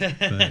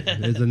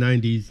 But it's the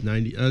 '90s.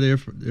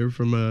 They're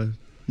from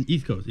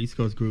East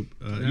Coast group.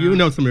 You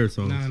know some of their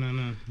songs.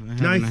 No.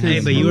 Nice.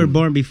 Hey, but you were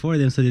born before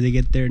them, so did they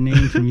get their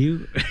name from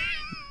you?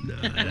 Nah,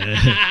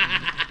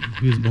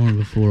 He was born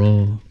before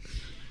all.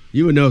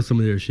 you would know some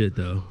of their shit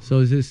though. So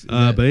is this?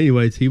 But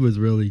anyways, he was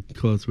really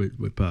close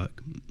with Pac,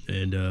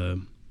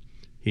 and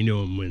he knew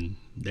him when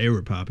they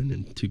were popping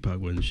and Tupac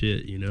wasn't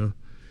shit, you know.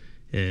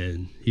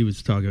 And he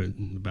was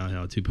talking about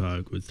how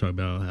Tupac was talking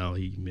about how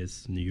he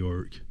missed New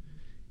York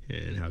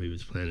and how he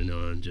was planning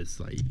on just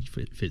like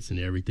fixing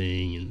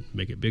everything and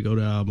make a big old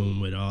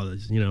album with all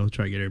this, you know,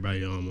 try to get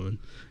everybody on one.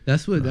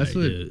 That's what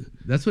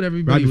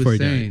everybody Right before was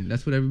he saying. died.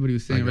 That's what everybody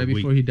was saying. Like right a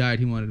before week. he died,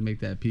 he wanted to make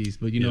that piece.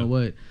 But you know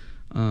Yeah.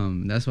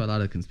 what? That's why a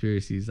lot of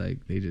conspiracies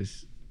like they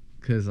just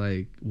because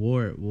like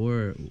war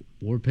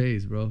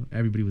pays, bro.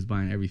 Everybody was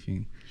buying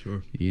everything.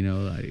 Sure. You know,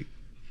 like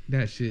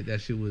that shit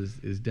was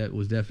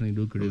definitely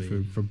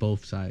lucrative for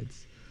both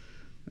sides.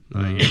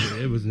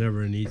 It was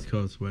never an East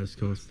Coast, West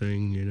Coast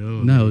thing, you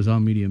know. No, it was all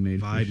media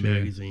made. Vibe for sure.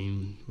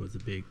 magazine was a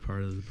big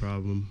part of the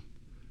problem,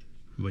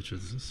 which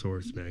was a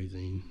Source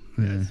magazine.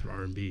 Yeah. That's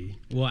R&B,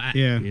 Well,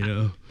 Yeah, you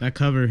know. that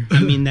cover.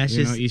 I mean, that's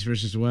you just know, East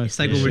versus West. it's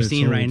like That what we're shit's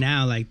seeing right sold.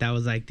 now. Like that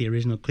was like the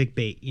original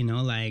clickbait, you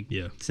know, like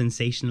Yeah.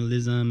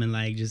 sensationalism and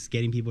like just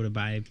getting people to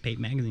buy paid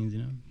magazines, you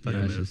know. But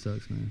Yeah, that man. shit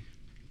sucks, man.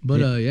 But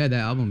Yeah. that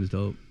album is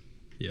dope.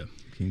 Yeah.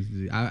 King's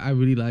Disease. I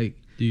really like.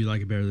 Do you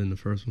like it better than the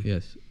first one?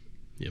 Yes,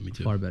 Yeah, me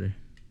too. far better.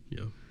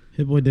 Yeah.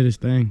 Hit Boy did his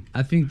thing.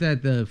 I think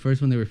that the first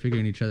one they were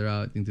figuring each other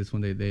out. I think this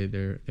one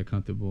they're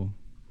comfortable.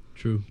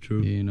 True.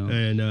 You know.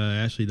 And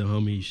actually, the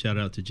homie, shout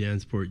out to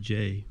Jansport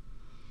J.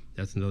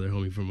 That's another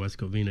homie from West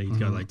Covina. He's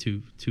got like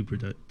two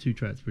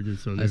tracks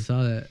produced on there. I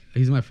saw that.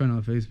 He's my friend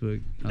on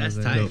Facebook. I That's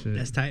was like, tight. oh, shit.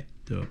 That's tight.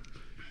 Dope.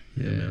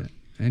 Yeah. man.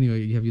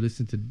 Anyway, have you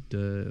listened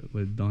to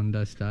with Donde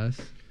Estás?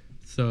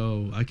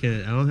 So I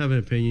don't have an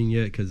opinion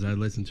yet because I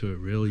listened to it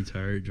really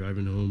tired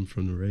driving home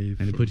from the rave.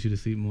 And it put you to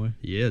sleep more.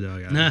 Yeah,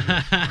 dog.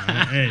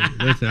 Hey,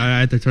 listen, I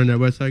had to turn that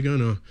Westside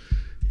Gun on.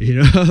 You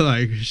know,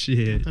 like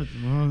shit.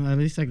 Well, at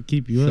least I could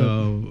keep you up.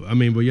 So I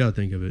mean, what y'all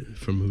think of it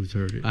from who's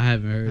heard it? I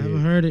haven't heard I it.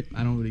 haven't heard it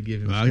I don't really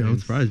give him. I'm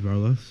spins. surprised,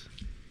 Barlos.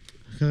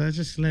 because I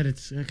just let it.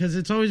 Because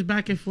it's always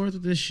back and forth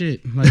with this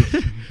shit. Like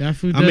that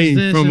food. I Does mean,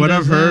 this from and what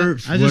does I've heard-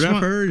 that. I just what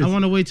I've heard I is-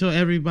 want to wait till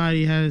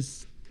everybody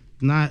has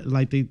not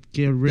like they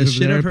get rid The of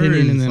shit their I've heard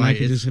opinion, is and then I like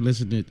can it's- just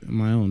listen to it on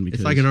my own. Because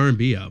It's like an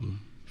R&B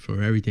album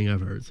for everything I've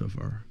heard so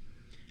far.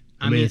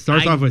 I mean, mean, it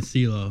starts I- off with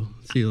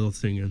CeeLo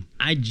singing.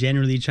 I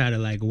generally try to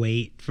like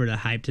wait for the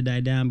hype to die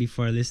down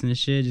before I listen to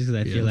shit, just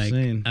because I feel like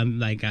same. I'm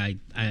like I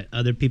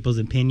other people's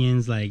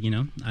opinions, like you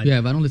know. Yeah,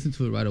 if I don't listen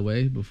to it right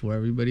away before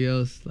everybody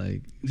else,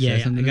 like Yeah,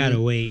 says I something to gotta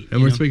me, wait. And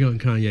you we're know? speaking on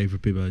Kanye for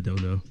people that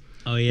don't know.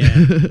 Oh yeah,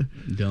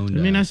 don't.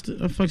 I mean, I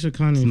fucks with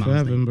Kanye Mom's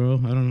forever, thing.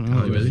 bro. I don't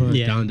know. Oh, really? Fuck.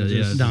 yeah, Donda, yeah,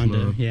 that's his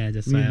Donda, mom. yeah.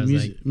 That's why I was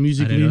like,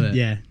 musically, I didn't know that.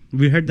 yeah.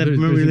 We heard that. There's-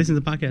 Remember we there's a- listened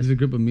to the podcast. There's a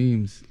group of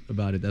memes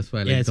about it. That's why,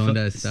 like, Yeah, it's Donde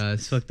it's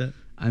Estás. fucked up.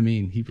 I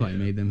mean, he probably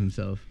Yeah. made them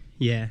himself.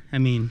 Yeah, I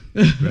mean,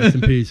 Rest in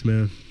peace,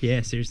 man.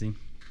 yeah, seriously.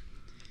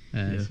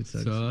 That Yeah. shit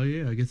sucks. So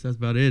yeah, I guess that's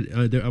about it.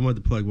 I wanted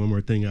to plug one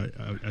more thing.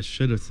 I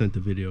should have sent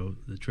the video,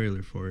 the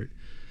trailer for it.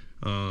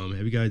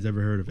 Have you guys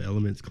ever heard of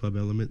Elements, Club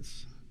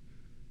Elements?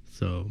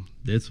 So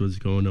this was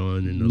going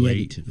on in the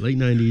late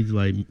 90s,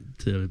 like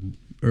to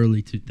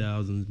early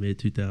 2000s, mid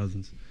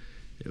 2000s.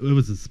 It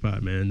was a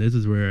spot, man. This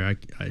is where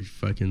I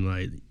fucking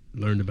like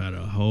learned about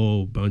a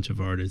whole bunch of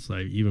artists,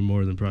 like even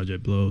more than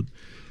Project Blowed.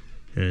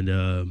 And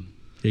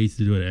they used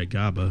to do it at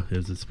GABA. It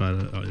was a spot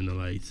in the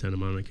like Santa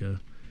Monica.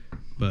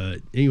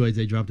 But anyways,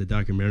 they dropped a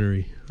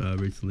documentary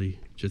recently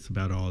just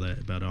about all that,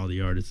 about all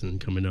the artists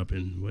and coming up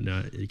and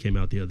whatnot. It came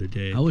out the other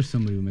day. I wish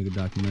somebody would make a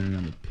documentary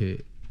on the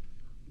Pit.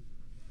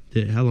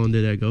 How long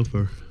did that go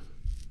for?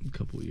 A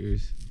couple of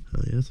years.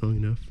 Oh yeah, that's long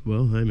enough.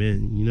 Well, I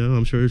mean, you know,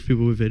 I'm sure there's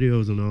people with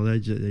videos and all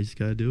that. They just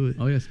gotta do it.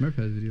 Oh yeah, Smurf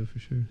has video for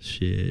sure.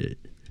 Shit.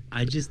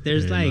 there's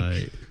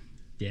And,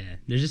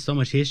 there's just so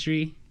much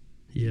history.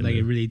 yeah, Like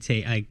man. it really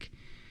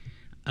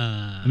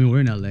I mean, we're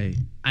in LA.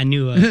 I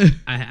knew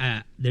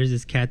there's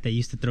this cat that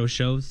used to throw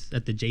shows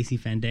at the JC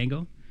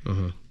Fandango.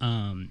 Uh-huh.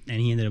 And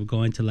he ended up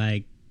going to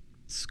like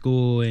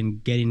school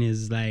and getting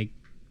his like,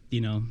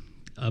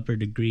 upper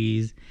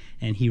degrees,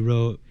 and he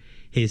wrote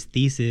his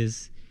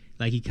thesis,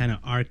 like he kind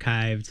of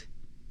archived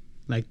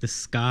like the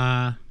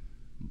ska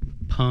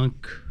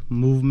punk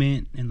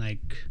movement and like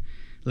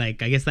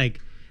I guess like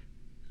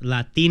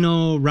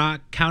Latino rock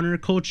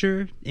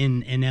counterculture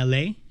in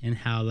LA, and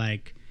how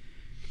like,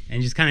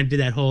 and just kind of did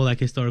that whole like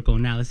historical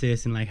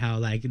analysis, and like how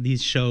like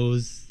these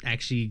shows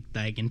actually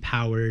like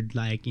empowered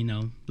like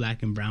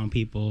black and brown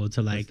people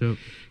to like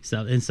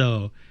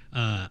so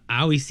I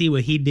always see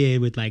what he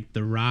did with like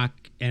the rock,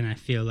 and I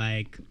feel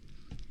like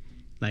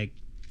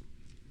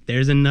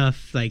there's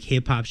enough like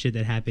hip hop shit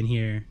that happened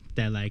here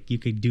that like you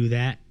could do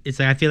that. It's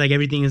like I feel like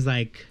everything is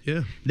like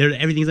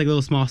everything's like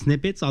little small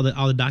snippets. All the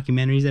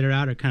documentaries that are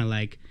out are kind of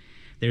like,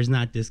 there's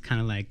not this kind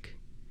of like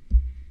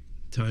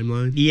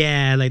timeline.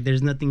 Yeah, like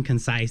there's nothing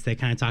concise that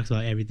kind of talks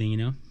about everything,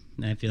 And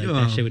I feel like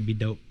that shit would be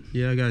dope.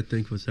 Yeah, I gotta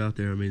think what's out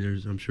there. I mean,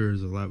 I'm sure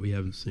there's a lot we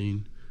haven't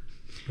seen.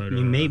 But, I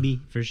mean, maybe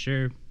for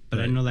sure, but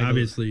I know like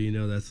obviously,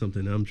 that's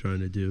something I'm trying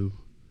to do.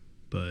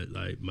 But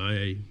like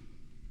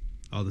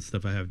all the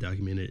stuff I have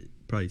documented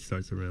probably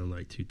starts around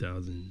like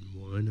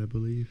 2001, I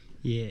believe.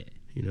 Yeah.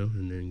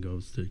 And then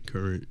goes to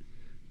current.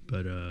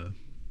 But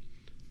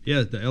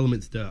yeah, the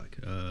Elements doc.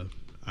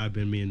 I've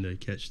been meaning to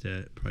catch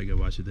that. Probably go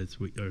watch it this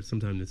week or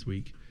sometime this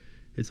week.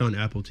 It's on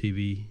Apple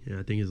TV, and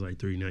I think it's like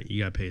 $3.90.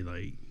 You got to pay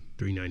like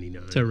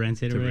 $3.99 to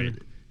rent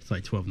it. It's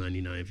like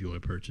 $12.99 if you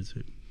want to purchase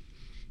it.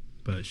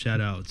 But shout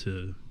out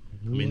to,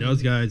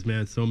 those guys,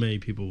 man. So many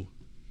people,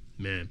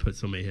 man, put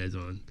so many heads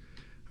on.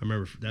 I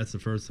remember that's the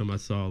first time I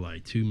saw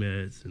like Two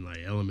Mets and like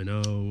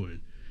LMNO, and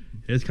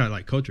it's kind of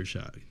like culture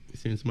shock.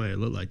 Seeing somebody that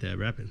looked like that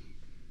rapping,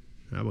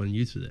 I wasn't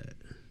used to that.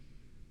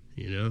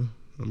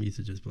 I'm used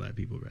to just black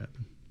people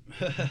rapping,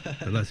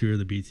 unless we were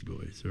the Beastie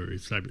Boys or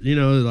it's like, but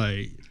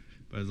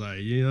it's like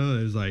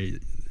it's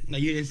like. No,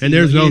 you didn't see, and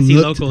there's no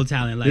look local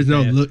talent like there's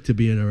that. no look to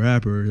being a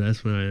rapper.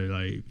 That's when I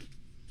like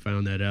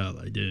found that out.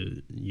 Like,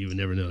 dude, you would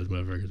never know this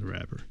motherfucker's a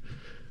rapper.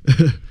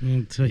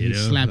 Until he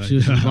slaps you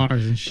with some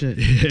bars and shit.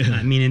 Yeah.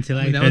 I mean,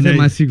 that was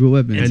my secret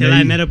weapon. Until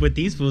I met up with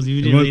these fools,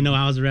 you didn't really know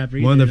I was a rapper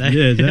either.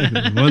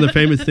 Exactly. One of the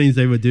famous things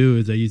they would do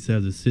is they used to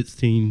have the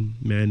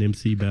 16-man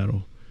MC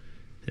battle.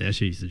 And that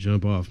shit used to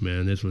jump off,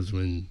 man. This was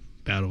when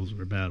battles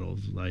were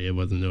battles. Like, it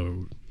wasn't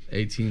no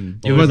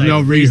 18. It wasn't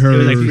no rehearsed. It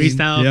was like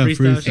freestyle. Yeah,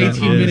 freestyle.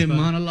 18-minute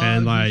monologue.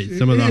 And like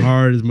some of the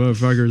hardest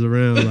motherfuckers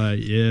around, like,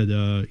 yeah,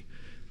 dog.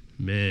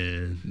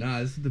 Man.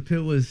 Nah, the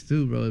Pit was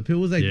too, bro. The Pit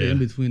was like the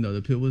in-between, though.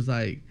 The Pit was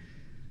like,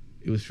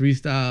 it was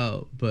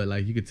freestyle, but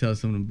like you could tell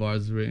some of the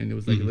bars were written. It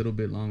was like a little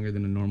bit longer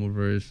than a normal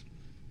verse.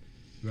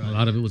 Right. A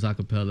lot of it was a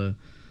cappella.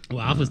 Well,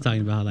 I was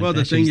talking about how like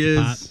the thing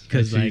is,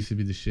 because like used to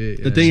be the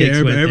shit. The thing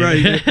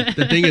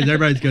is,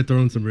 everybody's got their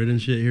own some written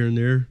shit here and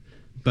there.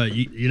 But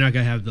you're not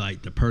gonna have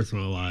like the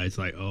personalized,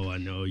 like, I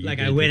know you. Like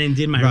I went and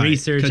did my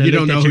research. Because you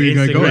don't know who you're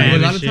gonna go with. A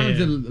lot of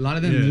times, a lot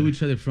of them knew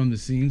each other from the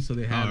scene, so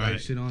they had like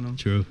shit on them.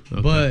 True.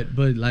 Okay.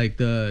 But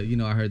like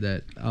I heard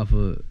that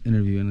Alpha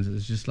interview, and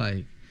it's just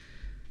like,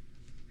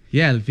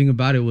 yeah, the thing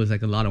about it was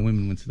like a lot of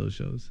women went to those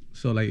shows,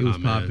 so like it was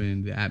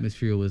popping. The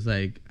atmosphere was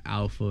like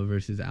alpha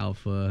versus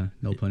alpha,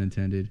 no pun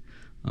intended.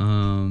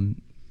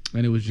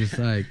 And it was just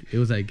like, it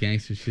was like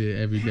gangster shit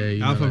every day.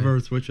 Alpha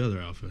versus which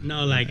other alpha?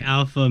 No, like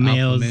alpha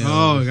males.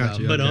 Oh, I got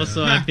you. But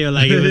also, I feel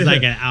like it was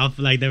like an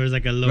alpha, like there was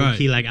like a low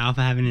key like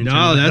alpha having an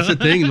No, that's the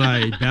thing.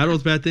 Like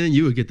battles back then,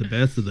 you would get the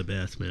best of the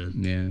best, man.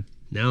 Yeah.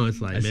 Now it's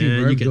like, I see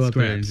man, Verb you get go up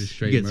there scraps. and just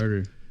straight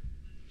murder.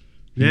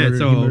 Yeah, he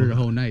murdered the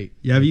whole night.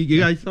 Yeah, you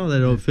guys saw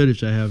that old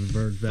footage I have of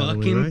Verbs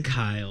battling, fucking right?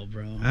 Kyle,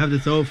 bro. I have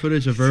this old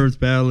footage of Verbs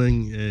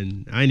battling,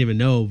 and I didn't even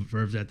know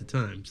Verbs at the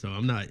time, so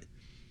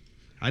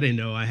I didn't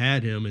know I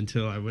had him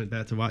until I went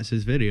back to watch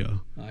his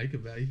video.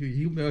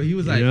 He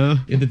was like,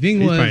 the thing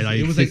He's was, probably like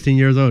it was 16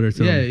 years old or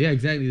something. Yeah,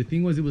 exactly. The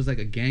thing was, it was like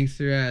a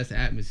gangster ass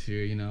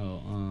atmosphere,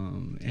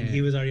 and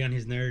he was already on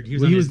his nerd.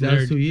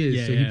 That's who he is.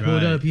 Yeah, so he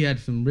pulled up. He had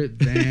some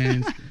ripped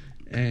Vans.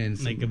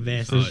 And like a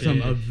vest,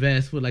 a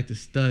vest with like the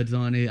studs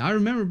on it. I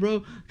remember,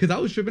 bro, because I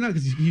was tripping out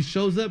because he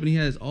shows up and he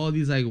has all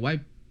these like white,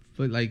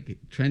 but like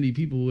trendy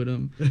people with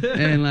him,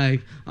 and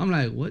like I'm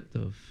like, what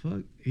the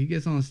fuck? He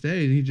gets on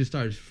stage and he just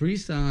starts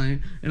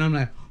freestyling, and I'm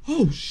like,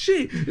 oh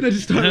shit! And I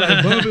just started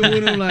like bumping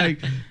with him, like,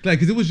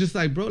 because it was just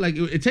like, bro, like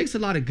it takes a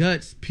lot of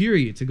guts,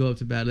 period, to go up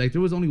to battle. Like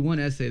there was only one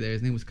essay there.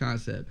 His name was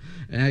Concept,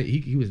 and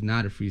he was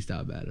not a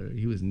freestyle battler.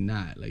 He was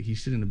not, like, he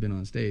shouldn't have been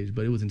on stage,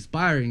 but it was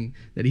inspiring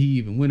that he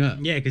even went up.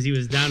 Yeah, because he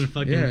was down to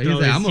fucking. Yeah, he's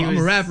like, I'm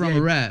a rapper. I'm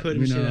a rap. Put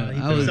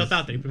himself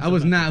out there. I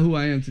was not who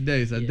I am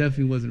today, so I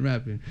definitely wasn't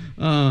rapping.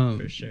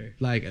 For sure.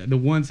 Like the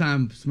one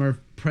time Smurf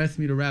pressed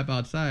me to rap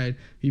outside,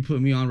 he put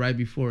me on right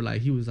before.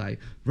 Like he was like,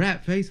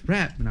 "Rap, Face,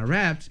 rap," and I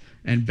rapped.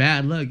 And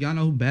Bad Luck, y'all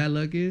know who Bad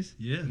Luck is?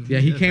 Yeah. Yeah,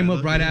 he came Bad up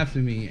Luck, right yeah. after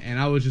me, and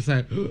I was just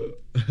like,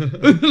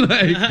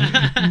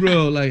 like,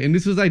 bro, like, and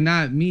this was like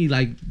not me,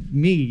 like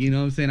me, you know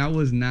what I'm saying? I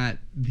was not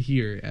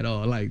here at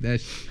all, like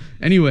that.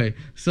 Anyway,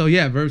 so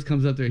yeah, Verbs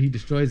comes up there, he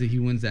destroys it, he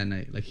wins that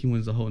night, like he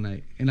wins the whole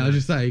night, and I was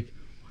just like,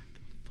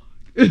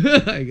 what the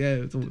fuck? Like,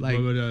 yeah, so, like,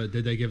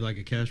 did they give like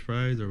a cash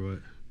prize or what?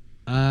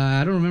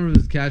 I don't remember if it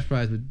was cash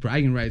prize, but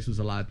bragging rights was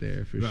a lot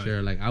there for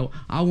sure. Like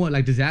I want,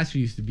 like Disaster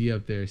used to be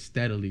up there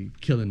steadily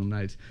killing them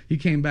nights. He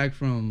came back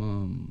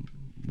from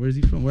where's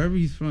he from? Wherever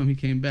he's from, he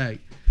came back,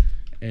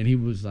 and he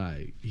was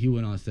like, he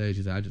went on stage.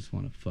 He's like, I just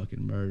want to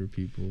fucking murder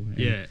people. And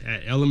yeah,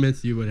 at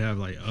Elements you would have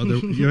like other,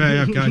 you would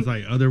have guys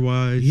like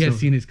Otherwise. he had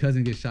seen his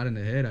cousin get shot in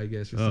the head, I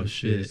guess. Or some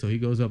shit. So he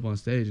goes up on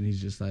stage and he's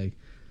just like,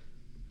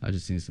 I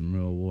just seen some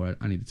real war.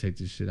 I need to take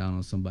this shit out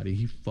on somebody.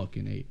 He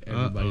fucking ate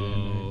everybody that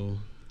night.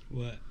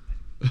 What?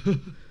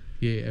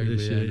 Yeah,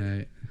 everybody that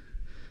night.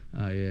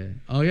 Oh yeah.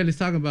 Oh yeah. Let's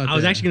talk about. I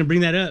was actually gonna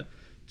bring that up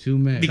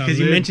Tumex. because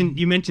you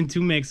mentioned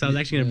Tumex. So I was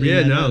actually gonna bring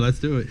Yeah, that no, up. let's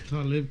do it.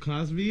 Talib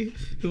Cosby.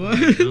 What?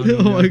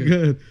 Oh my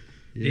god.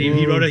 Yeah.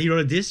 He wrote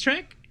a diss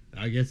track.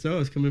 I guess so.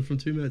 It's coming from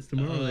 2 minutes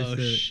tomorrow. Oh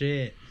they said.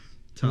 shit!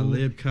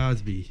 Talib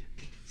Cosby.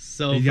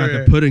 So He got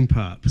the pudding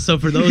pop. So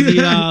for those of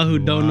y'all who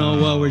don't know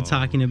what we're Wow.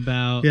 talking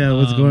about, Yeah,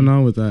 what's going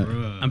on with that?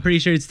 Bruh. I'm pretty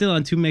sure it's still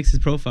on Tumex's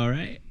profile,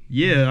 right?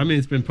 Yeah, I mean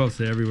it's been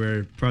posted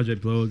everywhere.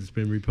 Project Blows, it's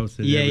been reposted.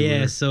 Yeah, everywhere.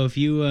 yeah. So if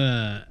you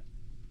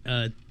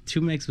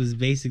Tumex was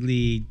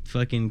basically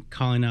fucking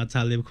calling out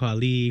Talib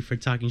Kweli for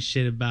talking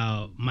shit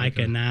about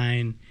Micah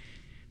 9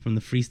 from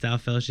the Freestyle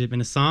Fellowship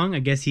in a song. I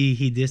guess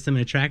he dissed him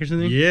in a track or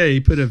something. Yeah, he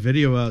put a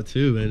video out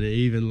too, and it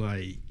even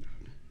like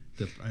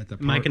at the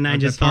part, Micah 9 at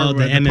just part followed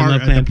where- the at MMUp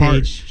part- Plan at the part-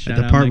 page. At Shout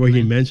the out part Micah where he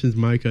 9. mentions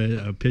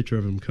Micah, a picture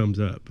of him comes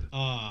up.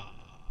 Oh,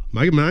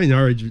 Micah 9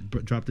 already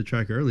dropped the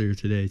track earlier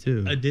today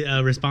too.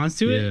 a response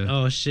to it? Yeah.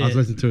 Oh shit! I was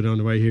listening to it on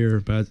the way here,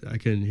 but I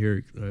couldn't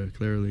hear it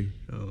clearly.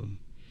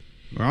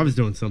 Or I was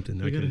doing something.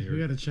 I couldn't hear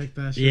We it. gotta check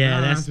that shit Yeah,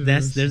 out that's after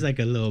that's this. there's like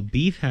a little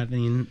beef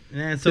happening.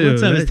 Man, so Dude,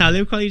 what's up? Is that-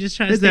 Talib Kweli just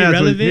trying to His stay ass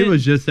relevant? he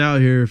was just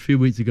out here a few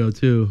weeks ago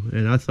too,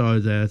 and I saw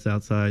his ass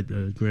outside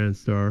the Grand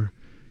Star.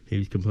 He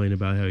was complaining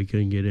about how he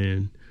couldn't get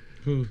in.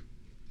 Who?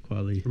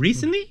 Quality.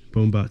 Recently?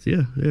 Boombox.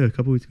 Yeah, a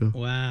couple weeks ago.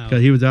 Wow.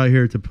 Because he was out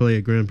here to play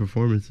at grand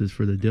performances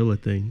for the Dilla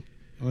thing.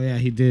 Oh yeah,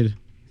 he did.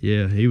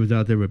 Yeah, he was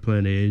out there with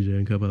Planet Asia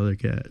and a couple other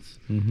cats.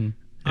 Mm-hmm.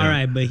 All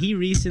right, but he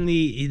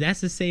recently, that's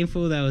the same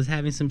fool that was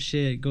having some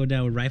shit go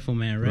down with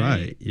Rifleman, right?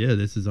 Right. Yeah,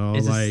 this is all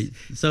Is this-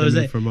 like so is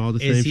stemming it- from all the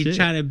Is same he shit.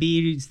 trying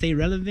to stay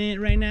relevant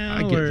right now?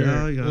 I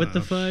Or get what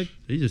the fuck?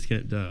 He just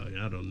can't. Dog,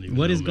 I don't even.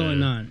 What know, is going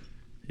man. on?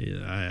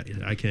 Yeah,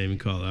 I can't even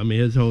call it. I mean,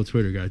 his whole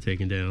Twitter got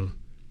taken down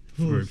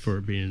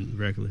for being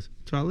reckless.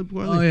 Talib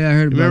Kweli. Oh yeah, I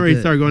heard about Remember he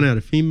that. started going out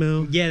a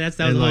female. Yeah, that was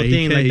And, the whole like, he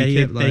thing, kept- like he that he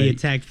kept, that he like-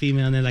 attacked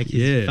female and then like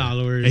his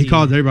followers. And he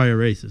calls everybody a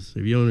racist.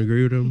 If you don't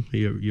agree with him,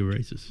 you're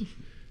racist.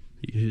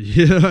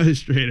 Yeah,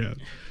 straight up.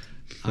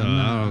 So,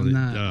 I'm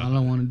not. All I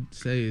want to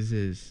say is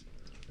this: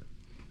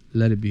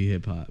 let it be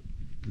hip hop.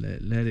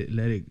 Let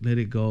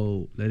it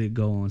go. Let it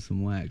go on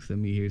some wax. Let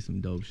me hear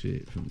some dope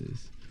shit from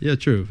this. Yeah,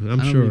 true. I I'm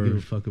don't sure. really give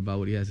a fuck about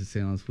what he has to say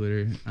on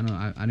Twitter.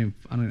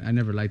 I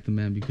never liked the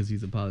man because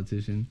he's a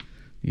politician.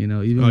 You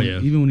know, even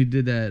when he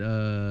did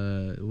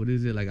that, what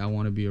is it, like I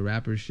want to be a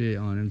rapper shit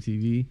on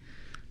MTV.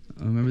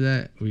 Remember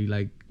that where he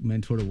like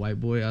mentored a white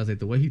boy? I was like,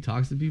 the way he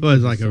talks to people. Oh, it's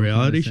is like a so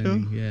reality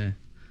condescending. show? Yeah.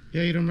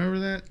 Yeah, you don't remember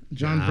that?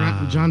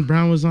 John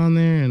Brown was on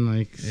there and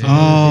like.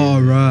 Oh,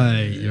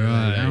 right, Yeah,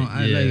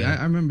 right.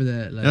 I remember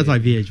that. Like, That's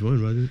like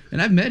VH1, wasn't it?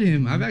 and I've met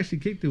him. I've actually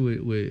kicked it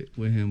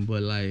with him,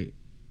 but like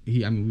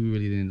we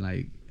really didn't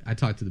like. I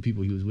talked to the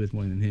people he was with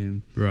more than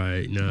him.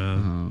 Right.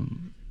 Nah.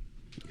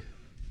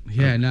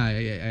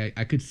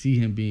 I could see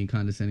him being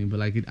condescending, but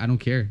like I don't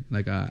care.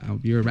 Like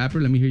you're a rapper,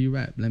 let me hear you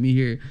rap. Let me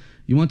hear.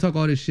 You want to talk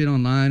all this shit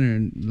online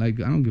or like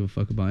I don't give a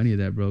fuck about any of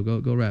that, bro.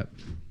 Go rap.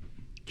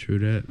 True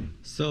that.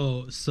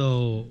 So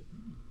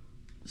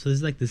this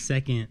is like the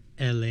second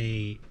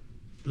LA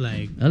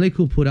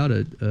Cool put out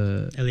a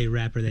LA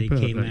rapper that he Put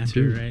out came like after,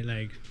 two. right?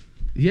 Like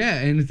yeah,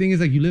 and the thing is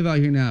like you live out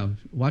here now.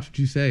 Watch what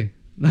you say.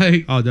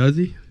 Like Oh, does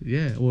he?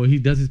 yeah, well he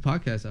does his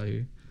podcast out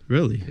here.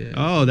 Really? Yeah.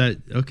 Oh, that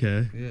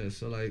okay. Yeah,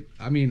 so like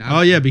I mean.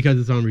 Oh yeah, because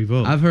it's on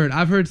Revolt. I've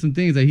heard some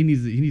things that he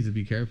needs to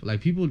be careful.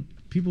 Like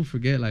people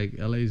forget like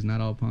LA is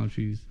not all palm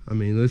trees. I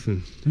mean,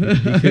 listen,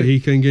 he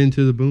couldn't get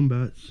into the boom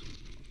bots.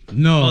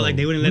 No, like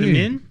they wouldn't let him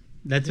in?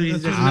 That's what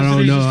he's That's I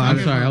don't know. I'm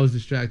I'm sorry, I was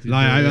distracted.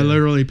 Like I Yeah.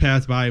 literally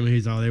passed by him and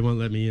he's all, they won't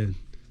let me in.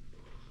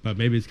 But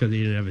maybe it's because he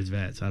didn't have his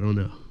VATS. I don't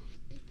know.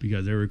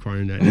 Because they're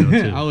requiring that now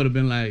too. I would have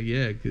been like,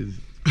 yeah, because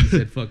he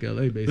said fuck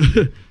LA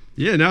basically.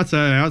 Yeah, and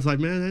outside I was like,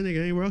 man, that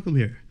nigga ain't welcome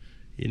here.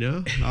 You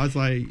know? I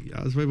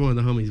was with one of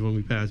the homies when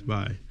we passed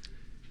by.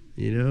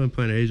 You know, and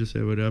Planet Asia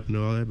said what up and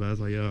all that, but I was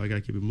like, yo, I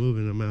gotta keep it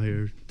moving. I'm out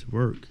here to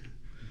work.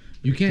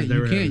 You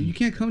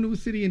can't come to a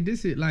city and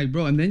diss it, like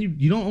bro. And then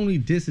you don't only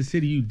diss a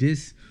city, you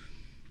diss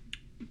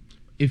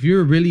if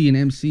you're really an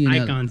MC in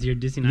icons, you're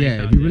dissing icons.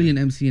 Yeah, if you're really an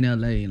MC in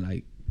LA and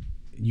like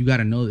you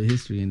gotta know the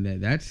history and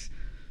that's,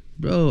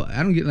 bro.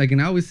 I don't get like,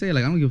 and I always say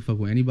like I don't give a fuck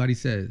what anybody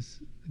says.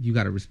 You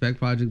gotta respect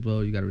Project Blow.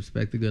 You gotta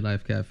respect the Good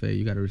Life Cafe.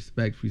 You gotta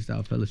respect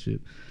Freestyle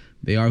Fellowship.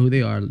 They are who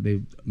they are.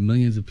 They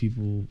millions of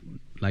people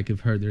like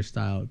have heard their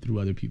style through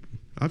other people.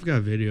 I've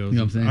got videos. You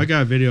know what I'm saying? I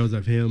got videos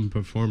of him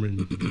performing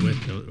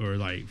with, or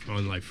like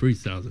on like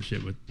freestyles and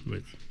shit with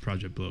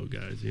Project Blow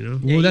guys. You know.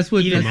 Well, that's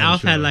what even the-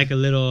 Alf had like a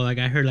little, like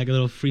I heard like a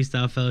little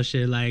freestyle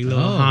fellowship, like little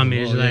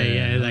homage,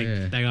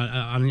 like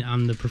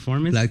on the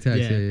performance. Black Tax,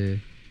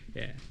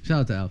 yeah.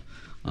 Shout out to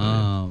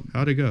Alf.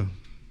 How'd it go?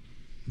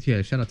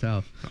 Yeah, shout out to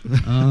Alf.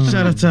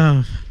 Shout out to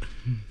Alf.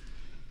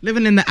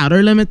 Living in the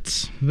outer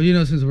limits. But you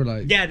know, since we're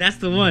like, Yeah, that's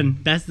the one.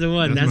 That's the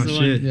one. That's That's my the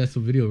shit. one. yeah, that's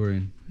what video we're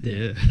in.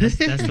 Yeah. That's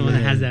the one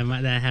that has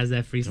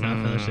that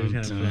freestyle fellowship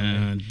kind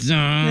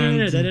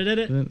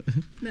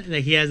of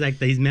like he has like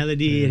these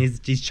melody and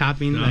he's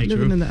chopping like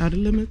Living in the outer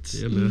limits.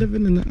 Yeah, man.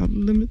 Living in the outer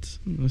limits.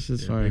 That's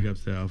just fire. Big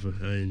ups to Alpha.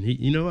 And he,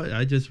 you know what?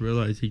 I just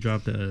realized he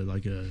dropped a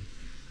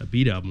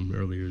beat album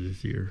earlier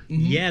this year.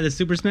 yeah, the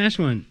Super Smash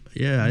one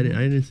Yeah, I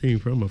didn't see any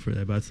promo for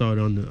that, but I saw it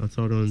on on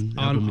Apple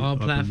all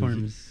Music.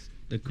 platforms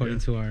according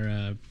to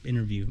our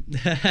interview.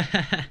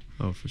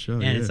 Oh, for sure.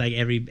 And yeah. it's like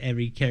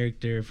every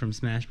character from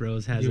Smash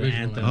Bros has The an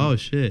original anthem. Oh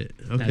shit.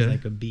 Has Okay.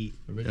 like a beat.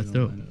 That's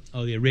dope.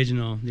 Oh, the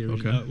original.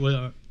 Okay.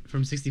 Well,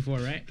 from 64,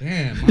 right?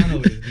 Damn,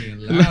 Mono is being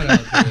loud out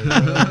there.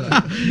 Bro.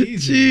 Like,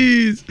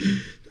 Jesus.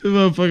 Jeez. The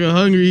motherfucker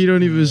hungry. He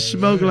don't even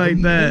smoke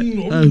like that.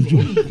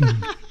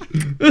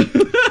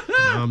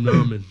 I'm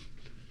numbing.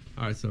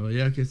 All right, so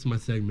yeah, I guess my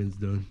segment's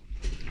done.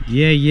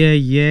 Yeah.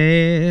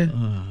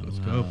 Let's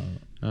go.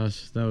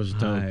 That was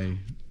dope. Hi.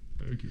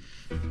 Thank you.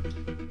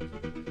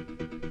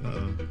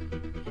 Uh-oh.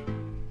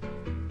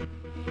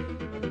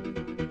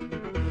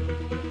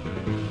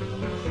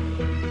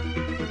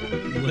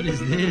 What is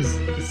this?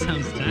 It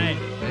sounds tight.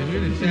 If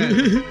you're in the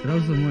chat, throw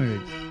some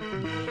words.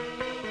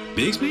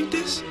 Biggs made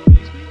this?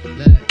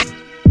 Like,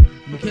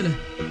 I'm a killer,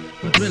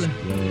 I'm a thriller,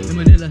 in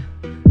Manila,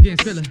 getting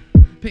spiller.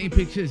 Painting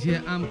pictures,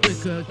 yeah, I'm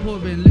quicker.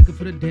 Pouring liquor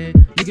for the dead.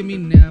 Look at me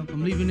now,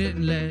 I'm leaving it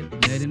in lead.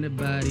 Lead in the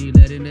body,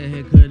 lead in the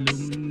head, cut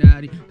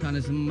Illuminati.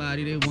 Calling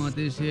somebody, they want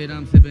this shit.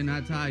 I'm sipping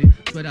hot toddy,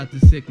 spread out the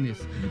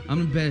sickness.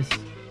 I'm the best.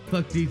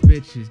 Fuck these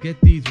bitches, get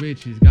these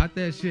riches. Got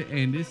that shit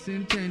and it's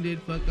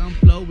intended. Fuck, I'm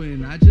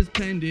flowing, I just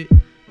penned it.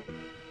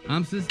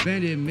 I'm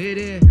suspended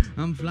midair.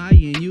 I'm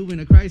flying, you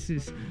in a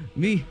crisis.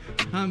 Me,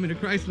 I'm in a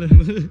Chrysler.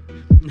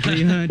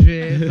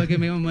 300. Fucking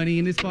make my money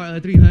in this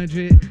part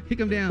 300. Here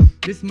come down,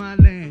 this my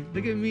land.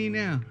 Look at me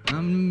now,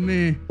 I'm the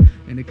man.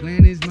 And the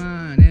clan is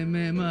mine.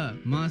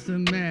 MMUp, Monster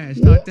Mash.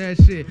 Talk that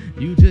shit,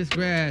 you just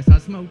grass. I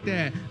smoke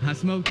that.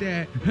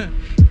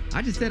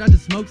 I just said I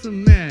just smoked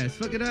some mass.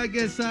 Fuck it, I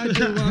guess I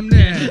do, I'm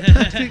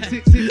that.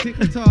 Sick,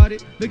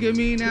 retarded. Look at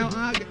me now,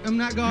 I'm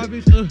not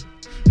garbage. They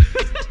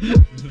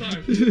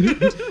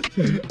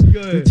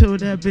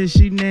told that bitch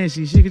she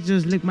nasty. She could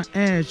just lick my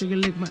ass. She could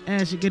lick my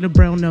ass. She get a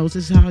brown nose.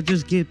 This is how I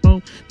just get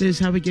bone. This is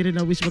how we get it.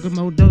 Now we smoking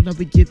more dope. Now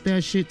we get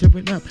that shit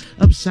turn up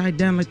upside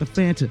down like the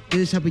Fanta.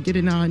 This is how we get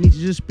it. Now I need to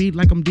just speed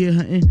like I'm deer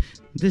hunting.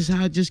 This is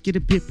how I just get a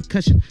bit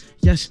percussion.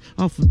 Yes,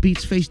 off of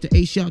beats, face the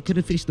ace. Y'all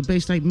could've fixed the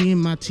bass like me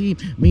and my team,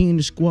 me and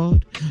the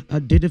squad. I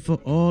did it for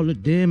all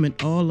of them and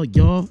all of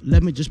y'all.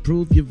 Let me just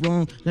prove you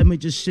wrong. Let me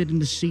just sit in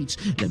the seats.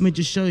 Let me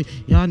just show you.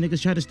 Y'all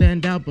niggas try to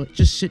stand out, but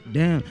just sit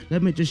down.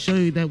 Let me just show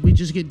you that we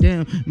just get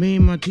down. Me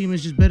and my team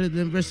is just better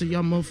than the rest of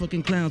y'all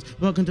motherfucking clowns.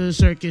 Welcome to the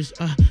circus.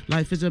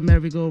 Life is a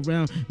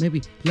merry-go-round.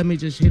 Maybe let me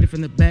just hit it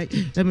from the back.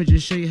 Let me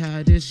just show you how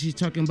it is. She's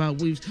talking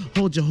about weaves.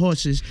 Hold your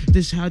horses.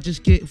 This how I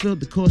just get filled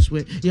the course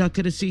with. Y'all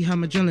could've see how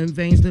my adrenaline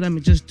veins. Let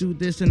me just do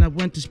this. And I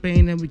went to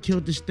Spain and we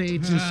killed the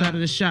stage inside of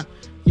the shop.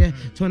 Yeah,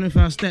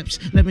 25 steps.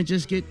 Let me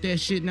just get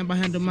that shit. Now I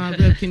handle my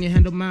rep. Can you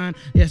handle mine?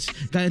 Yes,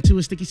 got into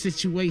a sticky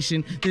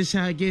situation. This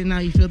how I get. Now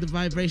you feel the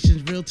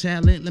vibrations. Real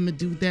talent. Let me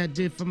do that.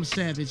 Diff. I'm a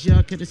savage.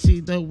 Y'all could have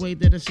seen the way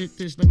that I sit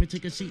this. Let me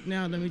take a seat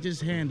now. Let me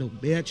just handle,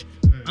 bitch.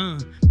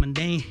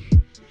 Mundane.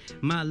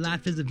 My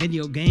life is a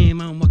video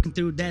game. I'm walking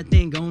through that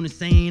thing, going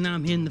insane.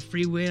 I'm in the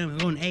freeway, I'm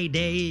going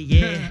A-Day,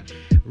 yeah.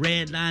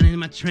 Red line in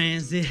my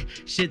transit.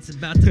 Shit's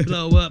about to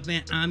blow up,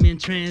 and I'm in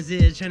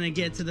transit. Trying to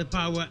get to the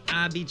part where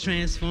I be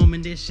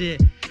transforming this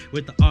shit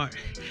with the art.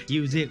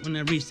 Use it when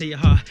I reach to your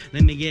heart.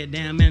 Let me get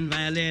down, man,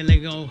 violin, let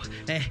go.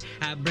 Hey,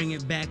 I bring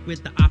it back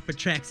with the opera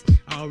tracks.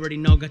 I already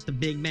know, got the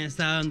big band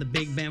style and the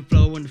big band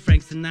flow. And the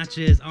Frank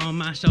Sinatra is on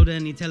my shoulder,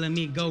 and he telling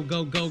me go,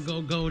 go, go,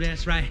 go, go.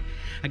 That's right.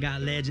 I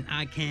got legend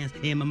icons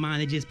in my mind,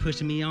 they just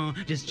pushing me on.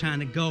 Just trying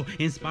to go,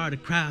 inspire the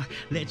crowd.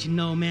 Let you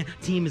know, man,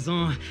 team is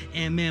on.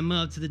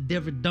 MMUp to the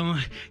different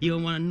dawn. You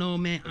don't wanna know,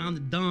 man, I'm the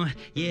dawn.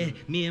 Yeah,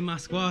 me and my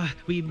squad,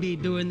 we be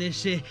doing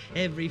this shit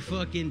every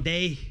fucking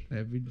day.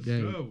 Every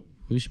day.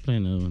 We should play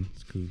another one.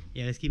 It's cool.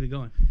 Yeah, let's keep it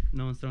going.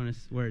 No one's throwing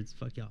us words.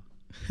 Fuck y'all.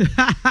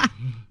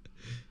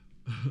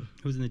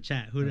 Who's in the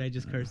chat? Who did I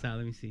just curse out?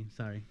 Let me see.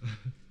 Sorry.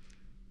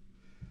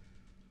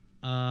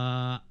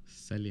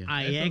 Celia.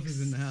 Ethos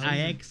is in the house.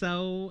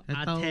 IXO,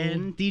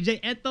 A10,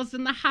 DJ Ethos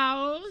in the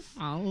house.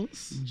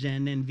 House.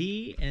 Jen and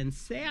V and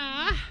Sea.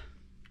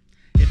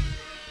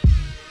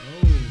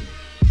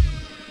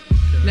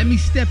 Let me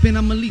step in,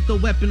 I'm a lethal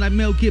weapon like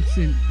Mel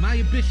Gibson. My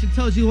ambition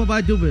tells you how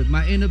I do it.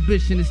 My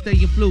inhibition is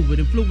staying fluid,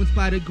 influenced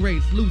by the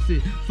greats,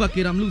 lucid. Fuck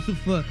it, I'm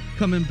Lucifer,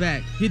 coming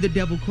back. Hear the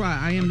devil cry,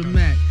 I am the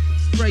Mac.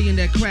 Spraying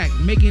that crack,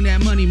 making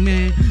that money,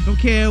 man. Don't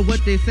care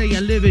what they say, I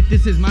live it.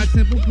 This is my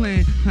simple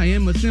plan. I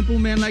am a simple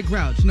man like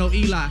Grouch, no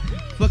Eli.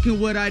 Fucking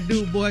what I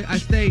do, boy, I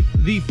stay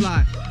the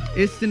fly.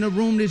 It's in the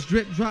room, this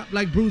drip drop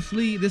like Bruce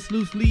Lee. This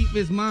loose leaf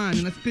is mine,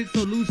 and I spit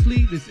so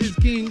loosely. This is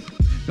king.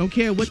 Don't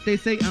care what they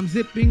say, I'm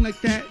zipping like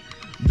that.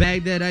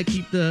 Bag that I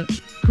keep the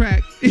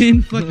crack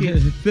in, fuck it.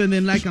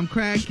 Feeling like I'm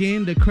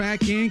cracking. The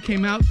Kraken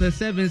came out the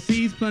 7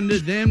 Seas, plunder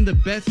them. The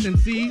best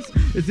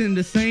MCs is in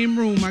the same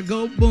room. I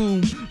go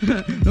boom.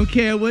 Don't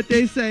care what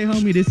they say,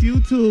 homie. This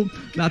YouTube,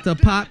 about to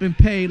pop and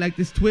pay like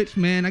this Twitch,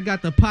 man. I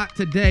got the pot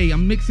today.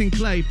 I'm mixing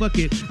clay, fuck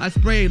it. I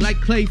spray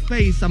like clay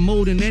face. I'm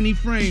molding any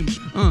frame.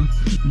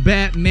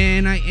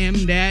 Batman, I am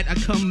that. I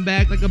come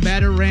back like a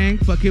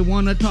batarang. Fuck it,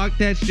 wanna talk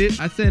that shit?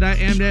 I said I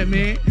am that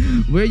man.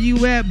 Where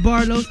you at,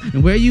 Barlos?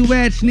 And where you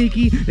at,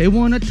 Sneaky? They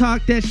wanna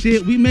talk that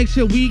shit. We make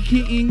sure we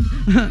king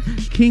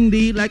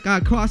D like I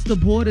crossed the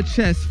border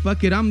chest.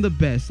 Fuck it, I'm the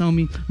best,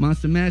 homie.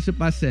 Monster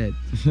mashup, I said.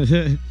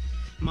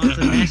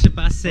 Monster mashup,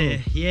 I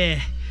said.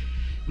 Yeah.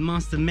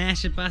 Monster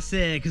mashup, I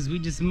said, cause we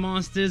just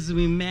monsters.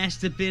 We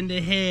mashed up in the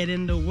head,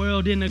 in the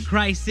world in a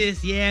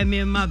crisis. Yeah, I'm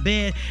in my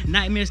bed.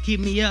 Nightmares keep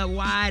me up,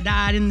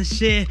 wide-eyed in the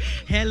shit.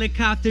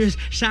 Helicopters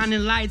shining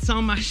lights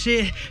on my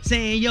shit,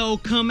 saying, yo,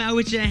 come out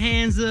with your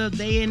hands up.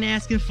 They ain't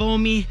asking for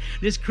me.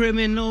 This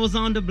criminal's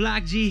on the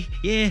block, G.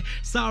 Yeah,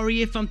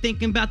 sorry if I'm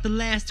thinking about the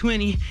last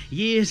 20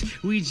 years.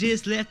 We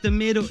just left the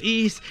Middle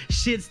East.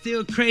 Shit's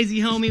still crazy,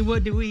 homie.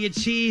 What did we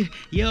achieve?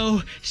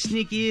 Yo,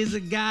 Sneaky is a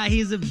guy,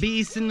 he's a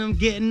beast, and I'm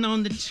getting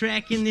on the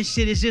track, and this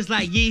shit is just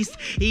like yeast,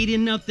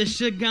 eating up the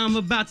sugar. I'm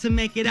about to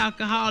make it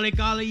alcoholic.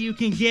 All of you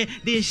can get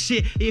this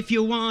shit if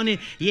you want it.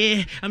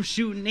 Yeah, I'm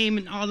shooting,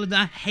 aiming all of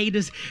the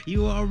haters.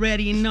 You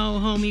already know,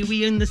 homie,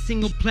 we in the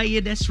single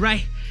player, that's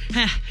right.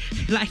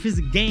 Life is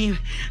a game,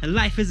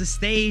 life is a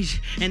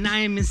stage, and I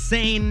am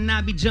insane, and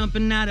I be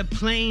jumping out of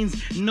planes,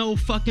 no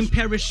fucking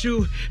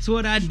parachute. It's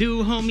what I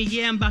do, homie,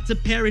 yeah, I'm about to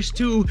perish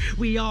too.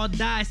 We all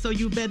die, so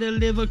you better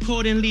live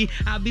accordingly.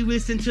 I'll be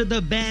listening to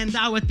the band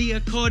out with the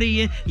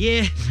accordion.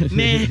 Yeah,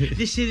 man,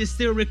 this shit is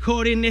still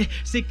recording it.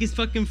 Sick as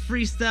fucking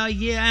freestyle,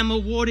 yeah, I'm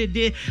awarded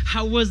it.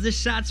 I was the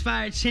shots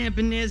fired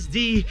champion,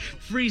 SD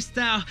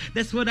freestyle,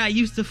 that's what I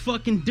used to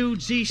fucking do.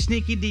 G,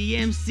 Sneaky, the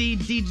MC,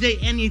 DJ,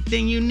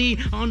 anything you need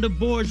on the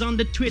boards, on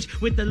the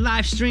Twitch with the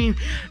live stream.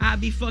 I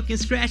be fucking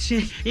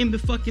scratching in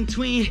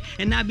between,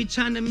 and I be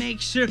trying to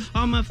make sure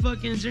all my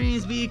fucking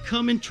dreams be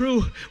coming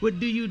true. What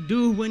do you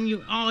do when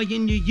you all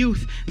in your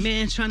youth?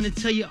 Man, trying to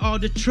tell you all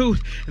the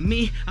truth.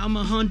 Me, I'm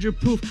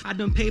 100 proof. I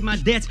done paid my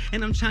debts,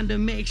 and I'm trying to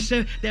make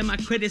sure that my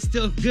credit's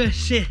still good.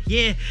 Shit,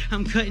 yeah,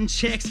 I'm cutting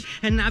checks,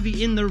 and I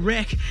be in the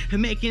wreck,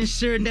 and making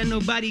sure that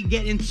nobody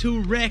getting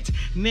too wrecked.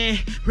 Man,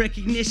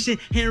 recognition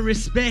and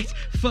respect.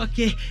 Fuck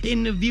it,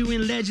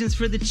 interviewing legends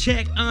for the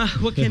check.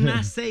 What can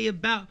I say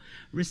about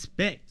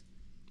respect?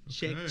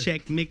 Check,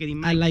 check, mickety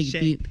mic. I like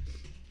check. it.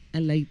 I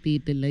like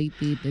it. I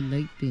like it. I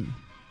like it.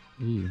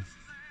 Ooh.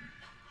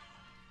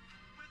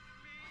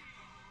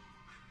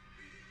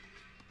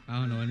 I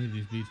don't know any of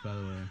these beats, by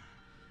the way.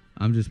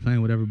 I'm just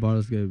playing whatever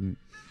Bartles gave me.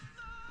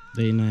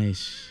 They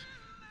nice.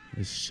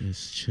 It's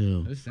just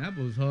chill. This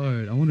sample is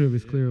hard. I wonder if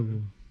it's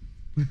clearable.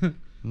 That's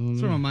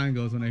where my mind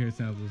goes when I hear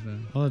samples now.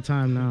 All the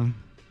time now.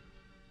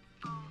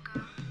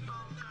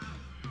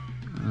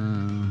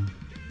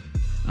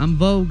 I'm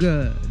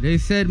vulgar. They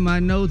said my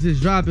nose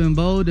is dropping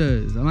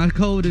boulders. My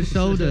cold as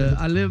shoulder.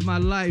 I live my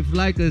life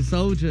like a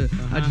soldier.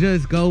 I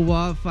just go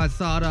off. I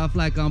sawed off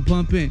like I'm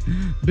pumping.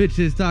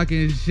 Bitches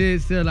talking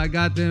shit. Still I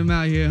got them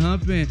out here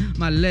humping.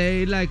 My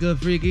leg like a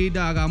freaky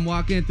dog. I'm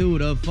walking through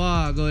the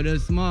fog or the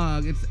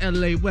smog. It's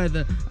LA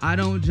weather. I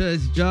don't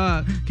just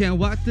jog. Can't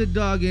walk the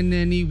dog in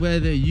any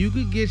weather. You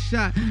could get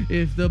shot.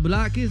 If the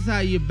block is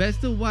high, you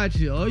best to watch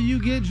it or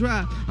you get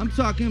dropped. I'm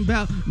talking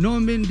about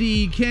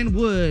Normandy,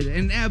 Kenwood,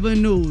 and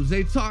Avenue.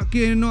 They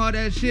talking all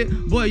that shit,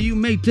 boy, you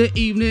make the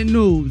evening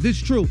news. It's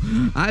true,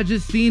 I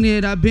just seen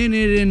it, I been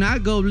it, and I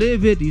go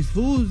live it. These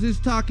fools is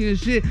talking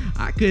shit,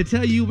 I could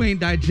tell you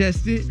ain't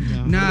digested.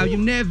 Nah, you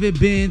never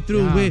been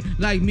through it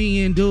like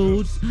me and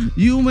dudes.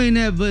 You ain't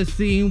never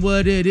seen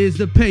what it is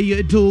to pay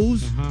your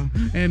dues.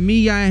 And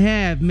me, I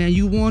have, man.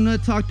 You wanna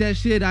talk that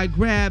shit, I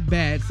grab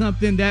that.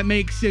 Something that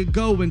makes shit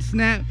go and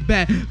snap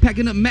back.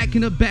 Packing up Mac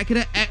in the back of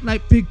the act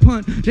like Big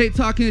Pun. They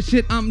talking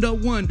shit, I'm the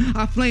one.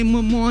 I flame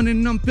them on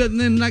and I'm feeling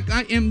hustling like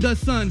I am the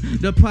son,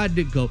 the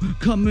prodigal,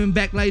 coming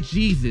back like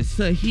Jesus,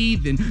 a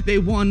heathen. They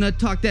wanna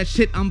talk that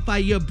shit, I'm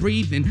fire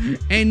breathing.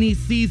 Any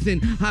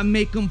season, I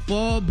make them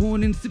fall,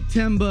 born in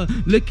September.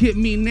 Look at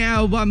me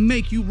now, I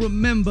make you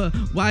remember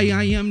why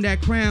I am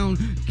that crown.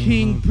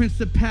 King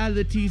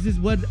principalities is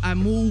what I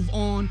move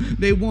on.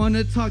 They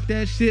wanna talk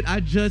that shit, I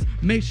just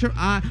make sure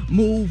I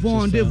move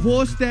on.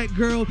 Divorce that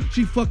girl,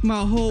 she fucked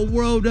my whole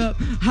world up.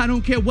 I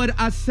don't care what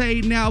I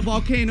say now,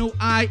 volcano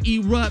I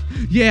erupt.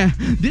 Yeah,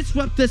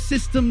 disrupt the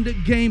system, the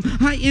game.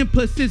 I am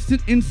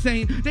persistent,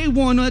 insane. They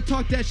wanna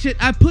talk that shit,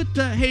 I put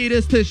the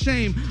haters to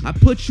shame. I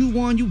put you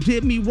on, you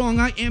did me wrong.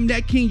 I am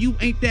that king, you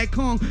ain't that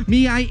Kong.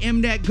 Me, I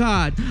am that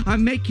God. I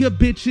make your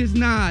bitches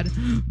nod.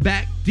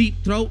 Back deep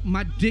throat,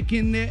 my dick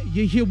in there.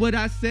 You hear what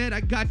I said?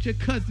 I got your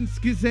cousin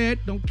schizzed.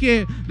 Don't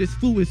care, this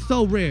food is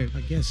so rare.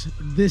 I guess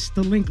this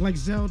the link like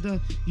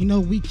Zelda. You know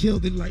we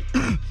killed it like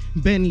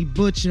Benny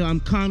Butcher. I'm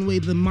Conway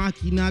the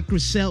Maki, not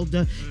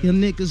Griselda. Your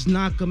niggas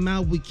knock 'em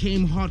out. We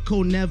came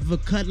hardcore, never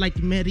cut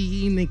like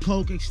Medellin and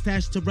Coke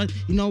stashed to rush.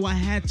 You know I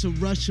had to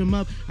rush 'em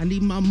up. I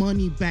need my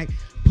money back.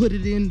 Put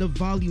it in the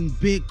volume.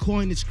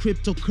 Bitcoin is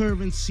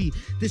cryptocurrency.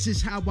 This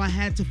is how I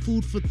had to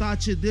food for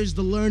thought. There's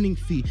the learning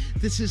fee.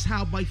 This is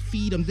how I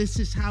feed them. This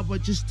is how I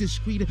just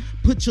discreet 'em.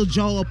 Put your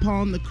jaw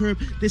upon the curb.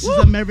 This is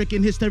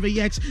American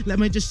History X. Let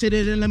me just sit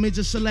it and let me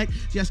just select.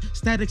 Yes,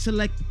 static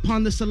select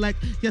upon the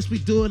select. Yes, we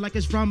do it like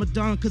it's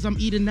Ramadan. Cause I'm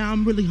eating now.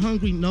 I'm really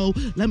hungry. No,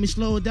 let me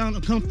slow it down.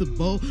 I'm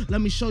comfortable.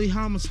 Let me show you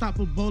how I'm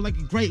unstoppable. Like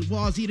a great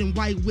walls eating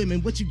white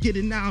women. What you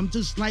getting now? I'm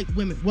just like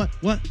women. What?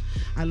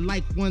 I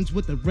like ones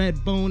with a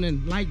red bone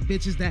and like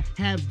bitches that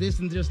have this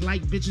and just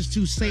like bitches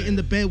to stay in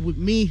the bed with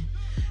me.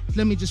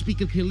 Let me just speak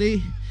of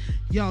Khalid.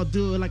 Y'all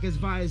do it like it's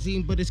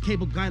Visine, but it's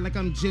cable guy like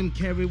I'm Jim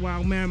Carrey while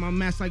I'm wearing my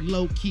mask like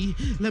low key.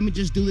 Let me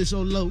just do this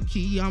on low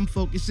key. I'm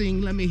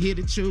focusing, let me hit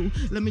it true.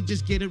 Let me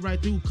just get it right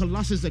through.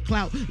 Colossus a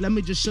clout. Let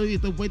me just show you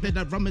the way that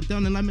I run it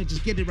down and let me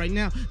just get it right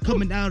now.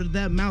 Coming out of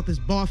that mouth is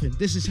barfing.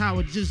 This is how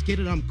I just get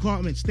it. I'm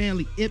Cartman,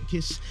 Stanley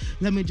Ipkiss.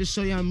 Let me just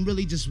show you I'm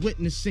really just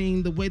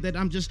witnessing the way that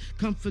I'm just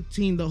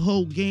comforting the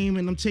whole game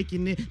and I'm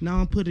taking it. Now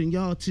I'm putting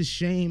y'all to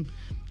shame.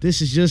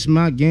 This is just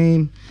my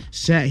game.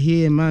 Sat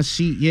here in my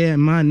seat, yeah,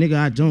 my nigga,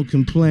 I don't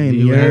complain.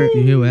 You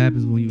hear what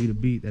happens when you eat a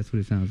beat? That's what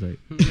it sounds like.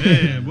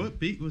 Man, what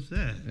beat was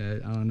that?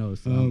 I don't know.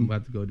 So I'm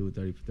about to go do a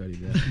 30 for 30.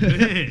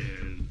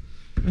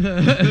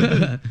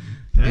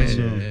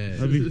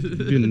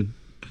 Man.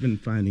 I've been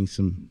finding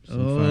some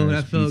oh,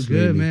 that felt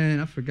good, lately. Man.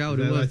 I forgot what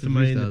it was. Like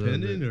somebody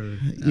independent or?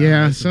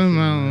 Yeah, some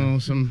I don't know.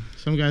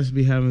 Some guys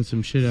be having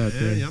some shit out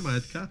there. Yeah, I might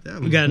have to cop that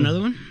one. We got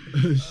another one?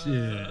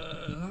 Shit.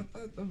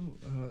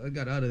 I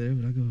got out of there,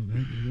 but I go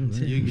back.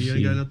 You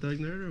ain't got no thug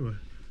nerd or what?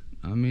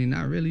 I mean,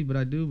 not really, but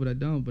I do, but I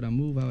don't. But I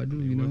move how I do,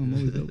 you know. I'm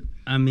always dope.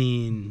 I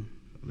mean,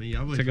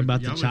 y'all went talk for,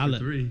 about y'all the went Chala.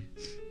 for 3.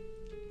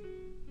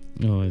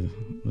 Oh,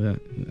 yeah.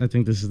 I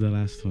think this is the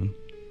last one.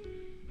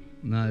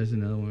 Nah, there's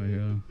another one right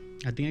here.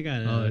 I think I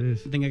got it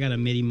is. I think I got a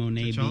Midi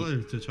Monet beat.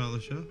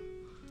 T'Challa show?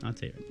 I'll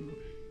tell you.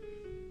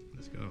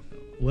 Let's go.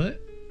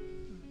 What?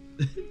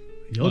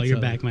 Oh,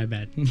 you're back. My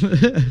bad.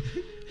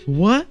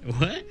 What?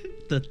 What?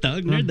 The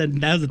thug nerd?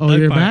 That was the thug Oh,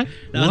 you're part. back?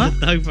 That was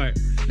the thug part.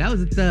 That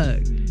was a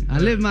thug. I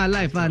live my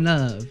life I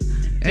love.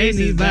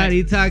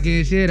 Anybody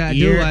talking shit, I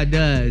do, I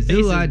does.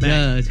 Do, I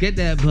does. Get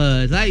that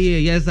buzz. I hear,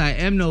 yes, I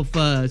am no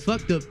fuzz.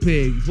 Fuck the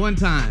pigs. One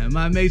time.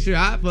 I make sure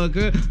I fuck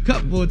her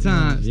couple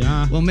times.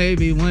 Yeah. Well,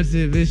 maybe once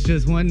if it's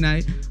just one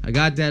night. I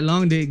got that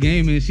long dick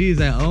game and she's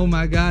like, oh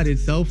my God,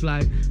 it's so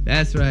fly.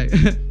 That's right.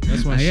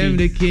 That's why I am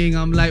the king.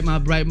 I'm like my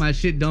bright. My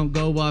shit don't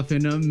go off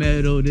in a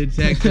metal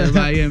detector.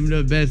 I am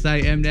the best. I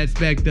am that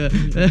specter.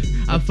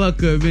 I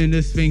fuck her in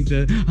the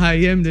sphincter. I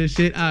am the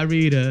shit. I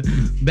read her.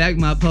 Back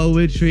my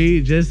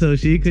poetry just so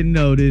she could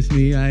notice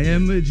me. I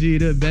am a G,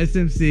 the best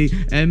MC.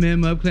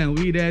 MMUp clan,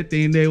 we that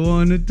thing. They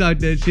wanna talk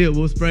that shit.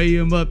 We'll spray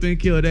him up and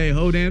kill they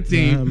whole damn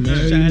team.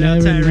 Shout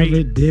out Tyreek.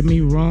 Never did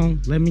me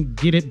wrong. Let me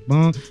get it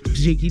bong.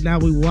 Cheeky, now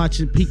we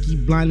watching Peaky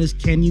Blinders.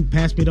 Can you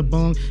pass me the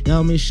bong?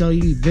 Let me show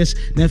you this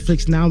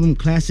Netflix now. I'm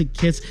classic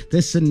hits.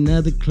 This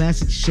another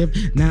classic shift.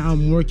 Now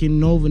I'm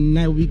working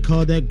overnight. We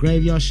call that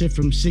graveyard shift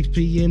from 6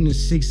 p.m. to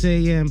 6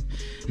 a.m.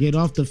 Get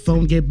off the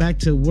phone, get back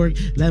to work.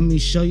 Let me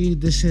show you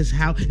this is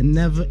how it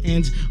never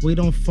ends. We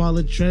don't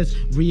follow trends.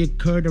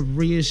 Reoccur to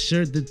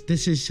reassure that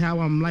this is how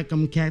I'm like.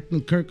 I'm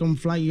Captain Kirk. I'm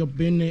fly up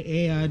in the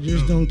air. I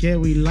just don't care.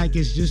 We like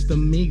it's just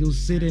amigos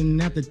sitting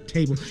at the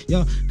table.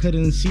 Y'all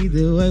couldn't see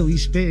the way we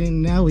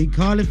spitting. Now we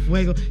call it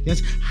fuego.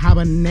 Yes,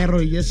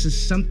 habanero. Yes, it's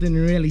something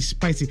really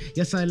spicy.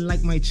 Yes, I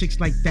like my chicks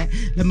like that.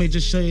 Let me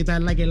just show you that I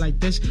like it like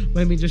this.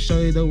 Let me just show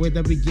you the way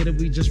that we get it.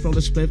 We just roll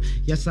a split.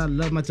 Yes, I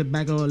love my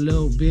tobacco a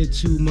little bit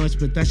too much,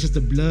 but that's just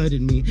the blood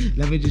in me.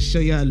 Let me just show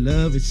you I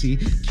love it. See,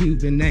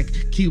 Cuban neck,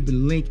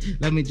 Cuban link.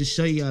 Let me just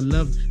show you I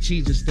love.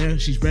 She's just there.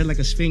 She's red like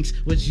a sphinx.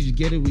 What you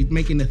get it? We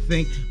making her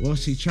think. Well,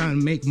 she trying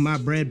to make my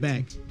bread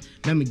back.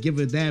 Let me give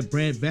her that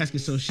bread basket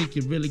so she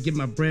can really get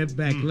my bread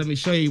back. Let me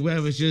show you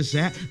where it's just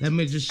at. Let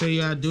me just show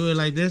you I do it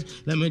like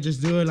this. Let me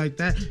just do it like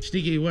that.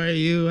 Sneaky, where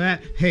you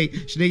at? Hey,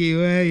 Sneaky,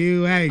 where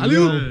you at?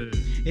 Yo.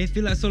 It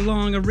feel like so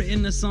long I've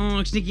written a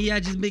song. Sneaky, I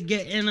just been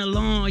getting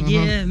along.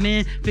 Yeah,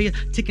 man. Figure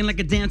ticking like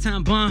a damn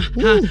time bomb.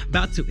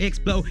 About to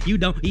explode. You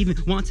don't even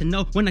want to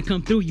know when I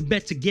come through. You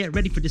better get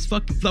ready for this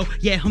fucking flow.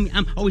 Yeah, homie,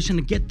 I'm always trying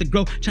to get the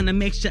growth. Trying to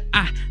make sure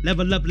I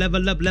level up,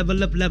 level up,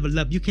 level up, level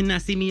up. You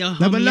cannot see me,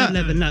 homie, I'm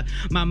leveling up.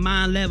 My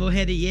mind level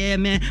headed, yeah,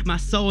 man. My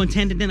soul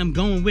intended, and I'm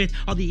going with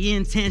all the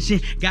intention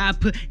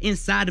God put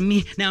inside of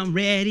me. Now I'm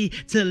ready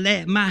to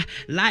let my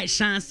light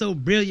shine so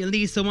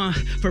brilliantly. So I'm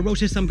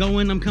ferocious, I'm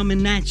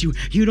coming at you.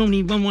 You don't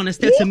even want to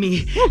step to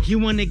me. You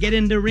want to get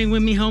in the ring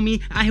with me,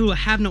 homie? I will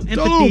have no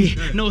empathy,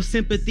 no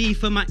sympathy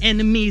for my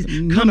enemies.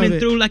 Coming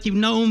through like you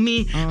know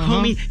me.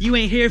 Homie, you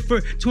ain't here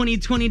for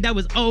 2020, that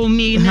was old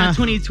me. Now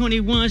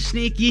 2021,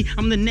 sneaky.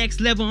 I'm the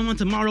next level, I'm on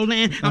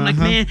Tomorrowland. I'm like,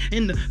 man,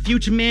 in the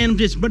future, man, I'm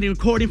just running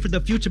recording for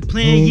the future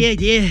plan. Yeah,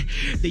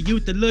 the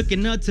youth are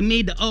looking up to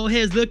me, the old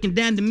heads looking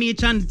down to me,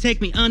 trying to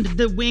take me under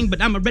the wing,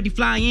 but I'm already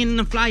flying, and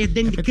I'm flyer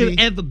than you could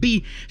ever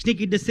be.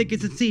 Sneaky, the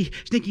sickest at sea.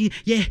 Sneaky,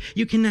 yeah,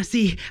 you cannot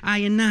see. I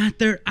and I,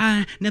 third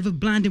eye, never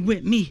blinded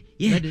with me.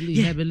 Yeah,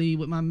 heavily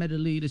with my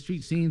medley. The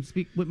street scene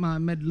speak with my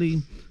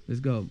medley. Let's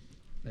go.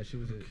 That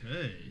shit was it.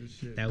 Okay.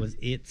 That was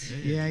it.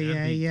 Yeah.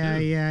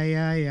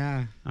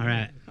 All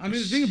right. I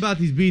mean, the thing about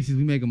these beats is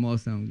we make them all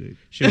sound good.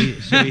 Should we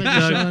thug it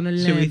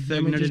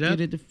up?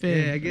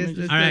 Yeah, I guess.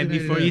 All right,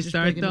 before you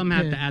start though, I'm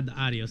gonna have to add the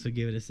audio, so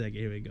give it a second.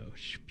 Here we go.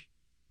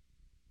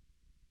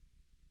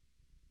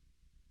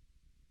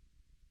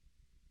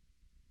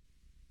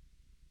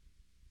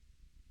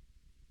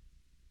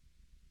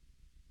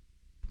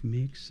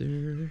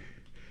 Mixer,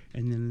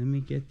 and then let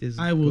me get this.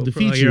 I will GoPro.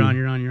 defeat You're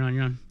you.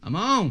 on. I'm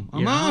on.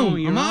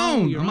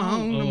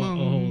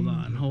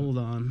 Hold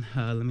on.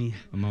 Let me.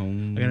 I'm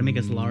on. I gotta make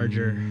us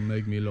larger.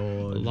 Make me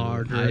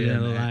larger.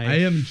 I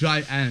am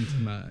giant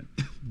man.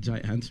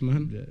 Giant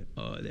man. Yeah.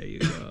 Oh, there you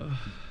go.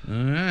 All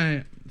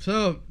right.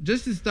 So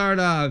just to start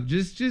off,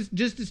 just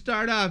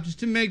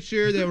to make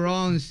sure that we're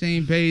all on the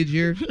same page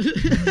here.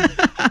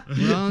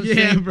 We're on the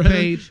same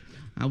page.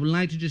 I would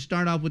like to just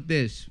start off with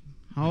this.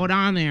 Hold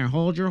on there.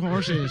 Hold your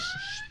horses.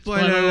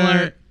 Spoiler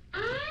alert.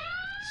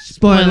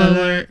 Spoiler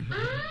alert.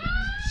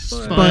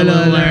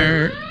 Spoiler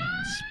alert.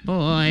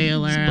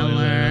 Spoiler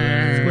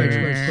alert.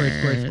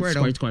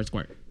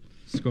 Squirt.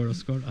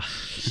 Squirtle.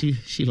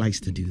 She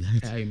likes to do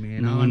that. Hey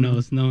man, No one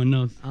knows. Nobody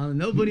knows.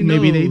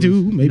 Maybe they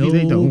do. Maybe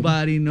they don't.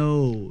 Nobody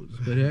knows,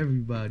 but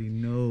everybody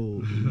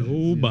knows.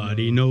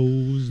 Nobody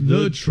knows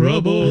The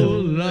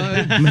trouble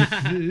life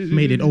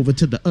Made it over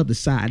to the other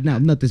side. Now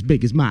nothing's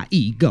big as my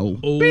ego.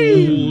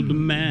 Old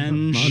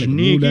man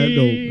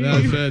sneaky.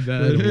 That's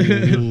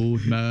that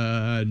old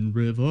man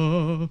river.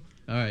 All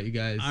right, you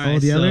guys. All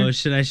right, so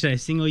should I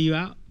single you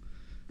out?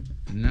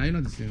 Nah, you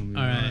don't have to single me.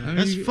 All right. I mean,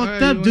 That's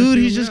fucked up, dude.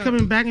 He's just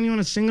coming back and you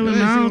want to single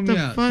him out? What the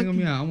fuck? Single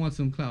me out. I want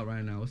some clout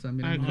right now. What's that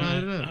mean? I got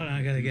it up.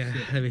 I gotta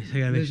make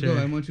Let's sure.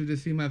 go. I want you to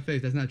see my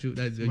face. That's not true.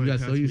 You got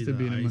so used to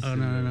being in my. Oh,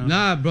 no.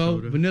 Nah, bro.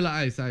 Vanilla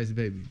ice,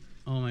 baby.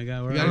 Oh my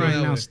God. We're You All gotta right, go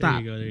now that way.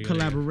 stop. There you go.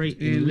 Collaborate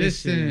And and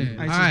listen. listen.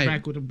 Ice All right. is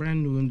back with a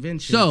brand new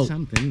invention. So-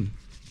 something.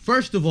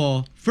 First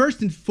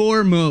and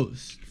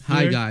foremost,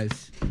 hi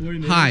guys.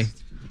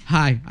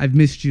 Hi. I've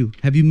missed you.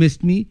 Have you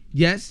missed me?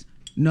 Yes.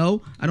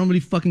 No. I don't really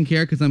fucking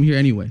care because I'm here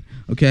anyway.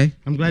 Okay.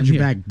 I'm glad you're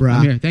back, bruh.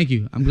 I'm here. Thank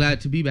you. I'm glad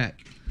to be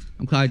back.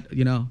 I'm glad,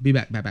 be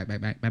back.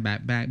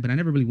 But I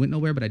never really went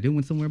nowhere. But I did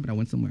went somewhere. But I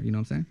went somewhere. You know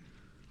what I'm saying?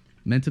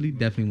 Mentally,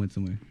 definitely went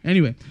somewhere.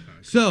 Anyway,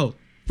 so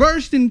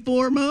first and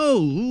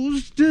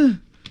foremost,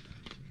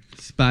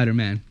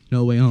 Spider-Man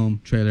No Way Home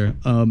trailer,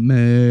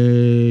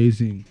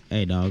 amazing.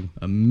 Hey, dog.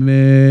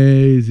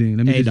 Amazing.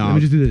 Let me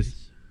just do this.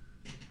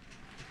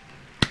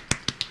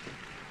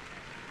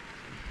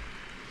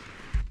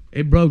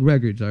 It broke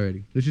records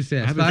already. Let's just say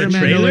that.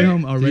 Spider-Man No Way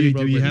Home already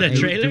broke records. The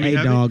trailer? Hey,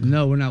 dog.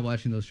 No, we're not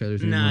watching those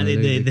trailers anymore. Nah,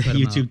 they cut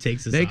 'em YouTube out.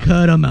 takes us They off.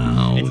 cut them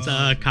out. It's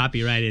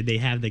copyrighted. They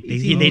have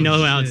they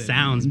know how it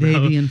sounds, bro. They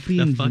be The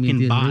infringing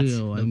fucking it bots.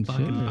 real, The I'm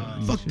fucking sure.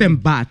 bots. Fuck them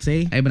bots, eh?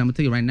 Hey, but I'm gonna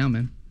tell you right now,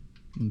 man.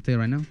 I'm gonna tell you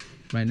right now.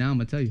 Right now, I'm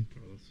gonna tell you.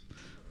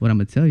 What I'm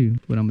gonna tell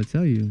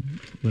you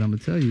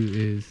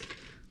is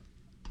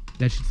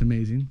that shit's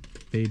amazing.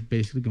 They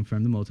basically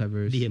confirmed the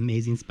multiverse. The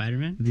Amazing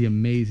Spider-Man. The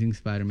Amazing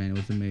Spider-Man. It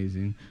was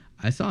amazing.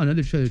 I saw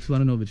another trailer too. I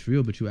don't know if it's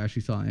real, but you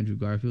actually saw Andrew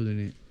Garfield in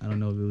it. I don't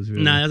know if it was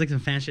real. Nah, that was like some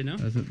fan shit, no?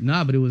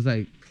 Nah, but it was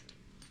like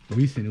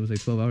recent. It was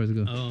like 12 hours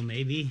ago. Oh,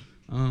 maybe.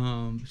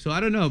 So I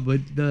don't know, but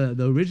the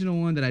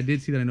original one that I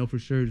did see that I know for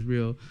sure is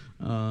real.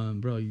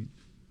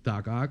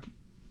 Doc Ock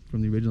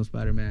from the original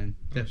Spider-Man.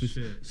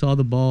 Definitely saw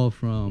the ball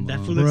from.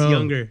 That fool looks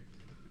younger.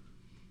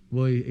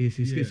 Well, it's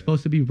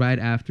supposed to be right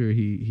after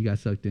he got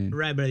sucked in.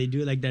 Right, but are they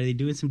doing like that? Are they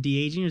doing some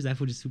de-aging or is that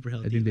fool just super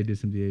healthy? I think they did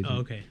some de-aging. Oh,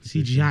 okay.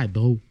 CGI,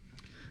 bro.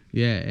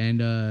 Yeah, and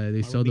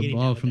they saw the getting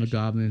ball down with from the that shit?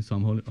 Goblin, so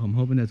I'm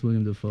hoping that's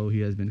William Dafoe. He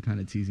has been kind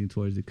of teasing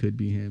towards it could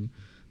be him,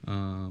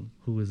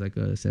 who was like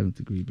a 7th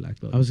degree black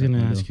belt. I was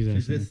gonna ask you that.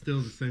 Is this still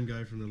the same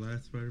guy from the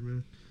last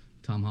Spider-Man?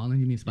 Tom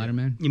Holland? You mean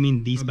Spider-Man? You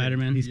mean the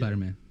Spider-Man? He's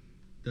Spider-Man.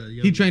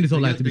 He trained his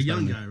whole life to be the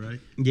young Spider-Man. guy, right?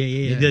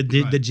 Yeah.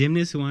 The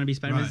gymnast who wanted to be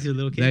Spider-Man Right. as a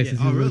little kid. That's Yeah.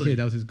 his Oh, little really? kid.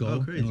 That was his goal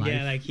Oh, crazy. in life.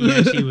 Yeah, like he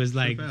actually was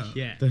like, Step out.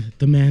 yeah.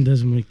 The man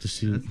doesn't make the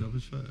suit. That's dope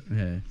as fuck.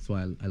 Yeah, that's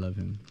why I love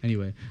him.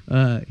 Anyway,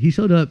 he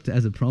showed up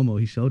as a promo.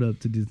 He showed up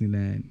to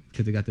Disneyland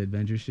because they got the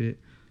Avengers shit.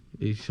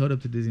 He showed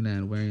up to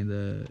Disneyland wearing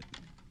the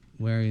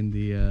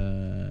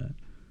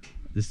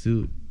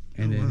suit,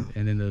 and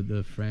then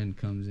the friend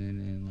comes in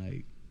and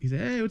like he said,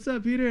 "Hey, what's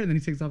up, Peter?" And then he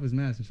takes off his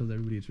mask and shows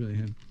everybody it's really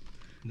him.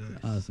 Nice.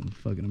 Awesome,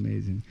 fucking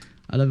amazing.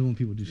 I love it when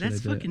people do shit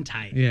That's like fucking that.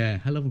 tight. Yeah,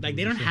 I love when Like people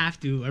they do don't shit. have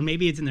to, or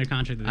maybe it's in their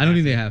contract. That I don't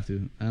think have they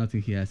have to. I don't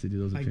think he has to do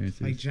those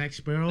appearances. Like Jack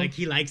Sparrow. Like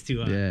he likes to.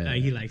 yeah,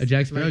 He likes.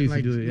 Jack Sparrow used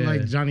to do it. Yeah,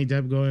 Like Johnny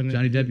Depp going.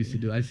 Johnny Depp used to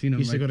do it. I've seen him.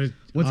 He used to like, go to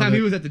one all time the-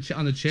 he was at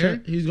on the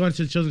chair. He's going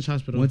to the Children's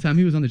Hospital. One time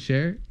he was on the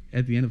chair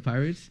at the end of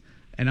Pirates,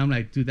 and I'm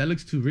like, dude, that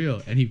looks too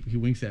real. And he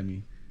winks at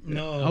me.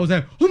 No. I was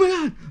like, oh my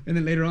god! And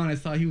then later on, I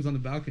saw he was on the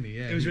balcony.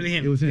 Yeah, It was really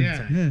him. It was him.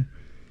 Yeah.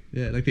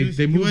 Yeah. Like He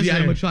they was moved the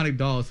there. animatronic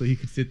doll so he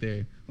could sit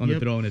there on the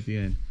Yep. throne at the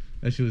end.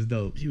 That shit was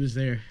dope. He was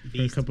there for a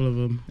Beast. couple of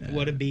them.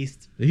 What a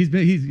beast. He's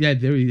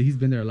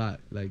been there a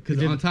lot. Like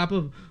because on top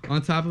of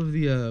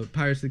the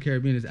Pirates of the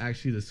Caribbean is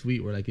actually the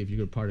suite where like if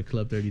you're part of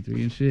Club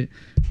 33 and shit,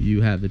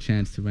 you have the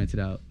chance to rent it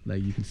out.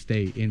 Like you can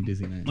stay in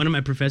Disneyland. One of my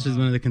professors,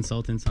 one of the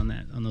consultants on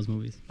those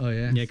movies. Oh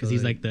yeah. Yeah, because So,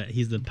 he's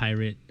he's the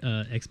pirate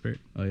expert.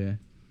 Oh yeah.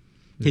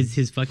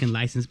 His fucking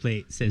license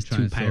plate says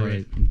to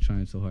pirate. I'm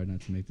trying so hard not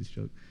to make this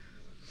joke.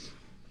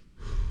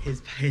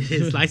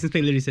 His license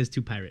plate literally says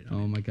to pirate.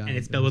 Oh my god. And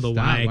it's spelled with a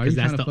Stop. Y Why are because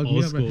you that's trying to the fuck me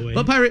old up, bro? school way.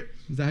 Butt pirate.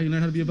 Is that how you learn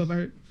how to be a butt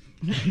pirate?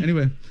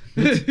 Anyway.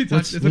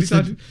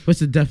 What's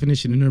the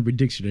definition in Urban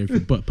Dictionary for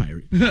butt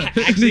pirate?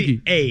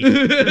 Actually,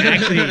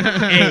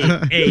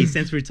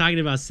 since we're talking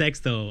about sex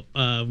though,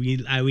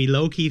 we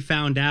low key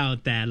found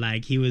out that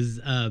like he was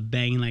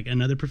banging like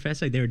another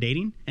professor, like they were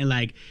dating, and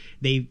like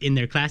they in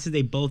their classes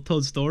they both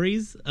told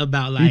stories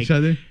about like Each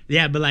other?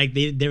 Yeah, but like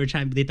they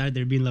thought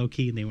they were being low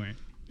key and they weren't.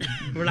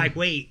 We're like,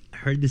 wait, I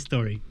heard this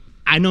story.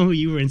 I know who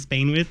you were in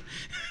Spain with.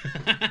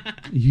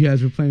 You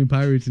guys were playing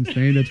pirates in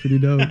Spain. That's pretty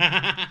dope.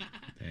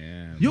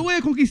 Damn. Yo voy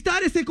a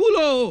conquistar ese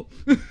culo.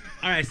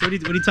 All right, so what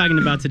are you talking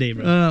about today,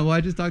 bro? Well,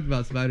 I just talked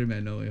about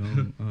Spider-Man No Way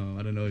Home.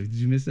 I don't know. Did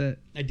you miss that?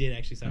 I did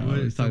actually. Sorry.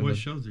 let's talk What about-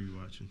 shows are you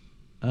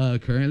watching?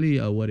 Currently,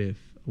 What If?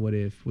 What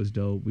If was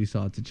dope. We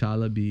saw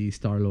T'Challa be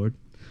Star-Lord.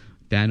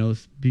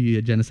 Thanos be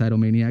a genocidal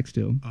maniac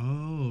still.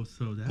 Oh,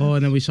 so that. Oh,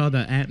 and then we saw the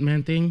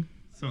Ant-Man thing.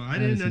 So I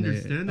didn't haven't seen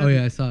understand that. that. Oh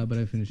yeah, I saw it, but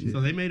I finished it.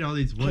 So they made all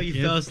these Oh, what you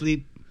if. fell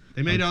asleep.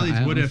 They made all these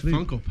I what if honestly-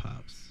 Funko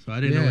Pops. So I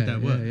didn't know what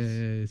that was.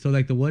 Yeah. So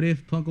like the What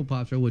If Funko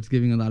Pops are what's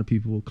giving a lot of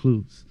people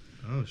clues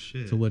Oh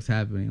shit. to what's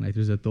happening. Like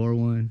there's a Thor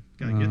one.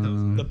 Gotta get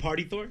those. The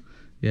party Thor.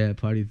 Yeah,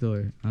 Party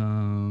Thor.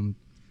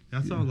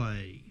 That's all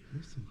like.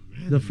 there's some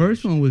The random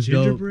first one was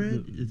dope.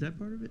 gingerbread. Is that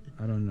part of it?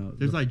 I don't know.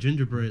 There's like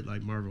gingerbread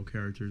like Marvel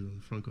characters on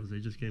the Funkos. They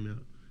just came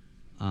out.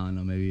 I don't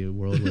know, maybe a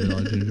world where it's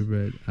all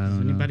gingerbread. I Has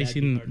don't know. anybody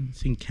That'd be hard.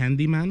 seen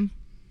Candyman?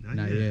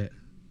 Not yet.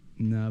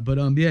 No, but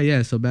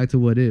yeah. So back to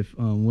What If.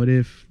 What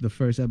if the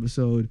first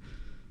episode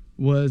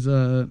was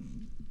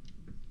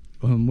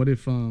what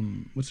if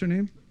what's her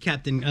name?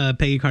 Captain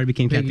Peggy Carter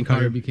became Peggy Captain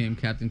Carter Carter, became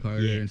Captain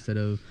Carter Yeah. instead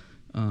of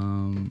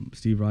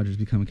Steve Rogers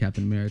becoming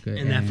Captain America.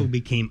 and that fool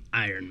became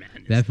Iron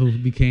Man. That fool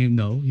became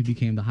he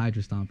became the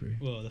Hydra Stomper.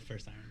 Well, the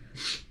first Iron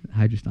Man.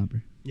 Hydra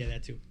Stomper. Yeah,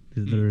 that too.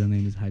 His literal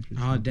name is Hydra.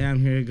 Oh Stomper. damn!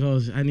 Here it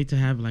goes. I need to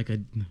have like a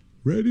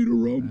ready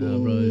to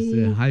rumble. Bro, it's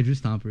the Hydra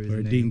Stomper is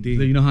Or the Ding name. Ding.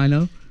 So you know how I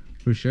know?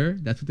 For sure,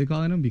 that's what they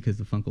calling him because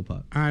the Funko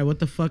Pop. All right, what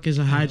the fuck is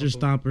a Hydra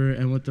Stomper,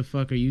 and what the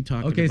fuck are you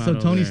talking Okay, about? so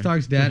over Tony there?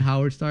 Stark's dad,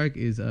 Howard Stark,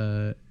 is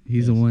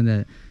he's the one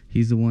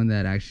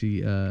that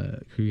actually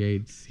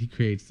creates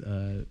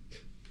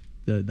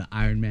the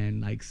Iron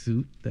Man like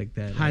suit like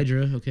that.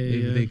 Hydra. Okay,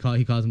 yeah.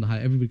 He calls him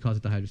everybody calls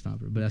it the Hydra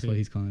Stomper, but that's Okay. why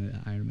he's calling it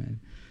Iron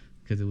Man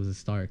because it was a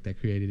Stark that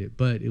created it,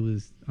 but it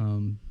was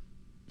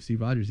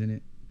Steve Rogers in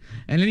it.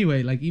 And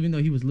anyway, like even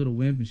though he was a little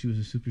wimp and she was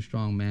a super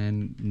strong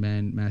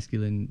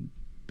masculine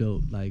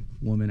built like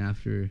woman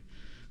after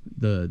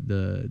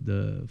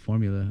the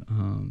formula,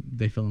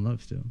 they fell in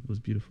love still. It was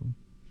beautiful.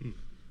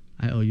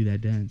 I owe you that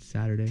dance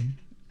Saturday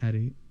at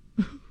 8.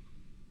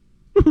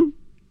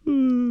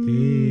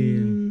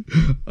 Damn.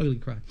 Ugly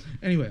cry.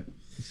 Anyway,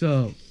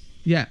 so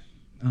yeah,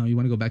 you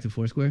want to go back to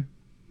Foursquare?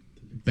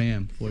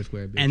 Bam,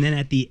 Foursquare. Bitch. And then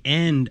at the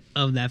end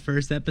of that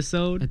first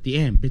episode, At the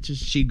end, bitches.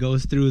 she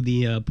goes through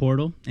the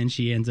portal and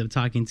she ends up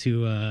talking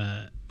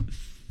to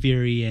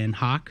Fury and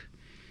Hawk.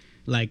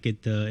 Like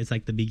it's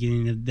like the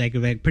beginning of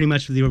like pretty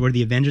much where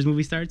the Avengers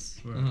movie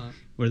starts,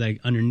 where like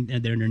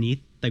they're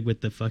underneath like with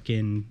the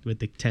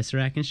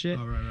Tesseract and shit.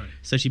 Oh right.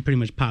 So she pretty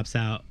much pops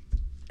out,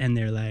 and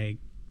they're like,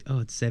 "Oh,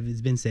 it's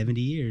been 70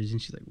 years,"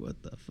 and she's like,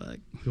 "What the fuck?"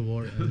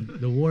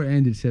 The war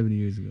ended 70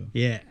 years ago.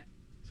 Yeah,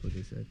 That's what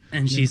they said.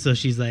 and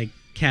she's like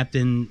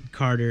Captain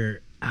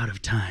Carter out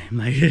of time,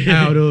 like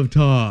Out of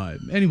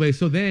time. Anyway,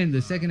 so then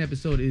the second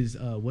episode is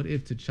what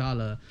if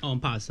T'Challa? Oh,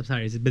 and pause. I'm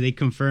sorry, but they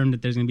confirmed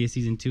that there's gonna be a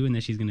season 2 and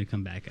that she's gonna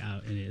come back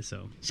out in it.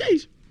 So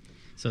Sheesh.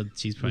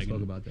 she's We probably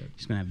spoke gonna, about that.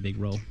 she's gonna have a big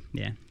role.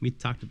 Yeah, we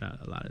talked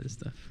about a lot of this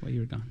stuff while you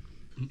were gone.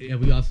 Yeah,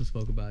 we also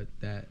spoke about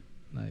that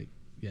like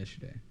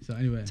yesterday. So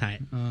anyway,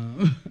 Tight.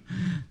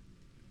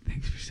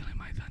 Thanks for stealing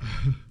my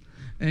thunder.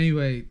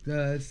 Anyway,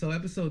 so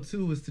episode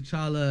 2 was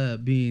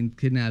T'Challa being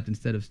kidnapped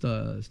instead of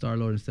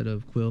Star-Lord instead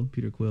of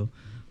Peter Quill.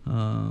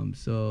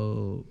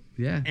 So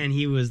yeah, And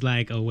he was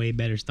like a way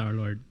better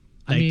Star-Lord.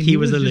 I Like mean, he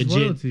was a just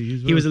legit, royalty.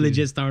 he was a royalty.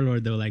 legit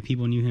Star-Lord though. Like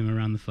people knew him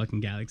around the fucking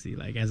galaxy,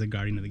 like as a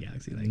guardian of the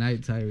galaxy. Like,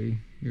 Night Tyree,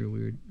 you're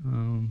weird.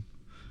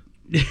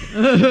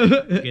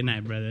 good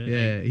night, brother.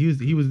 Yeah, he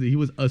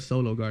was a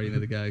solo guardian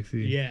of the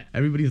galaxy. Yeah.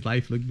 Everybody's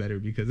life looked better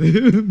because of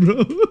him,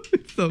 bro.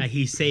 So, Like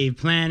he saved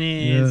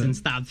planets Yeah. and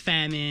stopped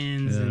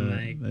famines and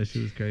like that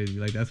shit was crazy.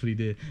 Like that's what he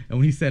did. And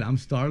when he said I'm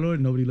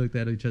Star-Lord, nobody looked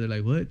at each other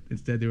like what?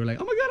 Instead they were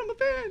like, oh my god, I'm a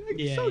fan. I'm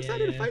Yeah, so yeah,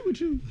 excited to yeah. fight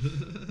with you.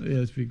 Yeah,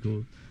 it's pretty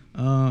cool.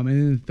 And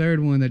then the third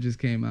one that just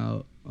came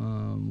out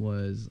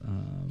was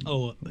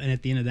oh, and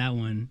at the end of that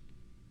one,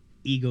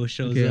 Ego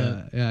shows okay,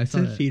 up. yeah, I saw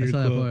to that. Peter I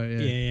saw Quill. that part. Yeah.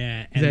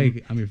 yeah. He's And,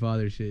 like, I'm your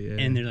father, shit. Yeah.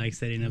 and they're like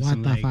setting up What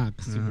some the like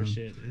fuck? super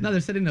shit. No,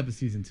 they're setting up a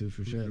season 2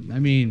 for sure. I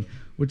mean,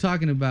 we're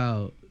talking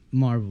about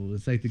Marvel.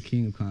 It's like the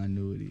king of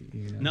continuity.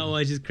 You know? No,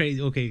 it's just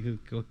crazy. Okay,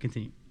 go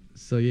continue.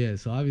 So yeah,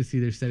 so obviously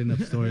they're setting up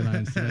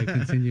storylines to like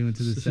continue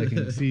into the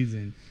second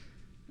season.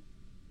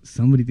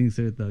 Somebody thinks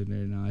they're a thug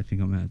nerd now. I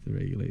think I'm gonna have to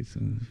regulate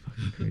soon. It's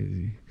fucking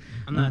crazy.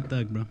 I'm not a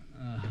thug, bro.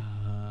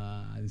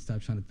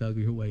 Stop trying to thug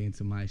your way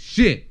into my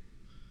shit.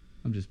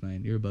 I'm just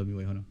playing. You're above me.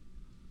 Wait, hold on.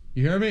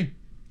 You hear me?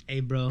 Hey,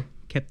 bro,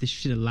 kept this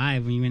shit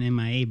alive when you went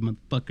MIA,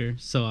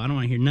 motherfucker. So I don't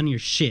want to hear none of your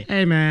shit.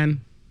 Hey,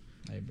 man.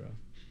 Hey, bro.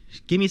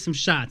 Give me some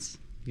shots.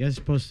 You guys are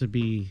supposed to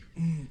be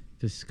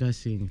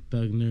discussing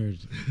thug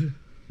nerds.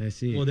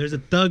 That's it. Well, there's a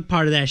thug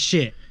part of that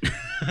shit.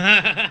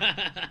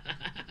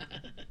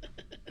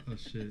 Oh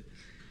shit!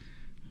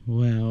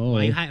 Well,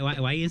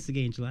 Why you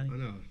instigating, July? I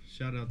know.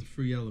 Shout out to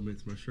Free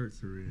Elements. My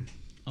shirts are in.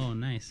 Oh,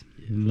 nice.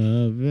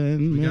 love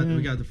and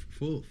We got the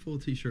full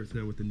t-shirts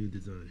now with the new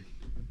design.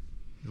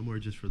 No more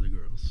just for the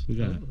girls. we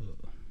got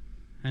Oh.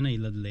 I know you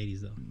love the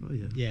ladies, though. Oh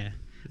yeah. Yeah.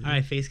 All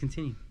right, Face,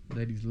 continue.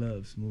 Ladies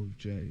love Smooth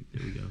J.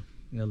 There we go.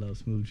 I love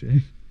Smooth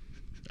J.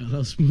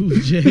 hello,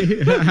 Smooth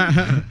J.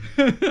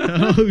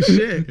 Oh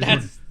shit!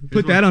 That's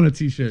Put that on a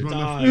t-shirt.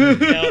 dog.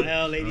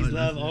 LL, ladies Oh,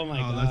 love. let's- Oh, my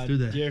oh, God. let's do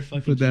that. You're a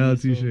fucking Put that on a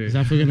genius, bro. t-shirt. Is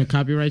that for gonna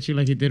copyright you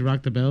like he did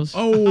Rock the Bells?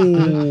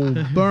 Oh,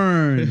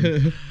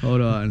 burn.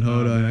 Hold on.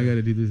 I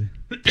gotta do this.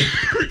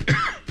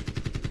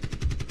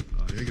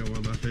 Oh, here you go. One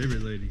of my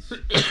favorite ladies.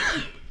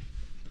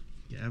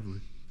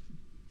 Gavlin.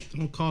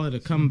 Don't call it a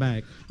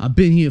comeback. I've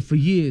been here for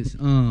years.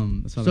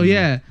 That's all So I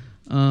know.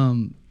 yeah.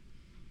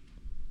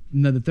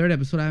 No, the third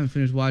episode I haven't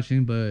finished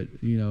watching, but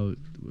you know,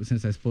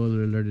 since I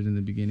spoiler alerted in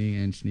the beginning,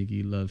 and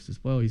Sneaky loves to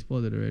spoil, he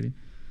spoiled it already.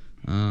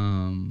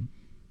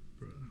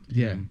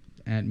 Yeah,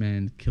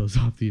 Ant-Man kills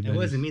off the It Avengers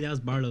wasn't me. That was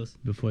Barlow's.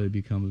 before they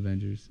become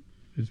Avengers.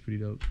 It was pretty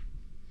dope.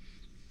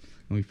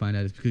 And we find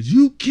out it's because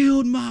you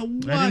killed my wife. I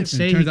didn't And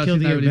say it he turns out killed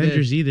she's the not really dead.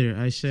 Avengers either.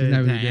 I said not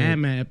really that dead.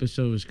 Ant-Man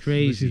episode was But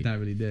crazy. she's not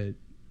really dead.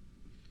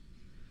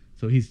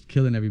 So he's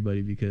killing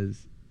everybody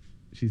because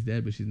she's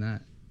dead, but she's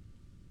not.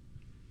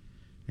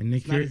 And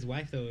Nick It's not Fury, his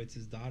wife, though. It's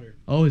his daughter.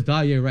 Oh, his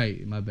daughter. Yeah,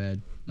 right. My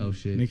bad. Oh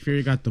shit. Nick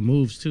Fury got the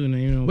moves too. And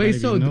you know, Wait,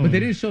 so but they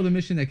didn't show the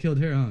mission that killed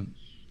her, huh?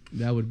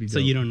 That would be dope. So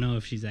you don't know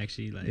if she's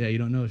actually like... Yeah, you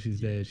don't know if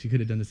she's dead. She could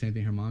have done the same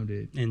thing her mom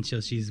did. And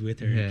she's with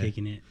her Yeah.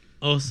 kicking it.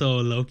 Also,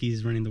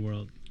 Loki's running the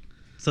world.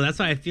 So that's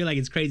why I feel like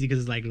it's crazy because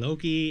it's like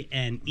Loki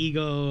and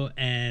Ego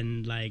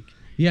and like...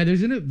 Yeah,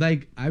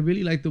 like I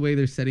really like the way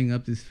they're setting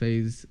up this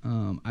phase.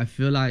 I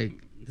feel like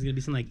There's gonna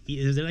be some like...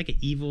 Is there like an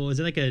evil... Is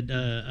there like a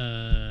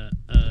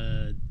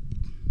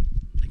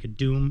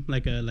doom?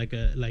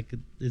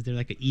 Is there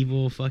like an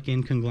evil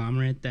fucking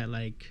conglomerate that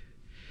like...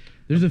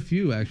 there's a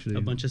few actually.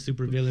 A bunch of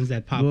supervillains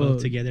that pop Well, up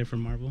together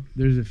from Marvel?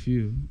 There's a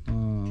few.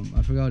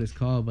 I forgot what it's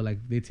called, but like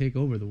they take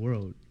over the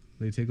world.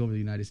 They take over the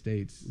United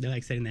States. They're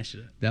like setting that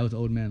shit up. That was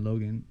Old Man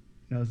Logan.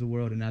 That was the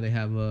world, and now they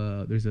have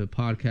there's a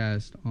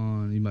podcast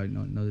on, you might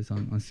not know this,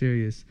 on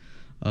Sirius,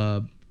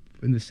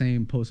 in the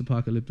same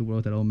post-apocalyptic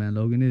world that Old Man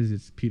Logan is.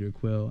 It's Peter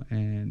Quill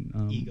and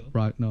Ego?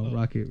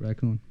 Rocket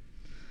Raccoon.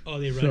 Oh,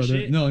 they So run they're-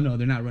 shit? no,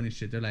 they're not running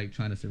shit. They're like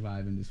trying to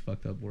survive in this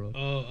fucked up world.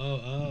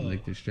 Oh.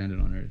 Like they're stranded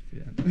on Earth.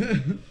 Yeah.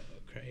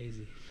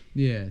 Crazy.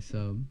 Yeah.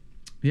 So,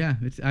 yeah.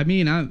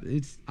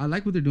 I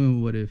like what they're doing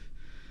with What If.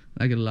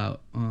 I like it a lot.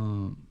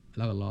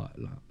 Like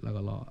a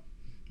lot.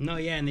 No,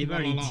 yeah, and they've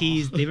already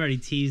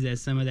teased that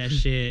some of that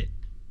shit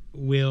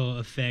will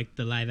affect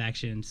the live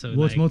action. So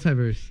Well, it's like,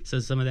 multiverse.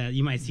 so some of that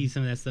you might see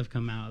some of that stuff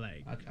come out.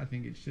 Like I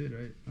think it should,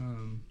 right?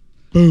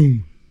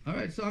 Boom. All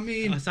right. So I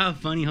mean, I saw a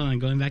funny. Hold on,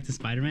 going back to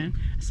Spider-Man,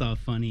 I saw a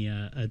funny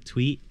a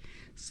tweet.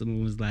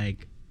 Someone was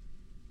like,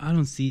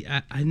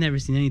 I've never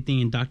seen anything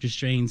in Doctor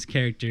Strange's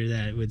character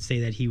that would say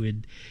that he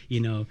would,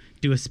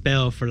 do a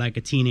spell for like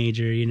a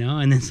teenager,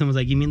 And then someone's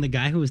like, you mean the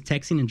guy who was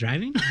texting and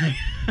driving?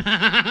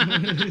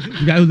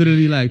 the guy who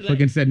literally like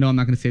fucking said, "No, I'm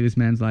not gonna save this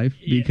man's life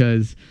Yeah.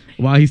 because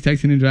while he's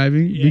texting and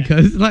driving, Yeah.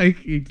 because like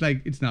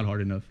it's not hard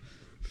enough."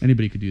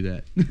 Anybody could do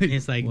that.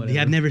 It's like Whatever.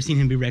 I've never seen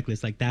him be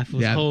reckless. Like that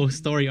fool's Yeah. whole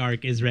story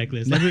arc is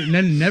reckless.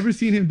 never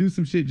seen him do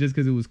some shit just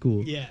because it was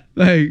cool. Yeah.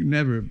 Like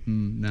never.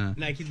 Nah.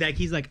 Like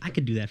he's like, I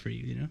could do that for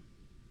you, you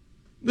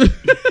know?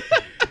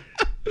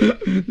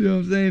 You know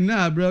what I'm saying?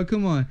 Nah, bro,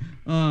 come on.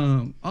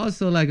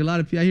 Also, like a lot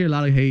of people, I hear a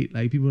lot of hate.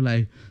 Like people are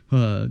like,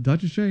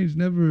 Doctor Strange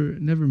never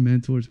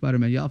mentored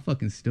Spider-Man. Y'all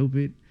fucking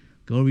stupid.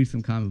 Go read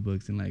some comic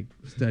books and like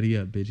study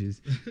up, bitches.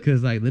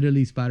 Because like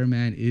literally,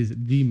 Spider-Man is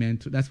the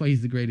mentor. That's why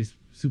he's the greatest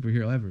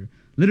superhero ever.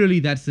 Literally,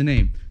 that's the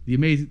name. The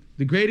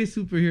greatest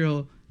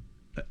superhero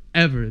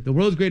ever. The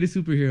world's greatest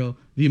superhero,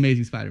 the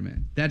Amazing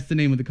Spider-Man. That's the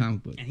name of the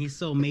comic book. And he's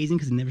so amazing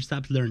because he never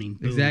stops learning.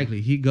 Boom.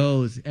 Exactly. He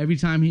goes every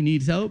time he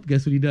needs help.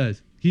 Guess what he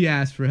does? He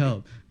asks for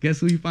help. Guess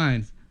who he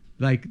finds?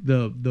 Like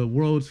the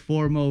world's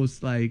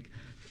foremost like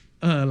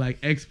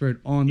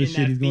expert on the In shit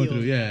that he's going field,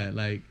 through. yeah. Yeah,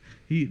 like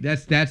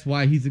that's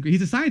why he's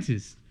a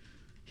scientist.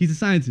 He's a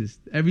scientist.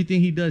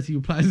 Everything he does, he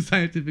applies a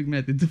scientific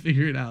method to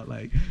figure it out.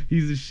 Like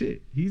he's a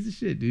shit. He's a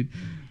shit, dude.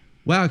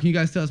 Wow, can you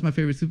guys tell us my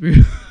favorite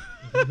superhero?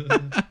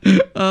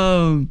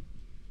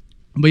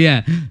 But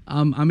yeah,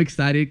 I'm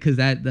excited because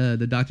that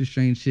the Doctor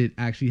Strange shit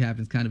actually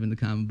happens kind of in the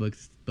comic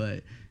books,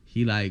 but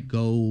he like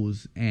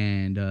goes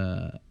and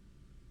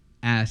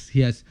asks. He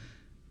has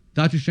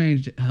Doctor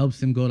Strange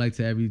helps him go like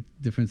to every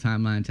different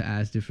timeline to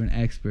ask different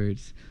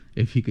experts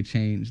if he could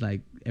change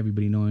like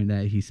everybody knowing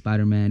that he's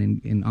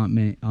Spider-Man and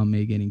Aunt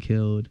May getting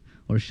killed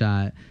or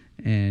shot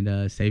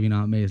and saving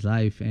Aunt May's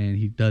life, and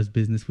he does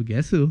business with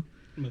guess who?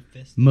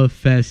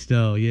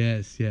 Mephisto.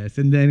 Yes.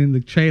 And then in the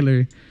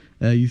trailer,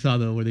 you saw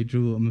where they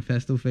drew a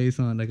Mephisto face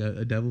on like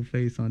a devil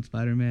face on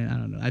Spider-Man. I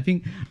don't know. I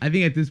think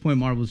at this point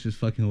Marvel's just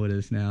fucking with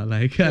us now.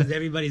 Like because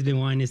everybody's been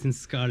wanting this since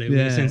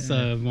since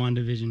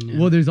WandaVision. Yeah.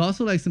 Well, there's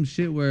also like some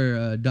shit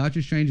where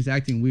Doctor Strange is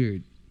acting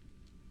weird.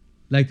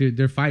 Like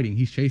they're fighting.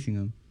 He's chasing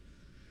him.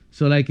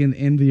 So like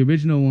in the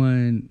original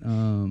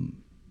one,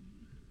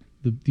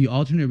 the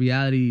alternate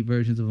reality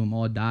versions of them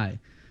all die.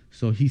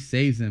 So he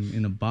saves them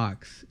in a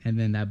box, and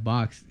then that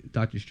box,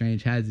 Doctor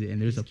Strange has it,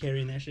 and he's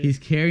carrying that shit. He's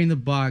carrying the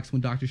box when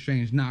Doctor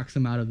Strange knocks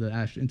him out of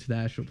into the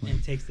astral plane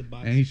and takes the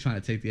box, and he's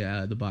trying to take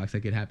the box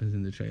like it happens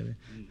in the trailer.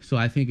 So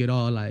I think it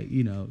all like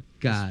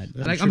God,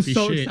 like I'm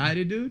so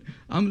excited, dude.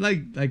 I'm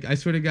like I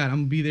swear to God, I'm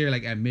gonna be there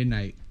like at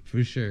midnight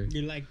for sure.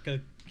 You're like a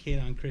kid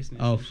on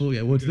Christmas. Oh, full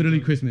yeah. Well, it's literally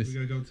Christmas. We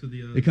gotta go to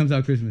the. It comes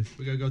out Christmas.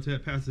 We gotta go to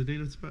that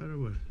Pasadena spot or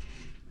what?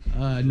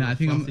 No, I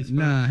think hell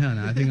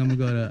no. I think I'm gonna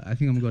go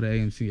to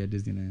AMC at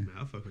Disneyland. Man,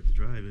 I'll fuck with the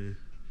drive, man.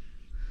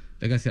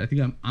 Like I said, I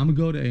think I'm gonna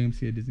go to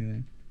AMC at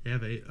Disneyland. They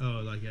have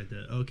like at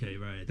the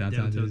right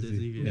Downtown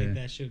Disney. Yeah. Like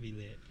that should be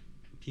lit.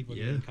 People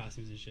getting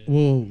costumes and shit.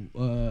 Well,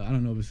 I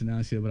don't know if it's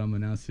announced yet, but I'm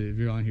gonna announce it. If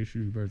you're on here,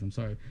 Street Rebirth, I'm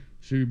sorry.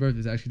 Street Rebirth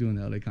is actually doing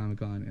the LA Comic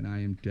Con, and I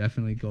am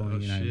definitely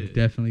going, and I'm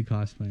definitely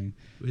cosplaying.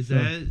 Is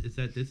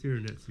that this year or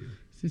next year?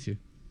 It's this year.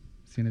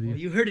 It's the end of the year.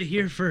 You heard it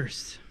here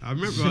first. I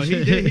remember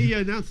he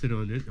announced it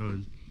on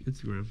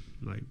Instagram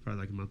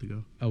probably a month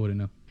ago. I wouldn't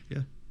know.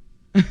 Yeah.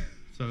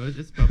 So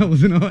it's I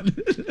wasn't on.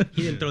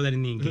 He didn't throw that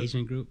in the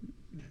engagement group.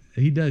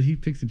 He does. He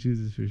picks and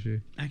chooses for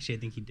sure. Actually, I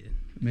think he did.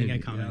 Maybe. I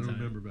think I commented. I don't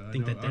remember, but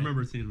I I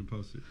remember seeing him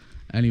post it.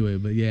 Anyway,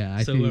 but yeah,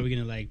 I think are we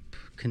gonna like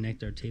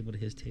connect our table to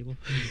his table?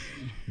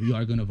 we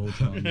are gonna vote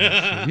on that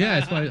shit. Yeah,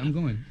 that's why I'm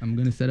going. I'm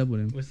gonna set up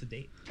with him. What's the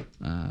date?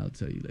 I'll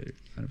tell you later.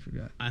 I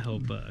forgot. I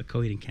hope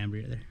Coheed and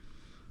Cambria are there.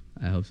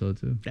 I hope so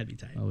too. That'd be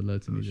tight. I would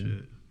love to meet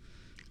them.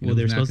 Well,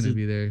 they're not supposed gonna to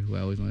be there. Who I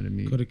always wanted to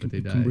meet, Go to but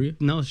they died. Cambria?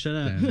 No, shut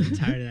up. Damn. I'm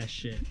tired of that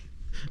shit.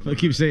 I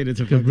keep saying it's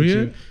a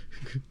Cambria?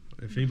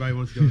 If anybody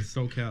wants to go to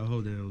SoCal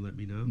Hold Down, let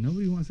me know.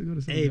 Nobody wants to go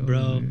to. Hey, SoCal,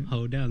 bro, man.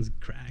 Hold Down's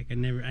crack. I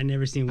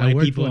never seen I white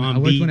worked people one- I on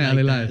worked beat one at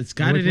like LA that. Live. It's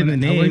got it in the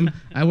name.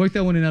 I worked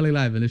at one in LA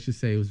Live, and let's just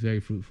say it was very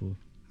fruitful.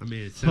 I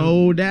mean, it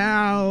Hold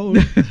down.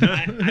 I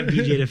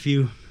DJ'd a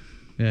few.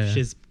 Yeah,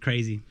 Shit's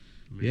crazy.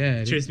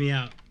 yeah, Trips me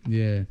out.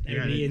 yeah.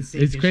 Everybody in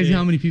sync It's and crazy shit.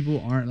 how many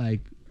people aren't like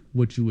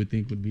what you would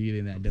think would be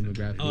in that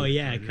demographic. Oh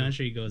yeah,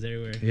 country goes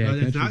everywhere. yeah. no,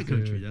 that's not country's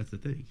country. there. That's the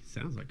thing. It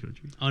sounds like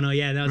country. Oh no,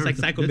 yeah, that was like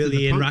Remember, this is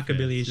psychobilly a and punk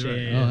rockabilly and fest, shit.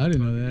 right. Yeah. Oh, I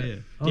didn't know that. Yeah.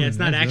 Oh, Yeah, it's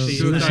not that's actually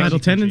dope. it's not Suicidal actually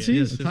country.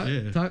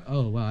 tendencies? Yeah.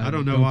 Oh wow. I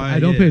don't know why. I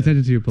don't pay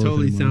attention to your posts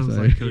Totally anymore, sounds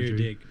sorry. like You're a country.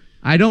 dick.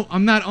 I don't.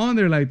 I'm not on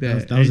there like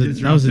that. That was Hey, a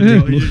just that was a drop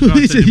dick that- move.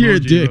 He just said drop you're a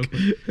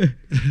that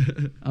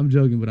dick. I'm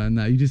joking, but I'm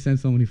not. You just sent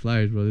so many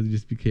flyers, bro. It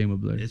just became a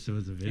blur. This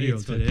was a Hey, video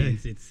it's today.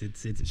 fucking,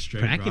 it's Straight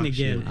cracking rock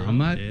again, shit, bro. I'm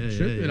not Yeah,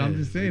 tripping. yeah, I'm yeah.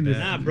 just saying We this.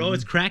 Nah, bro,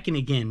 it's cracking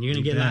again. You're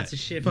gonna get back. lots of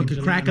shit. Fucking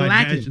from crack a July.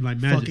 lacking. Like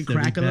Magic Fucking said,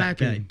 we crack a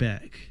back.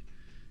 lacking.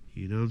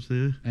 You know what I'm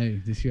saying?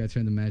 Hey, this year I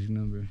turned the magic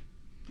number.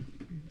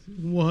 What's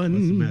the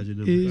One magic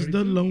number? is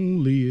the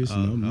loneliest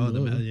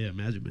number.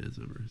 Magic Man's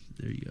number.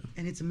 There you go.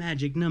 And it's a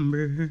magic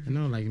number. I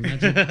know, like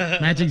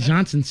Magic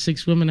Johnson,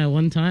 6 women at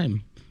one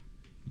time.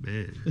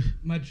 Man.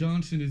 My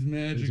Johnson is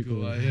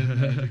magical. I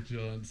am Magic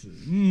Johnson.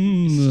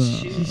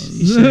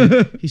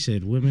 He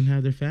said women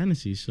have their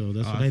fantasies, so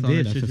that's what I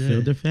did. I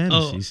fulfilled their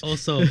fantasies.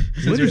 Also,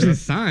 What is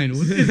his sign?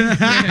 What is his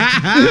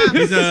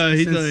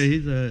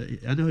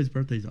I know his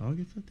birthday's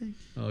August, I think.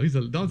 Oh,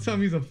 don't tell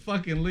me he's a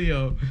fucking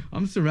Leo.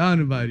 I'm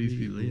surrounded by these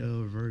people.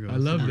 Leo or Virgo. I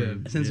love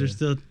them. since we're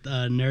still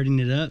nerding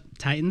it up,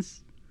 Titans.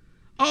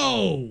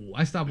 Oh,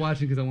 I stopped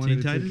watching because I wanted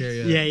Teen to Titans?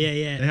 take care.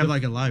 Yeah. They have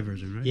like a live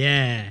version, right?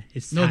 Yeah,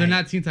 it's No, they're tight.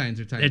 not Teen Titans.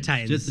 They're Titans. They're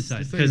Titans. Just the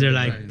Titans. because they're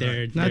like Titans.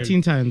 they're Not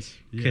Teen Titans.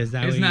 because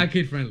that It's way not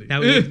kid friendly.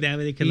 that way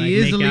they can like He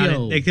is make a out.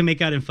 Leo. They can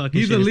make out and fucking.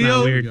 He's shit. a It's not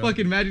Leo. weird.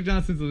 Fucking Magic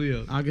Johnson's a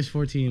Leo. August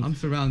 14th. I'm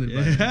surrounded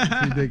by it.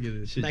 It's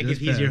ridiculous. Shit Like just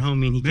if he's your passed.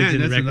 homie and he kicks Man,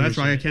 in the record. that's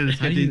why I and shit. can't How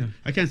escape do you these. know?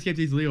 I can't escape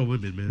these Leo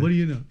women, man. What do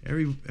you know?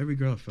 Every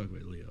girl I fuck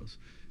with Leos,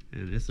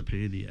 and it's a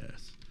pain in the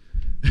ass.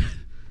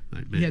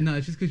 Like, man. Yeah, no,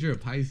 it's just because you're a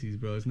Pisces,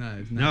 bro. It's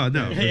not. No,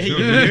 for Hey,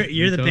 sure.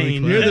 you're the Totally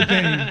pain. clear. You're the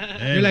pain.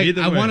 Hey, You're like,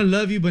 either I way. want to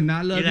love you, but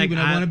not love You're you. like, But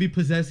I want to be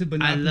possessive, but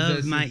not I love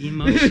possessive. my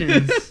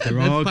emotions. They're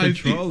all Pisces.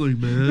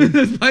 controlling, man.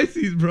 That's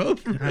Pisces, bro.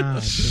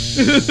 Ah,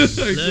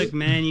 Like, Look,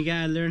 man, you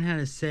gotta learn how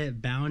to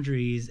set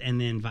boundaries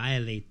and then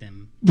violate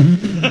them. what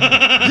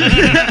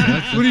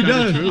he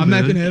does. true, I'm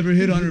not man. gonna ever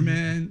hit on her,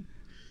 man.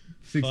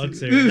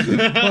 Fucks her.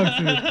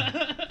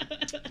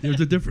 Fucks her. There's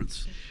a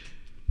difference.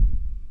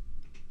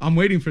 I'm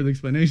waiting for the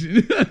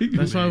explanation.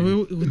 That's why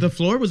the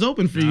floor was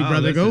open for you, Oh,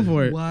 brother. Go listen.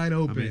 for it. Wide I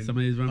open. mean, some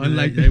of these women,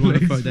 Unlike they want the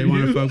to fuck. legs They for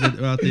want to you. fuck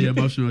about the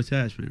emotional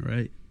attachment,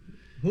 right?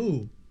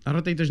 Who? I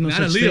don't think there's no Not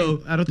such a Leo.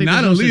 thing. I don't think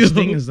Not there's a no Leo. such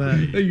thing as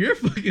that. Hey, you're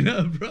fucking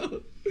up,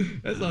 bro.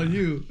 That's on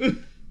you.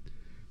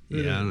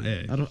 Yeah, I don't,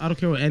 hey. I don't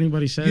care what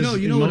anybody says.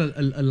 You know what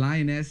a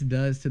lioness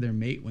does to their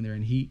mate when they're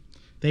in heat?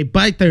 They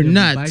bite their They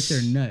nuts. bite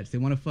their nuts. They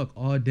want to fuck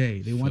all day.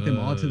 They want them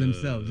all to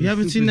themselves. You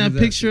haven't seen that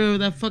picture of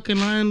that fucking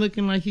lion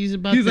looking like he's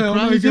about He's to like,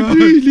 cry? oh my He said, God.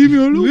 please leave me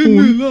alone. Leave me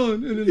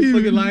alone. And then the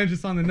fucking lion's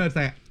just on the nuts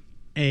like,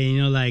 Hey,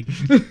 you know, like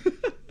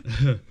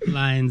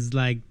lions,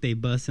 like they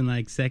bust in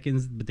like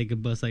seconds, but they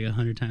could bust like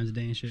 100 times a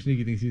day and shit.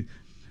 Sneaky thinks he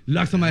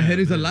locks on my head.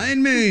 He's a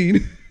lion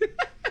mane.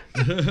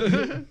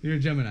 You're a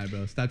Gemini,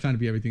 bro. Stop trying to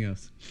be everything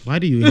else. Why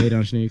do you hate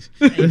on snakes?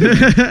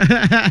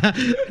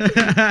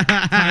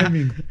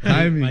 Timing.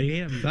 Timing. Why do you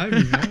hate 'em?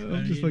 Timing, bro.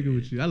 I'm just fucking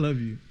with you. I love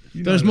you.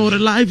 You know There's I more love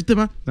to life than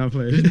my. No, you.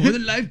 There's more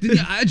than life than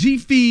your IG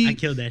feed. I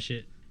killed that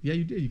shit. Yeah,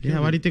 you did. You killed Yeah,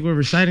 why do it. you think we're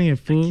reciting it,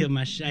 fool? Killed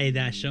my hey,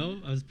 that show.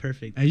 I was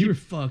perfect. And you were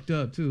fucked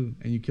up too,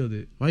 and you killed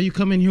it. Why you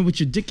come in here with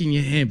your dick in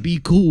your hand? Be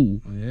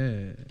cool. Oh,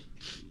 yeah.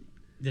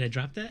 Did I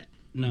drop that?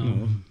 No.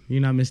 No, you're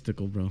not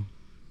mystical, bro.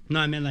 No,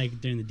 I meant like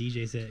during the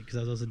DJ set because I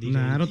was also DJing.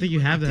 Nah, I don't think you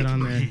have that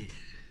on there.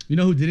 You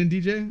know who didn't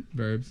DJ?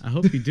 Verbs. I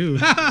hope you do.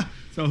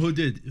 So who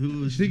did? Who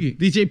was Sneaky.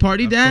 DJ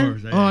Party Of Dad?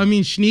 course, yeah. Oh, I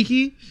mean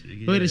Sneaky.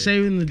 Sneaky, Who had yeah. to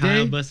save in the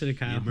Kyle day? busted a the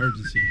Kyle.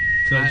 emergency?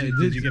 So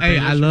did you get Hey, paid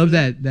I extra love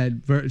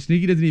for that.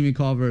 Sneaky doesn't even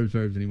call verbs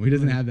anymore. He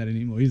doesn't have that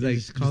anymore. He's like, He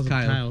just calls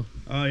just him Kyle.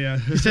 Oh yeah.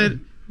 He said,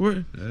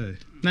 "We're Hey.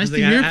 nice I was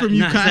to like, hear from you,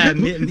 nah, Kyle." I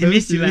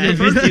missed you last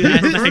First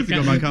night. to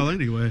go by Kyle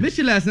anyway. Missed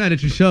you last night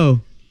at your show.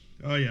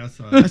 Oh yeah, I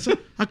saw I, it.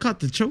 I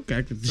caught the choke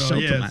act at the So,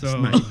 shelter yeah, last so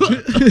night.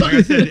 like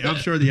I said, I'm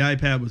sure the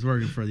iPad was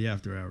working for the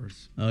after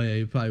hours. Oh yeah,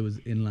 he probably was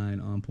in line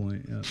on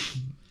point. Yep.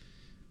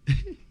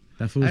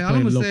 That fool was Hey, all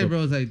playing I'm gonna local. say, bro,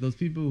 is like those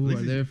people who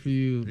He's- are there for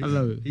you. I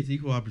love it. He's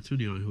equal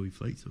opportunity on who he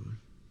flakes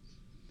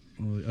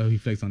on. Oh, he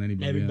flakes on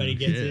anybody. Everybody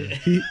yeah.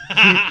 gets Yeah. it.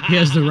 He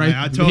has the right.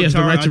 I told he has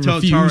Tara, the right to I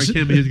told Tara refuse.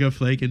 Kim he was gonna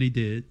flake, and he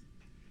did,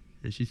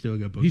 and she still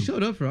got booked. He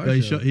showed up for our No,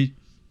 show.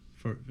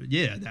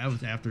 That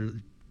was after.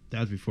 That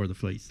was before the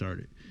flake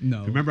started.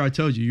 No. Remember, I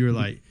told you were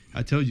like,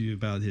 I told you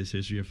about his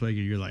history of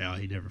flaking. You're like, oh,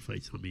 he never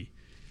flakes on me.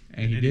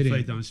 And he then did he it.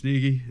 flaked on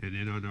Sneaky, and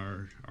then on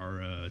our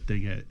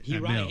thing at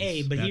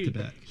Mel's, but back to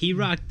back. he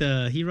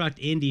rocked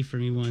Indy for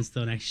me once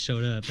though, and I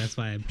showed up. That's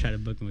why I tried to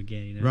book him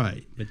again. You know?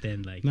 Right. But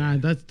then like, Nah,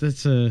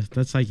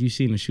 that's like you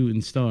seeing a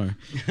shooting star.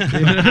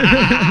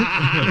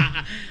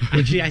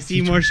 actually, I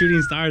see more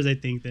shooting stars. I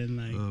think than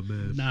like. Oh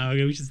man, No,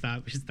 okay, we should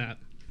stop. We should stop.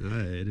 All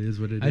right, it is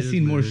what it is. I've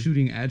seen more man.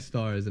 shooting at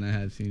stars than I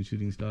have seen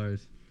shooting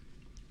stars.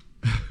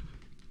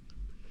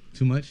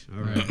 Too much?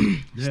 All right.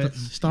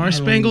 Next. Star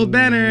Spangled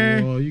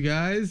Banner. Oh, you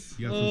guys.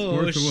 You got some Oh,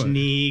 sports or what?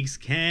 sneaks,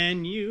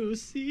 can you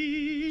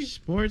see?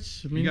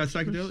 Sports. I You mean, got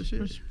psychedelic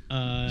shit? Sports-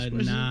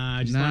 Nah,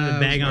 I just Nah, wanted to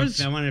bag on.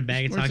 sports- I wanted to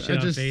bag and talk sports, shit I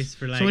on just- face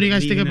for like. So what do you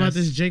guys think leaving about us.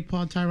 this Jake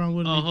Paul Tyron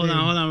Woodley? Oh, hold thing?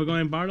 on. We're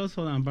going Bartles.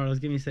 Hold on,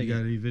 Bartles. Give me a You second. got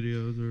any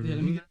videos or? Yeah,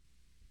 let me.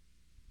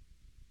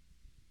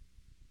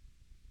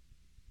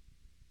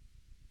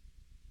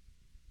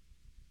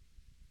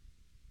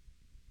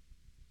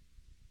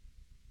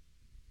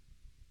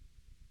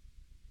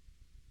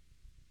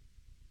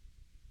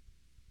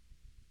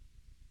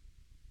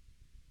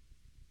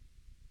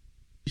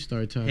 You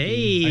start talking.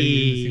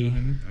 Hey.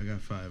 I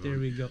got 5. There on.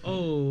 we go.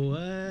 Oh,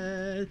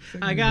 what?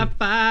 I got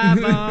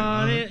 5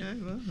 on it. Okay,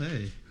 well,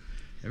 hey.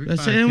 Every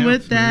Let's 5 end counts,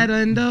 with that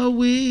man. under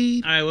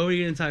weed. All right, what were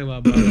you gonna talk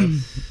about,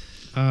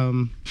 Bartles?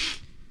 Um,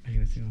 Are you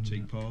gonna sing on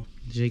Jake that? Paul.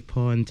 Jake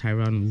Paul and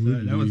Tyron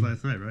Woodley. That was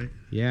last night, right?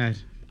 Yeah.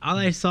 all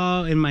I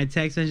saw in my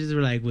text messages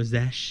were like, "Was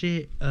that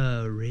shit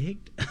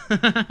rigged?" Oh,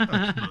 come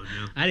on now.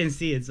 I didn't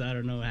see it, so I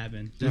don't know what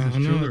happened.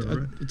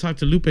 I talked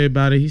to Lupe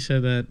about it. He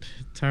said that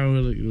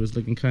Tyron was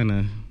looking kind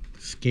of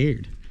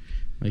scared,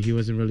 like he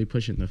wasn't really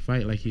pushing the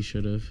fight like he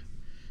should have.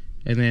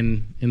 And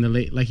then in the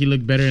late, like he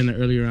looked better in the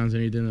earlier rounds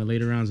than he did in the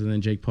later rounds. And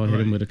then Jake Paul hit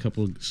him with a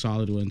couple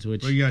solid ones.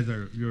 Which well, you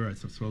were at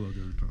some solo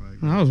during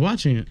the I was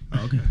watching it.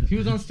 Oh, okay. He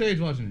was on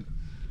stage watching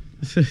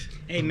it.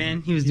 Hey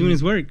man, he was doing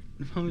his work.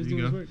 He was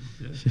doing his work.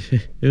 Yeah.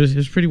 it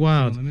was pretty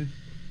wild.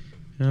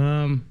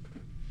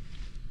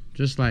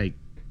 Just like,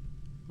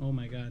 oh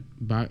my god,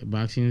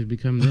 boxing has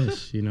become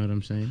this. You know what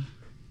I'm saying?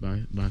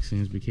 Boxing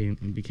has became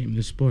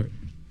this sport,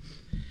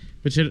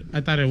 which I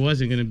thought it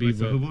wasn't gonna be. Wait,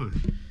 so but who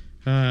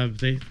won?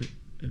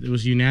 It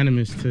was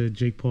unanimous to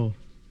Jake Paul.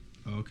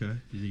 Oh, okay.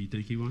 Did you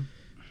think he won?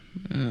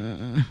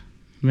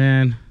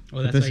 Man.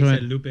 Oh, that's why he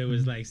said Lupe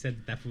was like said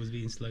that fool was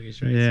being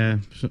sluggish, right? Yeah.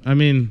 So, I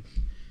mean,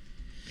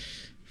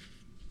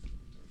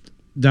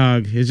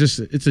 dog,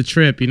 it's a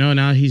trip, you know.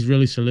 Now he's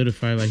really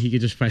solidified. Like he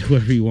could just fight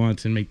whoever he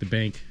wants and make the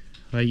bank.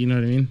 Like, you know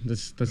what I mean?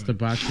 That's the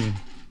boxing.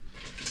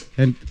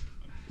 And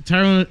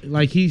Tyron,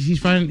 like he's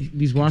fighting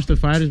these washed-up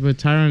fighters, but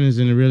Tyron is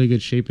in a really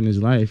good shape in his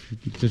life.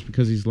 Just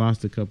because he's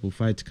lost a couple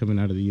fights coming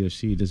out of the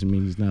UFC doesn't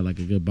mean he's not like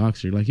a good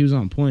boxer. Like he was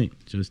on point.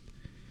 Just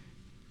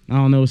I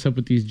don't know what's up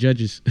with these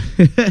judges.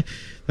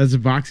 That's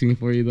boxing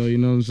for you, though. You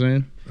know what I'm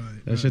saying?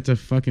 Right. That shit's a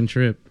fucking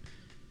trip.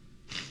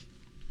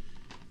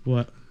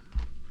 What?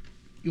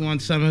 You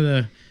want some of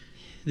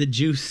The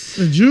juice.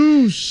 the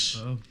juice?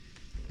 Oh.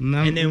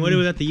 No. And then what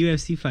about the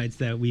UFC fights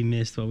that we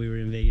missed while we were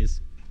in Vegas?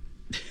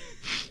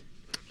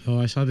 Oh,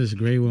 I saw this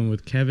great one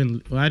with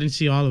Kevin. Well, I didn't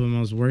see all of them.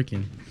 I was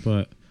working,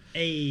 but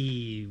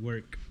Hey,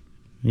 work.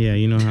 yeah,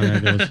 you know how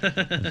that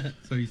goes.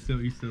 So you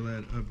still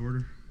at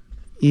Border?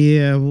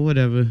 Yeah, well,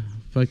 whatever.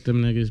 Fuck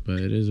them niggas, but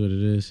it is what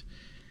it is.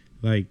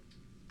 Like,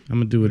 I'm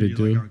gonna do what it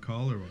do. Like on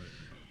call or what?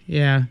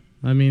 Yeah,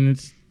 I mean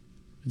it's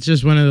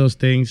just one of those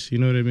things. You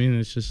know what I mean?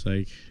 It's just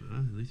like,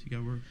 At least you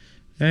got work.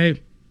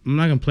 hey, I'm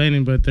not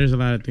complaining, but there's a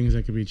lot of things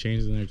that could be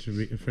changed in there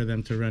for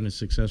them to run a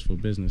successful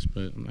business.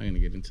 But I'm not gonna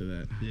get into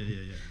that.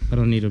 Yeah. I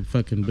don't need a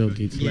fucking Bill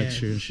Gates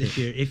lecture and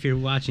shit. If you're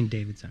watching,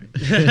 David, sorry.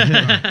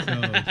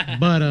 Right,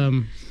 But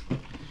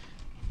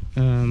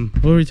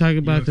what were we talking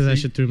about? Because that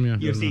UFC? shit threw me off.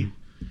 UFC.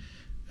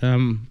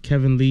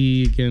 Kevin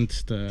Lee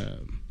against.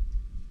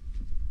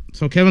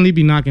 So Kevin Lee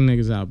be knocking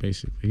niggas out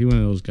basically. He one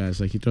of those guys.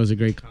 Like he throws a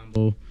great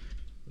combo,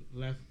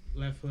 left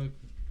hook,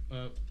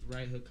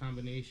 right hook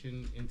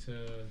combination into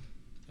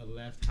a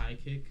left high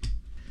kick.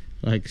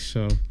 Like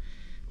so,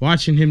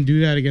 watching him do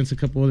that against a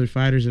couple other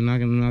fighters and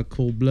knocking them out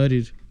cold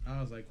blooded.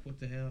 I was like, what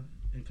the hell?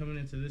 And coming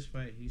into this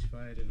fight, he's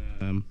fighting.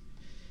 Let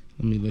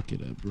me look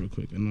it up real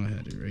quick. I know I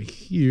had it right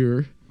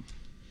here.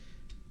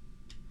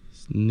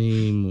 His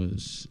name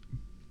was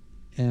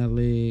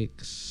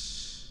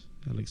Alex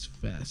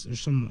Fast or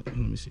something. Let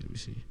me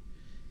see.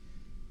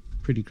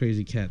 Pretty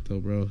crazy cat though,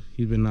 bro.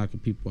 He's been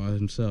knocking people out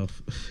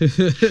himself.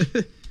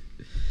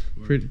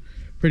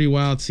 Pretty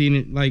wild seeing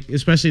it, like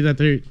especially that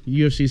their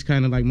UFC's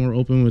kind of like more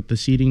open with the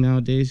seating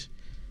nowadays.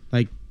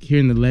 Like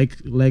hearing the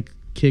leg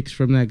kicks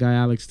from that guy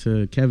Alex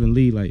to Kevin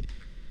Lee, like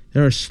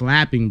they were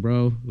slapping,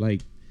 bro.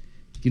 Like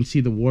you can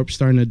see the warp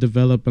starting to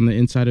develop on the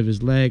inside of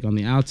his leg, on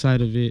the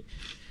outside of it.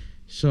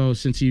 So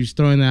since he was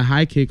throwing that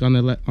high kick on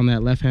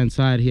that left hand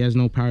side, he has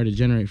no power to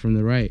generate from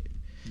the right.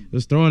 It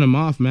was throwing him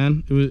off,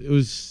 man. It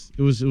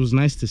was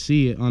nice to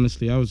see it.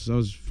 Honestly, I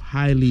was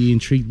highly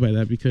intrigued by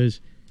that because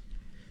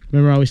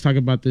remember I always talk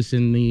about this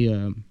in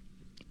the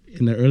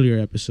earlier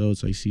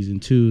episodes like season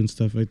 2 and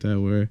stuff like that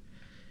where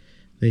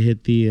they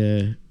hit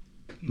the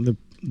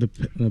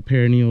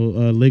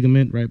perineal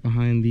ligament right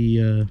behind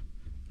the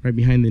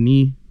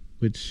knee,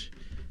 which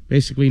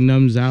basically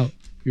numbs out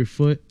your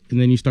foot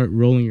and then you start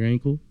rolling your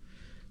ankle.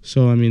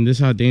 So, I mean, this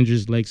is how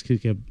dangerous legs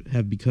kick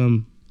have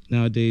become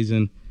nowadays.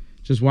 And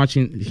just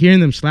hearing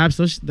them slaps,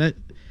 that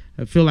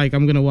I feel like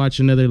I'm going to watch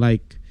another,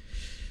 like,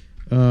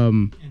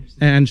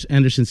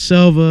 Anderson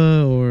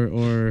Silva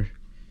or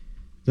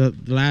the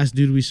last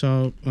dude we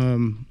saw,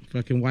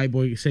 fucking white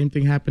boy. Same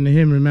thing happened to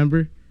him,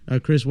 remember?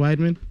 Chris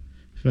Weidman.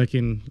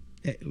 Fucking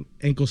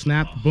ankle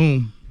snap,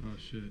 boom. Oh,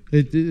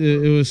 shit.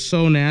 It was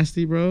so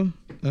nasty, bro.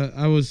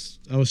 I was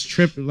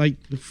tripped. Like,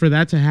 for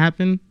that to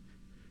happen,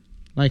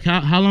 like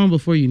how long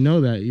before you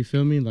know that, you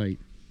feel me? Like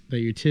that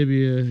your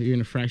tibia, you're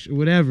in a fracture,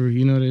 whatever,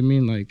 you know what I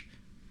mean? Like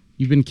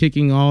you've been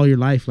kicking all your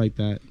life like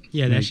that.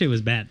 Yeah, like, that shit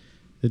was bad.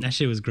 That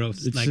shit was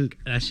gross. Like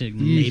that shit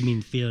made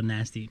me feel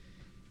nasty.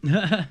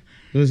 It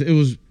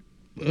was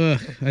I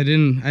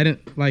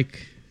didn't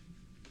like,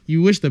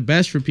 you wish the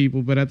best for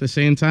people, but at the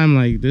same time,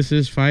 like this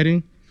is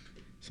fighting.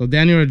 So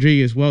Daniel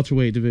Rodriguez,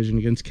 welterweight division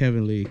against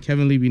Kevin Lee.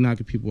 Kevin Lee be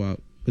knocking people out,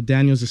 but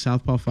Daniel's a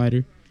southpaw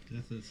fighter.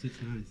 That's a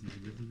 6'9" name,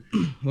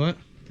 isn't it? What?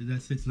 Is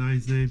that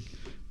 6'9"'s name?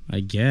 I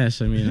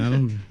guess. I mean, I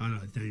don't. Oh no,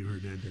 it's Daniel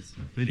Hernandez.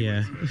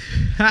 Anyways,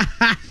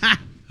 Yeah.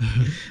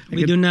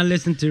 We do not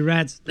listen to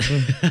rats.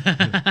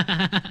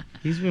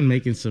 He's been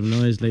making some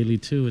noise lately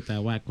too with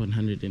that Whack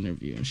 100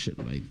 interview and shit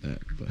like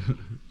that. But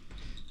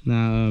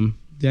Now,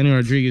 Daniel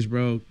Rodriguez,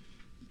 bro,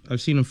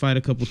 I've seen him fight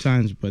a couple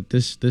times, but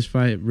this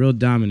fight, real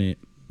dominant,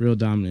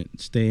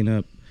 staying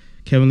up.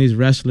 Kevin Lee's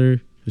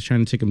wrestler was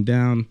trying to take him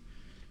down.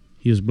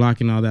 He was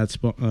blocking all that,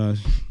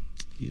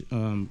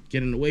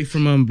 getting away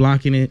from him,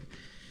 blocking it.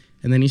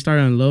 And then he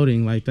started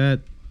unloading like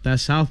that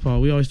southpaw.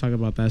 We always talk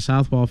about that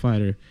southpaw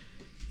fighter.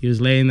 He was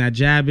laying that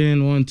jab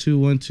in, 1-2,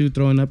 1-2,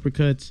 throwing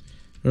uppercuts.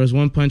 There was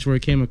one punch where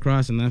it came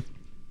across and that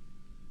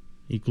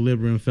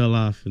equilibrium fell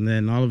off. And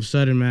then all of a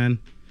sudden, man,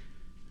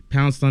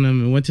 pounced on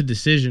him and went to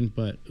decision.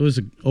 But it was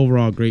an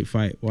overall great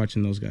fight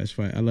watching those guys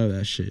fight. I love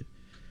that shit.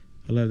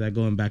 I love that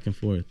going back and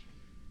forth.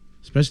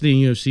 Especially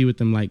in UFC with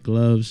them like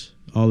gloves,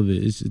 all of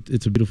it.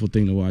 It's a beautiful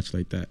thing to watch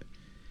like that.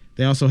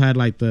 They also had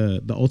like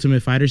the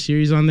Ultimate Fighter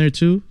series on there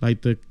too.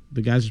 Like the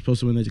guys are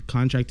supposed to win the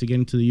contract to get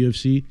into the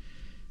UFC.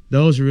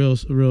 Those are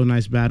real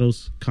nice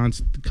battles.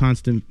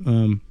 Constant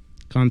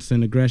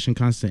aggression,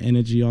 constant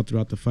energy all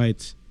throughout the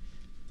fights.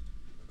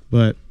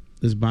 But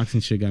this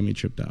boxing shit got me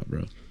tripped out,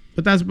 bro.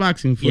 But that's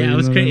boxing for you. Yeah, it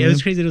was crazy. It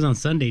was crazy. It was on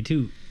Sunday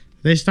too.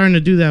 They're starting to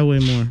do that way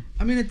more.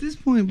 I mean, at this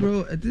point,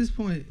 bro.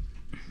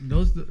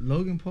 Those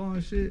Logan Paul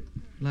and shit,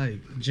 like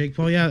Jake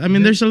Paul, yeah. I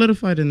mean, they're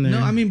solidified in there.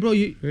 No, I mean, bro,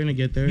 we're gonna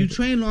get there. You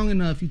train long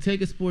enough, you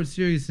take a sport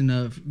serious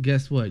enough.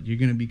 Guess what? You're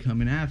gonna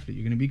become an athlete.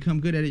 You're gonna become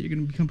good at it. You're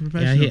gonna become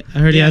professional. Yeah, I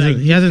heard he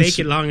hasn't fake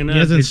it long enough. He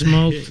hasn't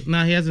smoked.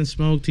 Nah, he hasn't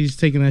smoked. He's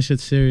taking that shit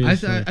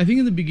serious. I think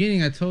in the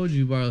beginning I told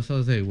you, Barlos. I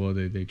was like, well,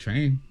 they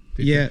train.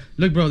 Yeah.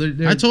 Look, bro.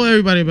 I told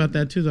everybody about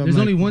that too. Though. There's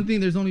only one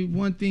thing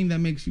that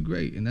makes you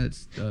great, and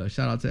that's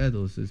shout out to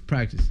Edos. Is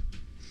practice.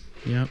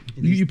 Yep.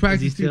 You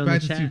practice,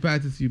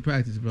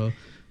 bro.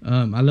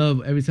 I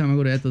love every time I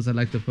go to Ethos. I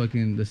like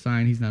the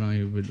sign. He's not on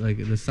here, but like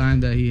the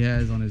sign that he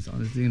has on his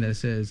thing that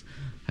says,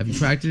 "Have you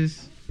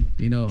practiced?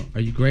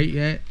 Are you great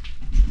yet?"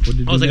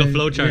 It's like a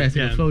flow chart. Yeah, it's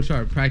like a flow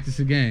chart. Practice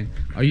again.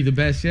 Are you the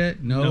best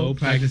yet? No.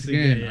 Practice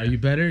again. Yeah. Are you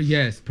better?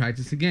 Yes.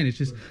 Practice again.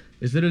 It's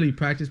literally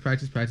practice. And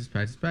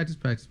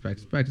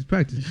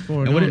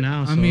what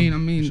now. I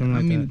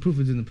mean, proof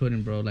is in the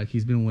pudding, bro. Like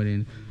he's been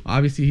winning.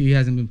 Obviously, he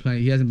hasn't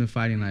been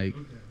fighting like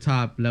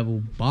top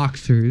level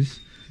boxers.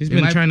 He's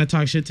been trying to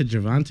talk shit to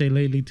Gervonta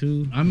lately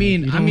too. I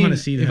mean, want to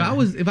see that. If I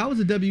was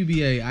a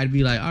WBA, I'd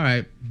be like, all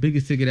right,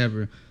 biggest ticket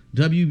ever,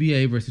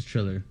 WBA versus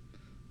Triller,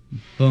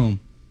 boom,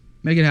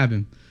 make it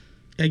happen.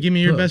 Yeah, give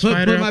me your best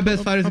fighter. Put my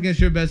best fighters against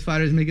your best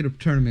fighters. Make it a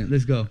tournament.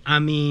 Let's go. I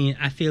mean,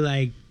 I feel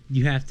like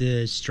you have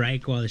to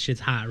strike while the shit's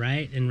hot,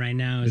 right? And right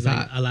now it's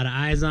like a lot of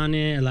eyes on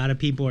it. A lot of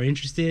people are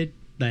interested.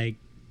 Like,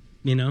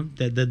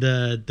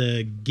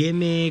 the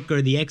gimmick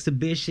or the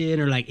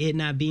exhibition or like it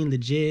not being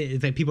legit.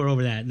 It's like people are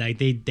over that. Like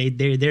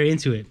they're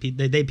into it.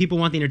 People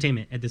want the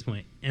entertainment at this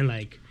point. And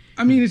like,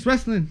 I mean, it's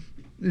wrestling.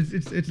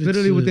 It's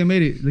literally what they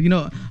made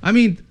it. I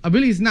mean,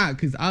 really it's not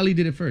because Ali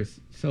did it first.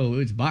 So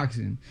it's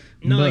boxing.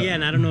 And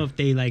I don't know if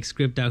they like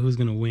script out who's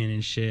gonna win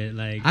and shit.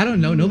 Like, I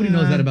don't know. Nobody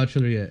knows that about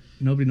Triller yet.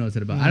 Nobody knows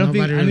that about. I don't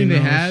think they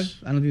have.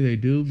 I don't think they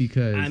do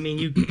because. I mean,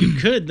 you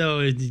could though.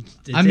 It's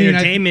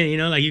entertainment.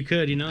 Like you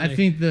could. I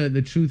think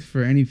the truth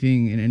for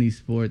anything in any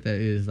sport that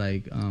is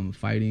like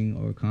fighting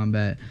or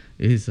combat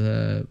is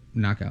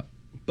knockout.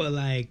 But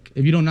like,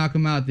 if you don't knock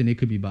them out, then it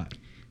could be bot.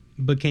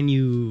 But can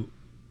you?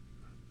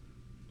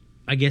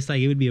 I guess like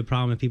it would be a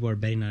problem if people are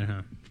betting on it,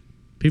 huh?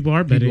 People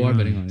are betting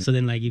on it. So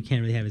then, like, you can't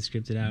really have it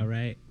scripted out,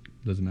 right?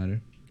 Doesn't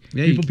matter.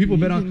 Yeah, people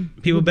bet on.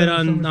 People bet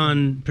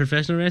on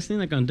professional wrestling,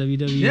 like on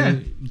WWE. Yeah,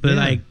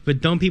 but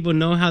don't people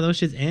know how those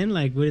shits end?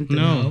 Like, wouldn't they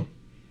know?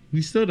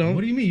 We still don't.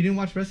 What do you mean? You didn't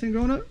watch wrestling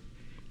growing up?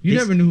 You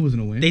never knew who was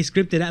gonna win. They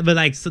scripted out, but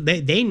like, so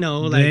they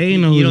know. Like,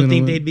 you don't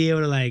think they'd be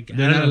able to like?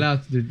 They're not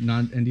allowed. They're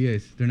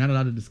non-NDAs. They're not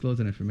allowed to disclose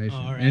that information.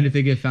 Oh, right. And if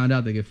they get found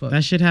out, they get fucked.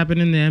 That shit happened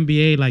in the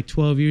NBA like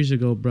 12 years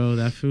ago, bro.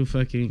 That fool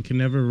fucking can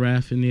never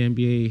ref in the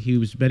NBA. He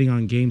was betting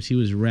on games. He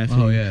was reffing.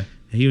 Oh yeah.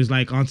 He was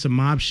like on some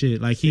mob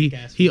shit. Like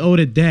he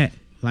owed a debt.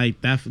 Like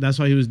that's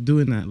why he was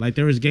doing that. Like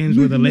there was games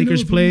where the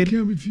Lakers played,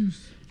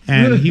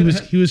 and he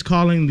was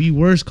calling the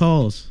worst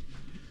calls.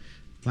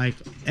 Like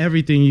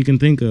everything you can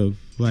think of.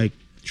 Like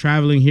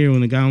traveling here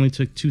when the guy only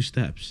took 2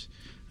 steps.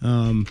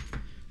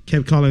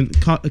 Kept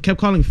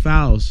calling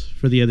fouls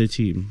for the other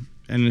team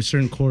and in a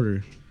certain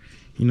quarter.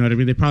 You know what I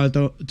mean? They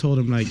probably told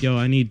him like, yo,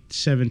 I need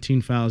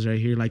 17 fouls right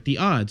here. Like the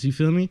odds, you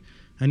feel me?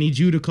 I need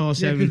you to call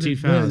 17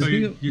 fouls. So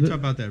you talk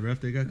about that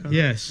ref that got caught?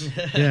 Yes.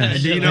 Yeah.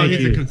 Do you know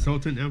he's a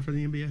consultant now for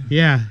the NBA?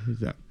 Yeah.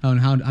 On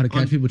how to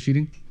catch people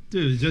cheating?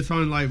 Dude, just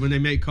on like when they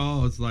make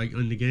calls like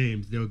in the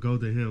games, they'll go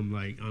to him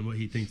like on what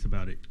he thinks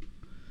about it.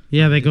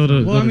 Yeah, they go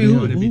to. Well, I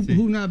mean,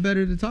 who not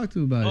better to talk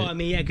to about it? Oh, I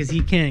mean, yeah, because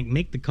he can't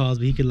make the calls,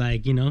 but he could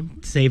like,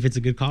 say if it's a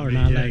good call or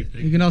not. Yeah, like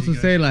he can also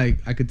say like,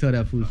 I could tell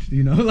that fool, like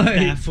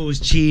that fool's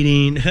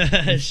cheating.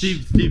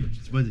 Steve,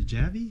 was it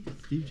Javi?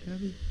 Steve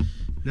Javi?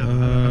 No,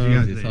 I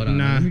forgot his name. Hold on,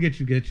 nah. Let me get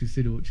you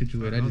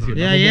situated. I just hear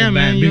yeah, boom,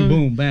 man. bang, bing,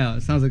 boom, bam.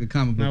 It sounds like a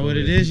comic book. Now what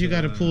it is, you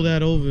got to pull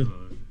that over.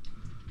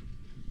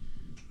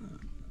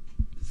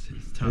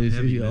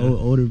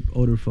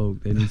 Older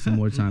folk, they need some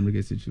more time to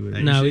get situated.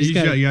 Hey, No, you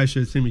guys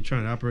should have seen me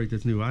trying to operate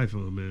this new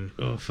iPhone, man.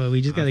 Oh, fuck,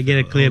 we just got to get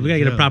a clip. We got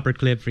to get a proper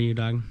clip for you,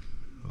 dog.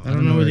 I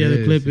don't know where the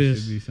other clip It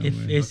is. should be If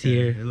somewhere. it's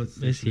here, Let's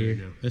it's here.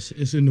 now.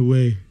 It's in the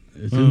way.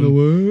 It's in the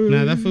word.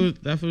 Nah,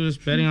 that fool is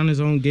betting on his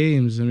own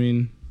games. I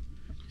mean,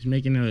 he's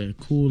making a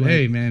cool. Like,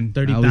 Hey man,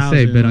 30,000 I always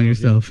say bet on on it,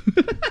 yourself.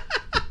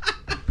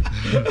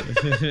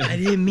 I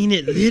didn't mean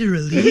it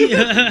literally.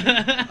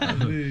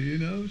 You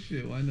know,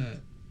 shit. Why not?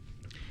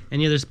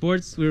 Any other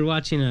sports? We were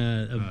watching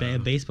a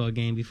baseball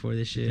game before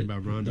this Think shit.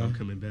 about Rondo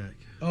coming back.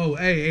 Oh,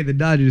 hey, the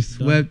Dodgers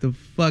swept the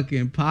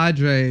fucking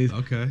Padres.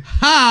 Okay.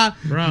 Ha!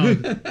 bro,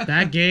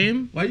 that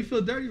game, Why you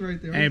feel dirty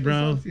right there? Hey,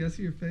 bro. I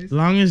see your face.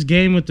 longest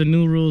game with the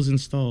new rules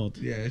installed.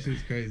 Yeah, that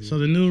shit's crazy. So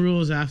the new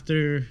rules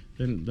after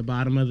the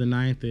bottom of the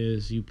ninth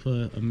is you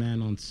put a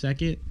man on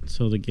second,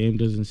 so the game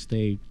doesn't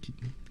stay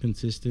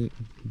consistent.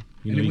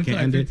 You and know, it you went to can't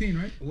like end it. 15,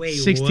 right? Wait,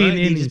 16 what?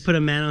 He innings. just put a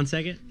man on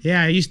second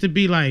Yeah, it used to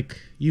be like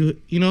you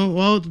know,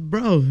 well,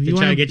 bro, to you try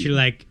to wanna get you to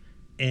like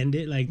end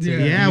it, like to Yeah.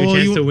 give Yeah, you a well,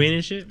 chance you- to win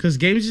and shit. because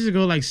games used to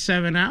go like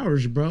 7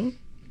 hours, bro.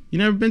 You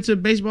never been to a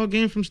baseball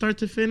game from start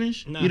to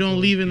finish? Nah, You don't fool.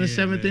 leave in the Yeah,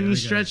 seventh man, inning I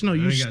got- stretch. No, I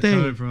you ain't got stay.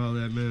 time for all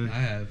that, man. I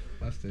have.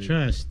 I stayed.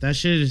 Trust that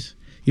shit is.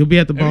 You'll be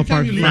at the Every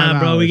time ballpark you for leave- 5 Nah,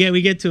 bro, hours.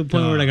 we get to a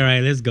point where we're like, all right,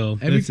 let's go.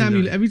 Every Listen, time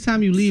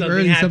you leave something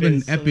early, something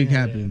happens, epic something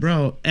happens.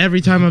 Bro,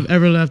 every time I've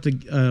ever left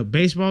a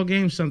baseball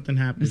game, something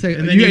happens. It's like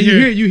and then you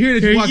hear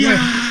this, you walk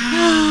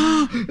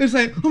yeah. like, it's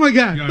like, oh my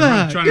god, You gotta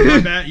run, fuck. trying to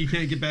run back, you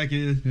can't get back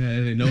in.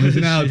 Yeah, no ins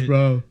and outs, Shit.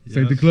 bro. It's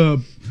like Yeah. the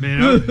club.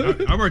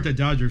 Man, I worked at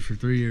Dodgers for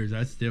 3 years.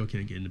 I still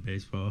can't get into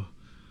baseball.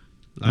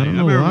 I don't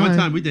know remember why. one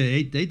time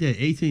they did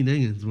 18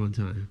 innings one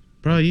time.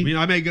 Bro, I mean,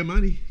 I made good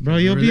money. you'll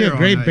We were be there a all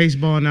great night.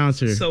 baseball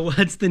announcer. So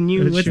what's the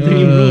new That's what's the true.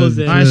 new rules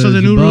then? All right, so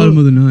the new bottom rule-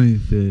 of the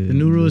ninth. The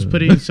new rule is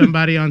putting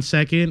somebody on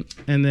second,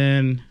 and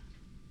then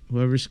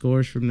whoever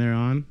scores from there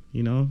on,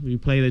 you know, you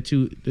play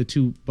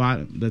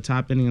the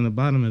top inning and the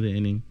bottom of the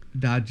inning.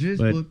 Dodgers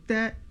But whoop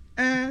that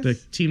ass. The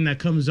team that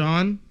comes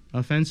on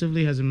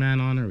offensively has a man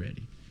on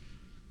already.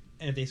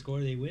 And if they score,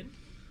 they win.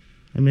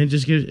 I mean,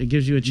 it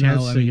gives you a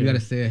chance No, I to mean, you get-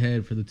 gotta stay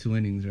ahead for the 2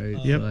 innings, right?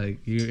 Oh. Yep. So, like,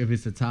 if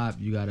it's the top,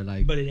 you gotta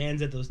like. But it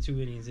ends at those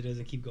 2 innings. It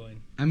doesn't keep going.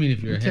 I mean,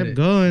 if you're It ahead, kept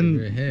going. If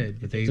you're ahead,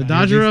 but The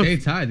Dodgers they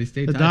stay tied. They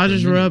stay The tied.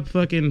 Dodgers for a were minute. up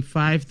fucking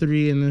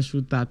 5-3, and this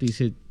fool thought these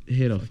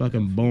hit a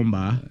fucking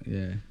bomba. Yeah,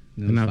 and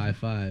it And was I-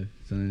 5-5.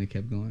 So then they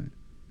kept going.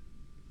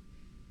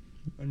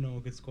 Or no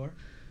one could score.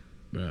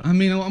 I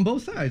mean, on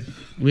both sides.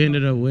 We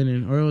ended up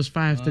winning, or it was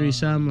 5-3, Oh.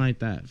 something like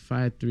that.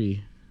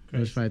 5-3. It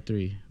was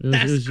 5-3. It was,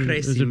 That's it was, it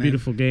crazy, was a man.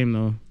 beautiful game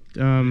though.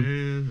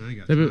 Man, I ain't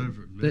got the- time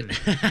for it.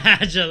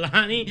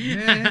 Jelani.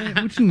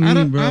 Yeah, what you mean, I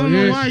don't bro? know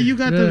You're- why you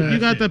got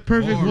the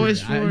perfect boring.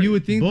 voice for it. You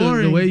would think the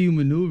Boring. way you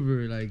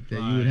maneuver, like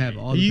that, you would have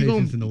all the You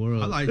patience gon- in the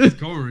world. I like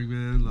scoring,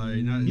 man. Like,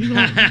 not,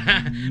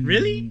 You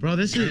Really? Bro,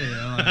 this is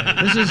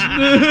yeah, this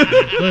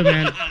is look,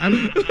 man.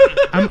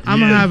 I'm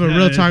gonna have a that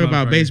real is talk my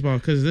about friend. baseball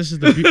because this is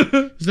this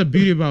is the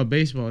beauty about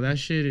baseball. That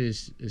shit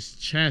is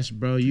chess,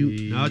 bro.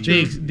 No,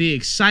 The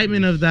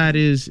excitement of that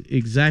is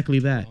exactly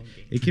that.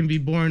 It can be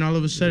boring all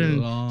of a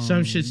sudden. Long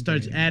Some shit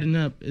starts game. adding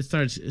up.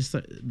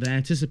 The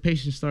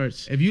anticipation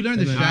starts. If you learn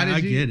the And then- strategy,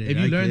 I get it, if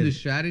you I learn get the it.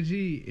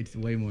 strategy, it's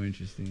way more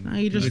interesting. Nah,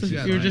 you're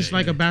just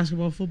like a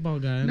basketball football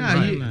guy. I Nah,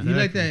 understand you that.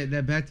 like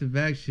that back to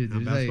back shit.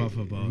 I'm There's basketball, like,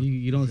 football.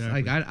 You don't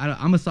Exactly. like.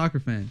 I'm a soccer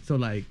fan, so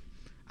like,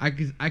 I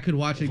could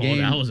watch a game.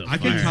 that was a I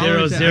can fire.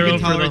 tolerate that. 0-0 I can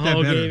for tolerate the that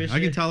whole better. game and I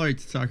can shit. tolerate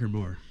soccer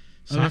more.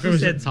 Soccer Who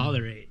was said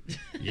tolerate?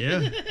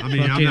 Yeah, I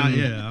mean, I'm Fucking- not.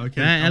 Yeah,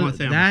 okay. I that won't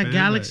say I'm a that fan,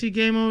 Galaxy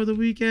game over the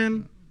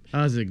weekend.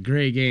 That was a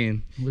great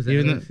game. Was that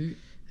Even though- LFC?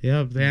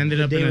 Yep, they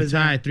ended up day in a was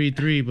tie, that?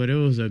 3-3, but it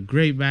was a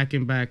great back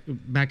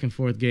and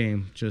forth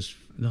game. Just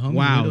The homies'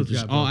 wow, windows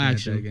just got all broken at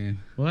action. that game.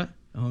 What?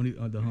 The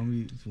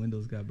homies'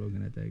 windows got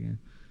broken at that game.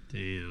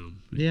 Damn.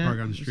 Yeah, Park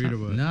on the it's street or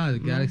what? Nah, the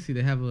Galaxy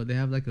they have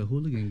like a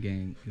hooligan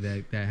gang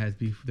that has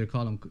beef. They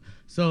call them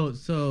so.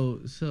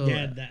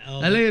 Yeah, that-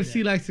 oh, LAFC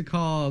yeah. likes to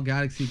call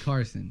Galaxy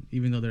Carson,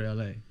 even though they're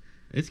LA.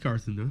 It's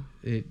Carson though.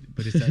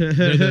 But it's they're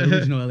the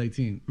original LA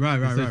team. Right.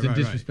 So it's a Right.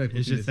 disrespectful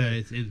It's thing just to that say.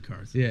 it's in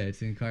Carson. Yeah,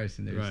 it's in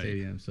Carson, their Right.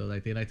 stadium. So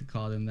like they like to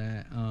call them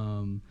that.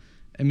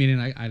 I mean,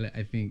 and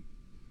I think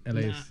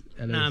LA's.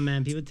 Nah,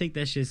 man, people take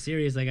that shit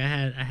serious. Like I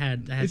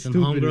had It's some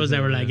stupid homegirls as that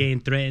hell, were like yeah. getting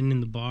threatened in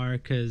the bar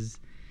because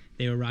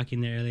they were rocking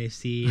their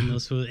LAFC and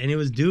those fools, and it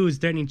was dudes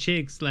threatening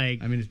chicks.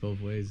 Like I mean, it's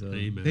both ways. Though.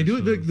 They They do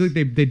it. match Look,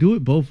 they do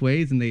it both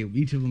ways, and they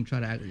each of them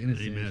try to act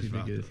innocent. match It's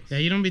ridiculous. vatos. Yeah,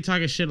 you don't be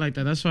talking shit like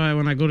that. That's why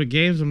when I go to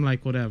games, I'm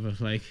like, whatever.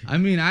 Like, I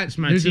mean, It's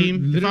my there's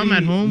team. If I'm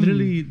at home-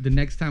 literally the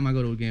next time I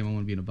go to a game, I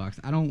want to be in a box.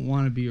 I don't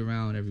want to be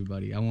around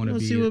everybody. I want to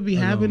let's be. see what be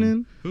alone.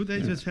 happening. Who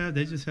they just had?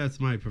 They just had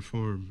somebody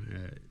perform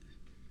at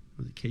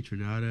was it Kate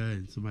Trinata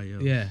and somebody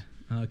else. Yeah,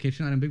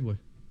 Kitchen and Big Boy.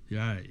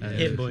 Yeah.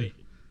 Hit Boy,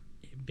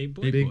 Big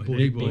Boy, Big Boy.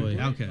 Big Boy.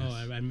 Outcast.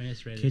 Oh, I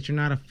misread it. Kid, you're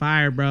not a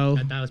fire, bro.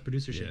 I thought it was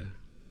producer shit.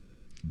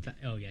 Yeah.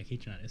 Oh yeah,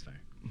 Kitchenada is fire.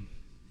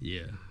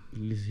 Yeah.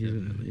 He's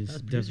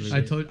That's pretty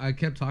definitely. I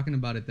kept talking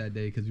about it that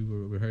day because we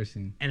were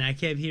rehearsing. And I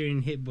kept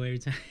hearing Hit Boy every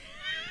time.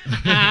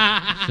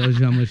 Shows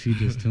you how much he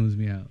just tunes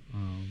me out.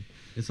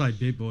 It's like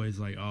Big Boy is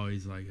like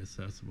always like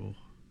accessible.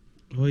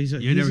 Well, he's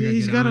never gonna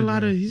he's get got a on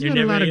lot there. of he's You're got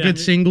a never lot of gonna good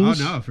get-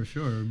 singles. Oh no, for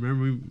sure.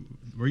 Remember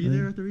were you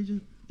there at the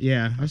region?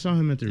 Yeah, I saw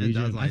him at the Yeah, that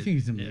region. was I think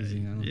he's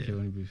amazing. I don't yeah. care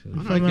what anybody says. I don't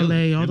know, From he killed LA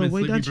all him the and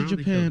way Sleepy down to Brown, he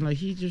Japan. killed. Like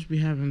he just be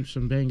having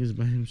some bangers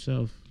by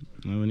himself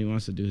when he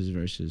wants to do his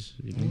verses.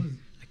 You know?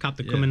 I copped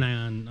the Yeah.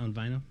 Kumanai on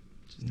vinyl.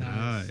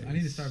 Nice. I need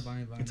to Nice. start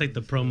buying vinyl. It's like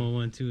the promo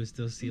one too. It's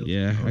still sealed.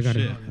 Yeah, Oh, I gotta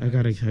shit.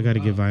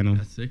 get vinyl.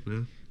 That's sick,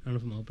 man. I don't know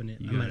if I'm gonna open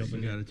it. You I might got,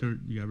 open you it. got a turn.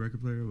 You got a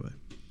record player or what?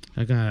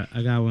 I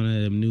got one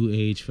of them new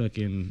age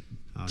fucking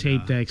Oh,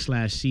 tape nah. deck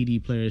 / CD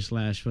player /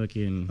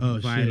 fucking Oh,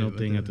 shit, vinyl with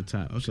thing the- at the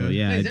top. okay. So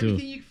yeah, Hey, I is do.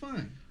 everything you can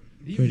find.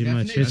 Pretty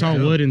much. Definitely. It's all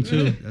dope. wooden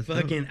too. That's dope.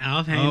 Fucking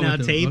Alf handing out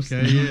with the- tapes.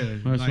 Okay, yeah. Oh,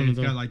 it's Like, one of it's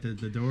got those. like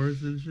the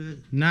doors and shit.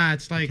 Nah,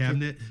 it's The like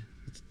cabinet.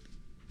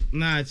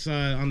 it's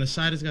on the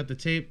side. It's got the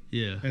tape,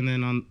 Yeah. and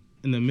then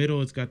in the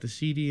middle it's got the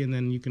CD, and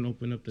then you can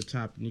open up the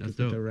top and you That's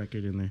can put dope. the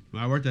record in there.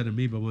 I worked at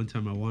Amoeba one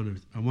time. I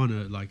won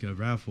a like a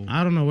raffle.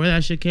 I don't know where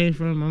that shit came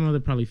from. My mother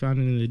probably found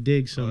it in the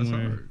dig Oh, that's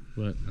somewhere, hard.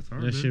 but That's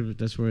hard, that man. shit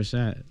that's where it's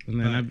at. And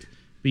then Right. I'd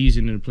be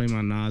using it to play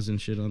my Nas and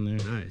shit on there.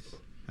 Nice.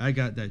 I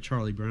got that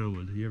Charlie Brown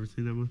one. You ever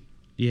seen that one?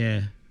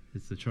 Yeah,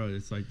 It's the Charlie.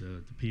 It's like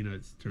the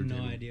Peanuts turntable.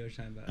 No idea what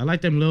you're talking I about.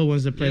 like them little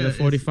ones that play Yeah, the it's-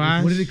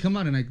 45. What did it come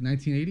out in like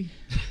 1980,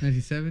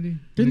 1970?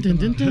 Dun, dun,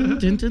 dun, dun,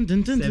 dun, dun,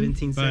 dun, dun.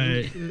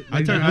 1770.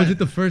 But Was it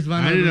the first vinyl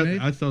I ended ever up. made?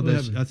 I sold What that.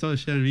 happened? I sold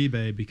shit on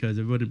eBay because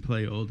it wouldn't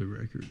play older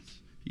records.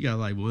 You got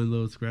like one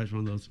little scratch,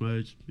 one little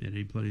smudge, it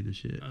ain't playing the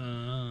shit.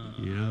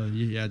 You know,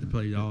 you had to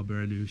play all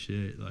brand new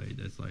shit. Like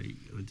that's like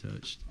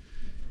untouched.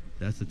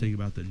 That's the thing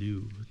about the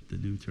new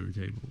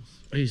turntables.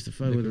 I used to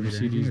fuck They with could them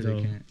read anything CDs or they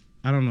though. can't?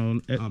 I don't know.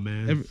 Oh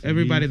man,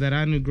 Everybody CDs. that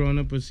I knew growing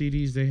up with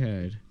CDs, they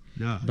had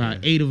No, about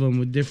 8 of them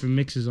with different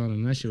mixes on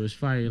them. That shit was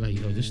fire. Like,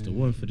 yo, this is the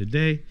one for the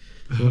day,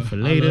 one for I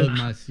later. love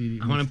my CD.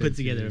 I want to put mixtape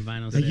together a CDs.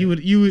 vinyl Like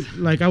set. you would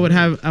like I would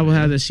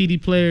have the CD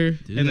player,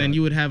 Do and then that.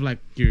 you would have like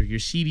your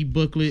CD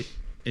booklet,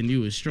 and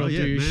you would stroke Oh, yeah,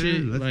 through your man.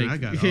 shit, Listen, like, I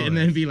got all and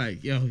then that. be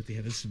like, yo, yeah,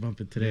 this is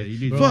bumping today. Yeah, you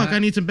need Bro, Fuck, I- I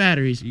need some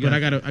batteries, You but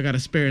got- I got a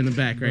spare in the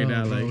back right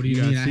now. Bro, Like, what do you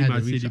you mean? gotta I see had, my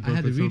the CD I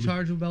had the booklets on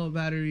me. rechargeable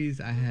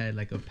batteries. I had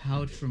like a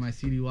pouch for my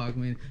CD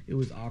Walkman. It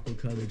was aqua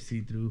colored,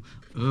 see through,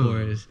 of Oh.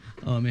 course.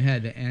 It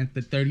had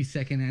the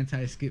 30-second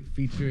anti-skip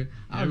feature.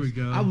 There we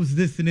go. I was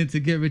listening to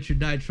Get Rich or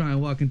Die Trying,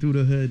 walking through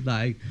the hood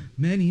like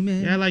many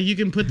men. yeah, like you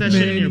can put that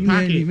shit in your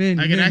Many, pocket. many,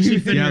 Like it many. actually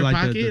fit Yeah, in your like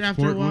the pocket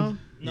after a sport while. one.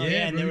 No, Yeah,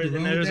 yeah, and bro, there you was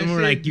roll with that one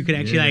where like shit. you could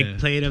actually Yeah. like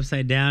play it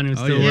upside down and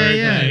Oh, still yeah. work.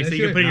 Yeah, like, yeah. so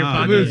you could put it in your Nah,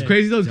 pocket. But it was yeah.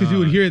 crazy though, because you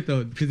would Dog. hear it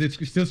though, because it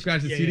still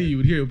scratched the Yeah, CD. yeah. You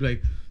would hear it, would be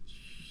like,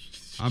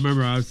 I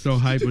remember I was so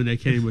hyped when they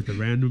came with the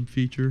random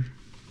feature,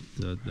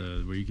 the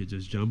where you could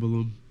just jumble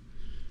them.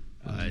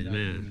 Like,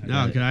 man,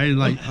 no, cause I didn't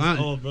like. That's I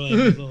old, bro.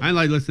 That's old. didn't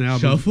like listening to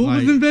albums. Shuffle like,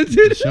 was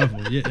invented.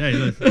 Shuffle, yeah. Hey,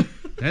 listen,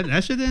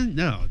 that shit didn't.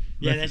 No.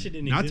 Yeah, that shit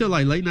didn't Not exist. till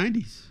like late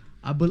 '90s.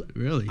 I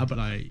Really, be-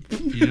 like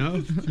you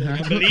know.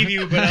 I believe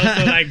you, but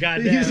also like,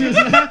 goddamn.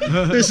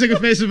 This nigga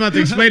face was about to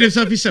explain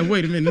himself. He said,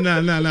 "Wait a minute,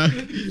 nah."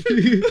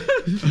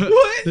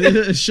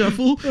 What?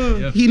 Shuffle.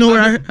 Yeah. You know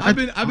where I've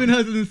been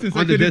hustling since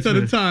I On the couldn't tell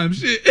the Discman. time.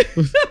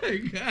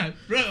 Shit. God,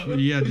 bro.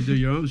 You had to do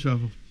your own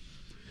shuffle.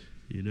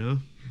 You know.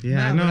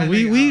 Yeah, Nah, no, but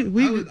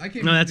we I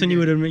can't No, that's when you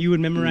remember. would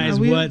memorize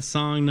Yeah, we- what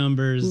song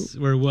numbers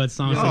or what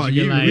songs Oh, that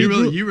you you, get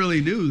like. you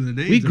really knew the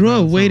names. we of grew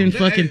up those waiting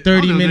songs. fucking I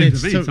 30 don't know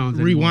minutes names of any to songs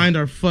anymore. rewind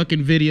our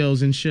fucking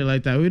videos and shit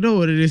like that. We know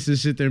what it is to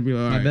sit there and be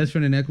like, all My right. best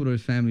friend in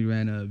Ecuador's family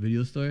ran a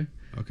video store.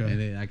 Okay. And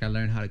then like I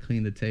learned how to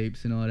clean the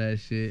tapes and all that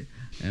shit.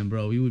 And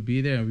bro, we would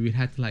be there and we would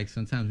have to like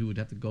sometimes we would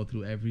have to go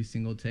through every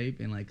single tape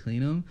and like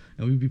clean them.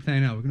 And we'd be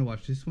planning out. We're gonna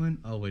watch this one.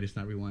 Oh wait, it's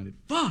not rewinded.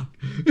 Fuck.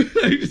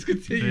 Like just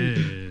continue.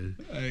 Man,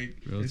 Like,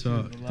 real it's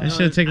talk. just a lot. That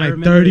should take I like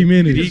remember 30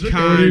 minutes. Be 30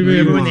 kind, minutes.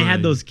 Remember when they Rewind.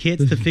 had those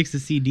kits to fix the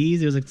CDs?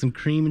 There was like some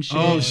cream and shit.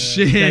 Oh,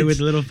 shit. Like, with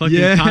the little fucking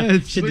Yes. top.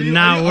 Shit But did you-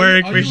 not all you-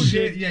 work all for you would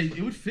shit. get- yeah,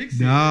 it would fix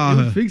Nah. it.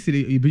 It would fix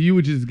it. But you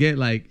would just get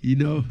like You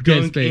know. Gunk Dead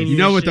in space. You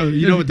know your what the shit.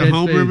 you know what the Dead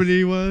home space.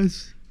 remedy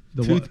was?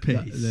 the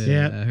Toothpaste.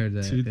 Yeah. I heard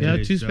that. Toothpaste. Yeah,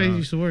 Hey, toothpaste dog.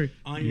 used to work.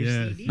 On your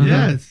Yes, CD?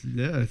 yes,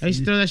 yes. I used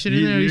to throw that shit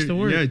in there. It used to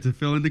work. Yeah, to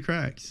fill in the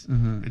cracks. Uh-huh.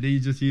 And then you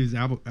just use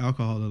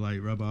alcohol to like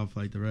rub off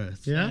like the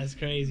rest. Yeah. That's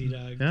crazy,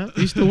 dog. Yeah, it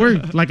used to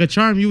work like a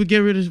charm. You would get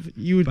rid of.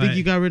 You would think But-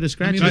 you got rid of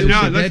scratches. I But mean, no,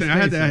 it was a listen, dead I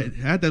had space,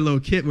 that. I had that little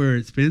kit where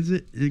it spins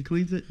it and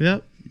cleans it.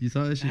 Yep. You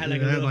saw that I shit? had like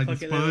It a little the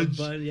fucking little sponge.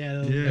 bud.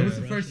 Yeah. Yeah. What's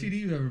the first CD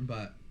you ever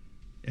bought?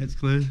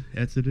 Clan,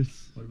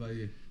 Exodus What about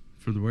you?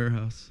 from the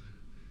warehouse.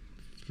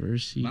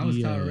 First CD. Mine was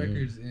Tower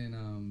Records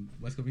in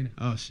West Covina.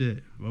 Oh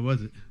shit, what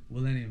was it?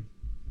 Millennium.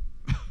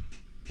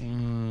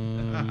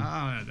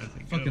 Ah, that's a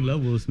good Fucking one.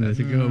 love Will Smith. That's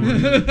a good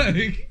one.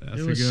 Like, That's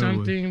It a was good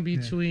something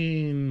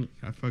between one.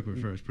 I fuck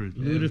with First Prince.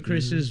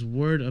 Ludacris's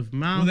word of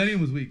mouth.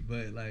 Millennium was weak,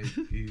 but like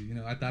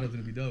I thought it was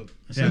gonna be dope.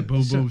 Yeah,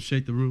 boom, boom,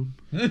 shake the room.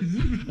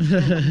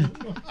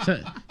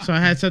 so I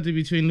had something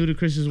between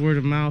Ludacris's word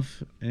of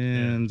mouth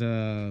and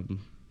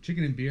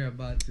Chicken and Beer I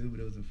bought too, but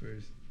it wasn't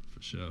first.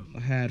 For sure. I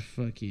had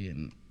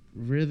fucking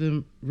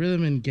Rhythm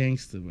and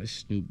Gangsta by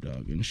Snoop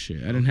Dogg and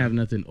shit. I didn't have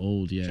nothing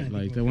old Trying yet. to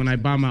Like think that what when I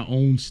first bought my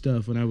own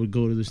stuff when I would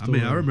go to the I store.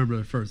 mean, I remember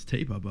the first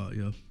tape I bought,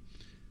 yo.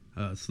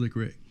 Slick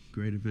Rick,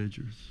 Great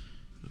Adventures.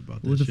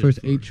 About What was the shit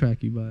first before.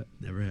 8-track you bought?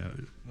 Never have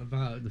it.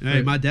 About the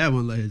Hey, my dad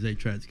won't let his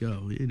 8-tracks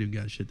go. He ain't even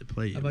got shit to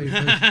play. Yet. How about your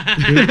first?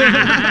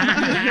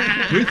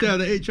 We used to have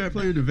the 8-track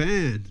player in the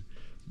van.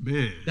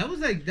 Man. That was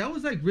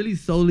like really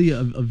solely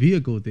a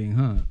vehicle thing,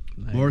 huh?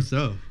 Like, More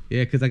so.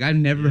 Yeah, because like I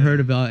never heard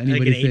about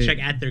anybody Like an say 8-track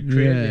at their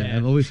crib. Yeah.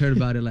 I've always heard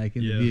about it like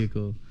in the Yeah.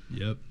 vehicle.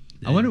 Yep.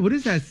 I wonder, what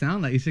does that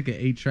sound like? It's like an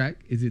 8-track.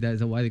 Is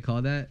that why they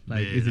call that?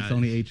 Like, Man, is it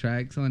only 8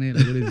 tracks on it?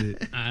 Like, what is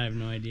it? I have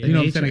no idea. You know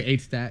what I'm saying? 8 Like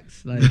 8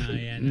 stacks. Like,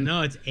 Yeah,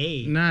 no, it's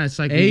A. Nah, it's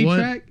like A one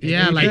track?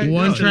 Yeah, A like track?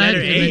 one No, track,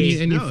 letter and then A.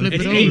 you No, flip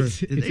it's it eight. over.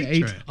 It's It's 8 8.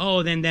 track.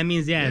 Oh, then that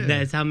means Yeah.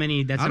 that's how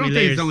many. That's I how don't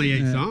many think layers. it's only 8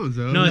 Yeah. songs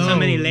though. No, it's how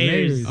many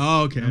layers. layers.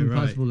 Oh, okay, There were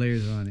right. possible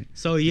layers on it.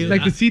 So you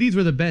Like the CDs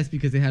were the best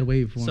because they had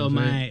waveforms. So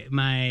right?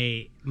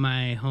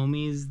 my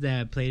homies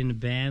that played in the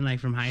band like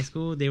from high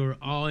school, they were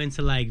all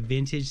into like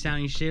vintage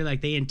sounding shit.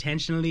 Like they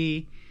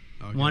intentionally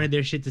Okay. wanted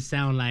their shit to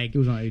sound like It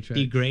was on 8 tracks.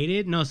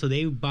 degraded. No, so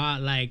they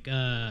bought like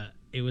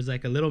it was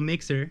like a little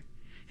mixer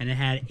and it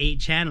had 8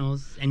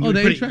 channels and Oh, you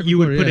the would 8-track put, you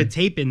would recorder, put yeah. a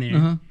tape in there.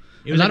 Uh-huh.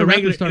 It was A lot like a of rappers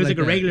regular. It start was like like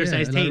a that. regular Yeah,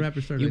 size a lot of tape.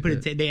 rappers start You like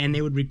put that. and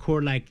they would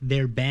record like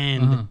their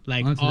band, Uh-huh.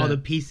 like Onto all that.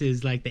 the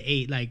pieces, like the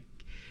 8, like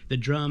the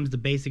drums, the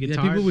basic guitars.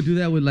 Yeah, people would do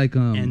that with like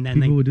And then,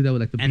 people like- would do that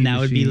with like the and beat that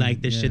would be machine.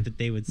 like the Yeah. shit that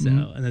they would sell,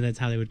 Mhm. and then that's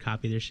how they would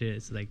copy their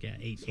shit. So like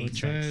 8 So it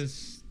tracks.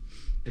 says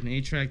an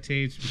 8-track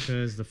tapes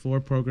because the 4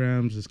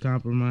 programs is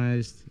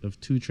compromised of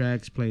 2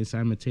 tracks playing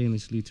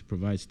simultaneously to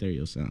provide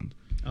stereo sound.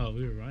 Oh,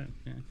 we were right.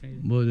 Yeah, crazy.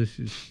 Well, this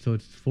is so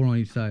it's 4 on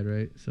each side,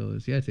 right? So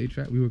it's 8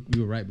 track. We were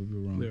right, but we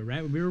were wrong. We were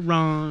right. We were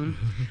wrong.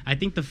 I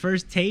think the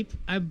first tape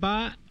I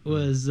bought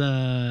was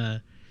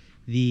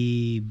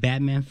the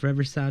Batman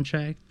Forever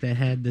soundtrack that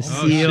had the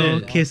Oh, seal,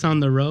 shit. "Kiss on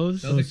the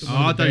Rose." That was like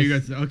Oh, I thought you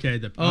guys said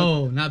okay.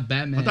 Oh, not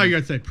Batman. I thought you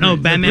guys said No,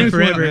 Prince. Batman Prince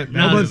Forever. was- No,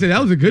 I was about to say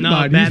that was a good no,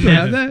 mod. Do you still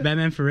Batman, have that?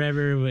 Batman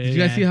Forever. Did you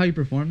guys see how he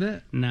performed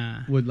that? Nah,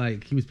 With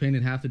like he was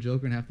painted half the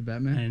Joker and half the I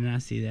Batman. did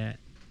not see that.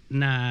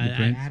 Nah, The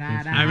Prince?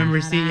 I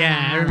remember seeing.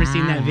 Yeah, I remember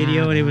seeing that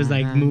video, and it was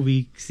like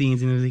movie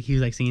scenes, and it was like he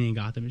was like singing in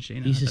Gotham and shit.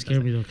 And I He just thought that was,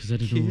 scared me though because I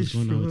didn't know what was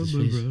going on with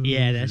his face.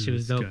 Yeah, that shit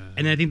was dope.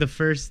 And then I think the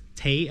first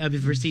tape, the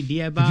first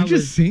CD I Did bought you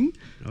was. just sing?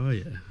 Oh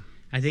yeah.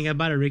 I think I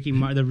bought the Ricky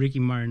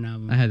Martin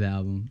album. I had the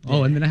album.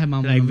 Oh, and then I had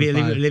Mambo like number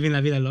 5. Living La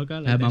Vida Loca.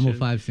 Like I had that Mambo shit.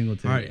 5 single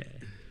tape. All right.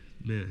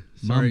 Man,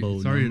 sorry,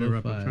 Mambo sorry to number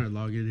interrupt. I'm 5. trying to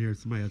log in here.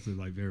 Somebody has to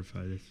like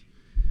verify this.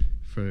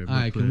 For All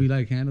right, can we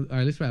like handle? All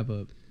right, let's wrap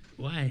up.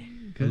 Why?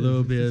 a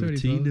little bit It's of already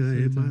Tina 12,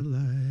 in it's my already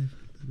life.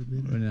 A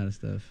little bit. Running out of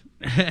stuff.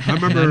 I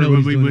remember I know when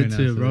he's we doing went right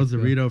to now, so let's go.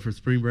 Rosarito for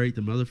spring break.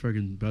 The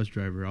motherfucking bus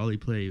driver, all he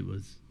played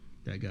was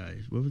that guy.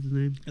 What was his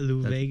name?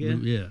 Lou That's Vega.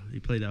 Yeah, he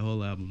played that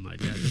whole album like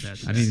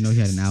that. I didn't even know he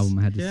had an album.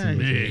 I had to Yeah, sing.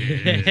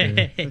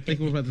 Man. I think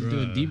we're about to do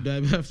a Bruh. deep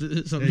dive after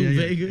this on Yeah, Lou yeah,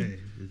 yeah. Vega. Hey,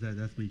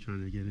 that's me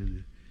trying to get in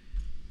there.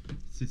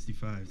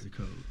 65 is the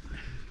code.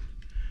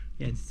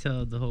 Yeah, to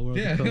tell the whole world.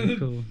 Yeah.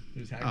 Cool.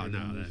 Oh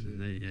no,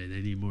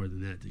 they need more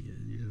than that to get.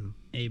 You know,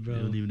 Hey, they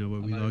don't bro. even know what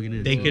we I'm not logging even-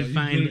 in. They Well, could you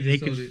find. literally They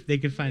sold could. it. They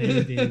could find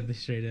anything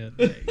straight up.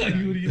 Like, What are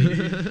you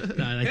doing?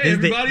 nah, like, Hey,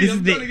 everybody, this I'm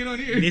is trying to get on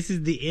here. this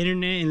is the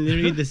internet and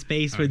literally the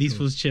space where Alright, these cool.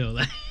 fools chill.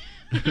 Like,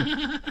 All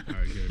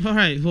right, good. All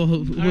right. Well,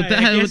 with right,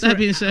 I guess that we're-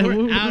 being said, we're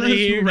we're outta we're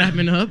here.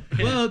 wrapping up.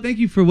 Well, thank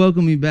you for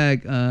welcoming me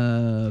back.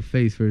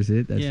 Face first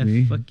hit. That's yeah,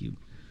 me. fuck you.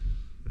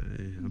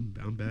 Hey,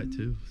 I'm back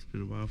too. It's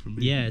been a while for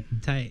me. Yeah,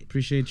 tight.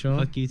 Appreciate y'all.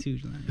 Fuck you too,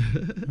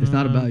 Jelani. It's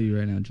not about you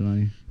right now,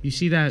 Jelani. You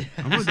see that?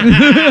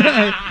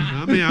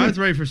 I mean, I was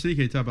ready for CK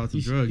to talk about some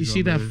You, drugs. you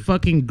see though, that man.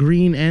 fucking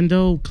green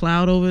endo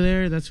cloud over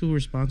there? That's who we're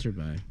sponsored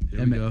by.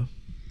 There we go.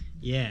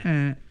 Yeah.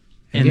 Eh.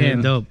 And Yeah.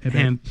 then dope.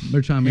 Hemp.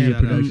 Merchant Media Yeah,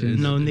 Productions.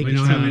 no we niggas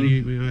don't have telling-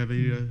 any. We don't have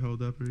any to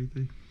hold up or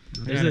anything.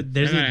 There's a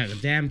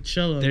damn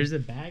chill. there's a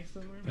bag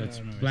somewhere. That's I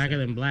don't know where blacker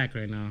it's than black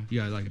right now.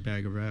 You got like a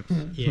bag of wraps.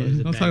 at. Yeah, there's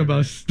a Don't bag talk of about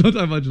raps. don't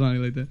talk about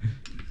Jelani like that.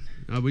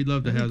 We'd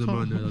love to have them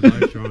on the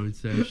live drawing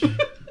session.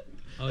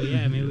 Oh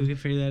yeah, maybe we can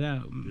figure that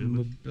out.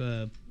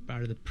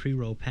 Part of the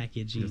pre-roll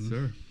packaging. Yes,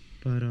 sir.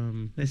 But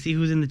Let's see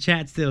who's in the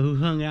chat still. Who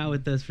hung out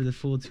with us for the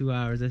full 2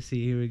 hours? Let's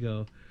see. Here we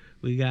go.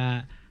 We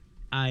got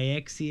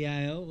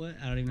IXEIO. What?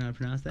 I don't even know how to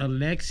pronounce that.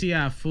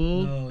 Alexia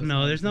fool.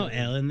 No, there's no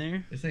L in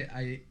there. They say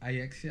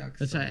IXIX.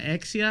 That's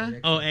Alexia.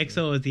 Oh,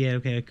 XO is the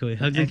okay, cool.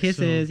 Hugs and XO.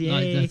 kisses,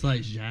 yay. That's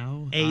like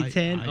Zhao.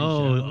 A10.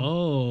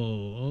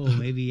 Oh,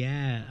 maybe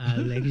yeah.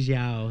 Like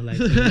Xiao, like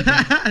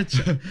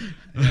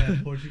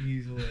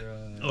Portuguese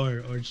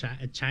or or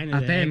China.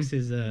 The Aten. X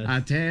is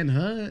Atan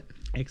Hut.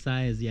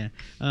 XI is yeah.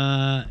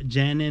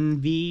 Jen and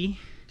V.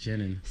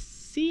 Jenin.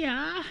 See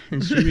ya.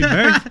 And she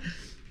rebirth.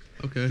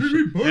 Okay.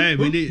 Hey,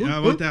 we need. I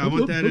want that. I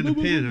want that in the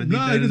pen. I need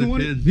Nah, that he in doesn't the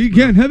want pen. it. He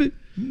can't have it.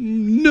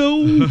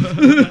 No.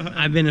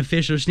 I've been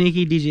official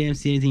sneaky DJ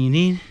MC. Anything you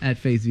need? At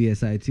Face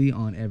VSIT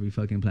on every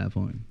fucking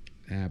platform.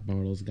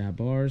 Bartles got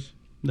bars.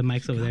 The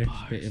mic's over there.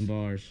 Spitting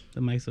bars.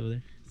 The mic's over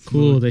there.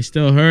 Cool. They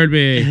still heard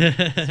me.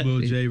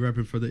 Smooth J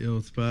repping for the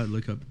ill spot.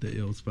 Look up the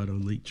ill spot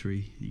on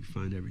Linktree. You can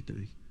find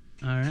everything.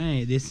 All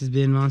right, this has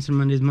been Monster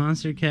Monday's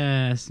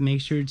Monstercast.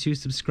 Make sure to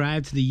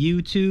subscribe to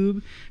the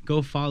YouTube.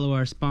 Go follow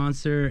our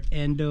sponsor,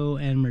 Endo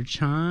and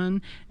Merchan.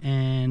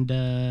 And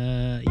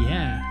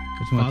yeah,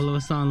 Catch you follow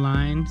us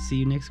online. See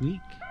you next week.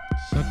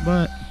 Suck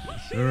butt.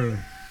 Sure.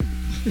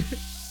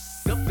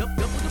 Double the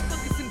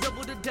buckets and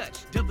double the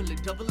Dutch. Double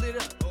it, double it.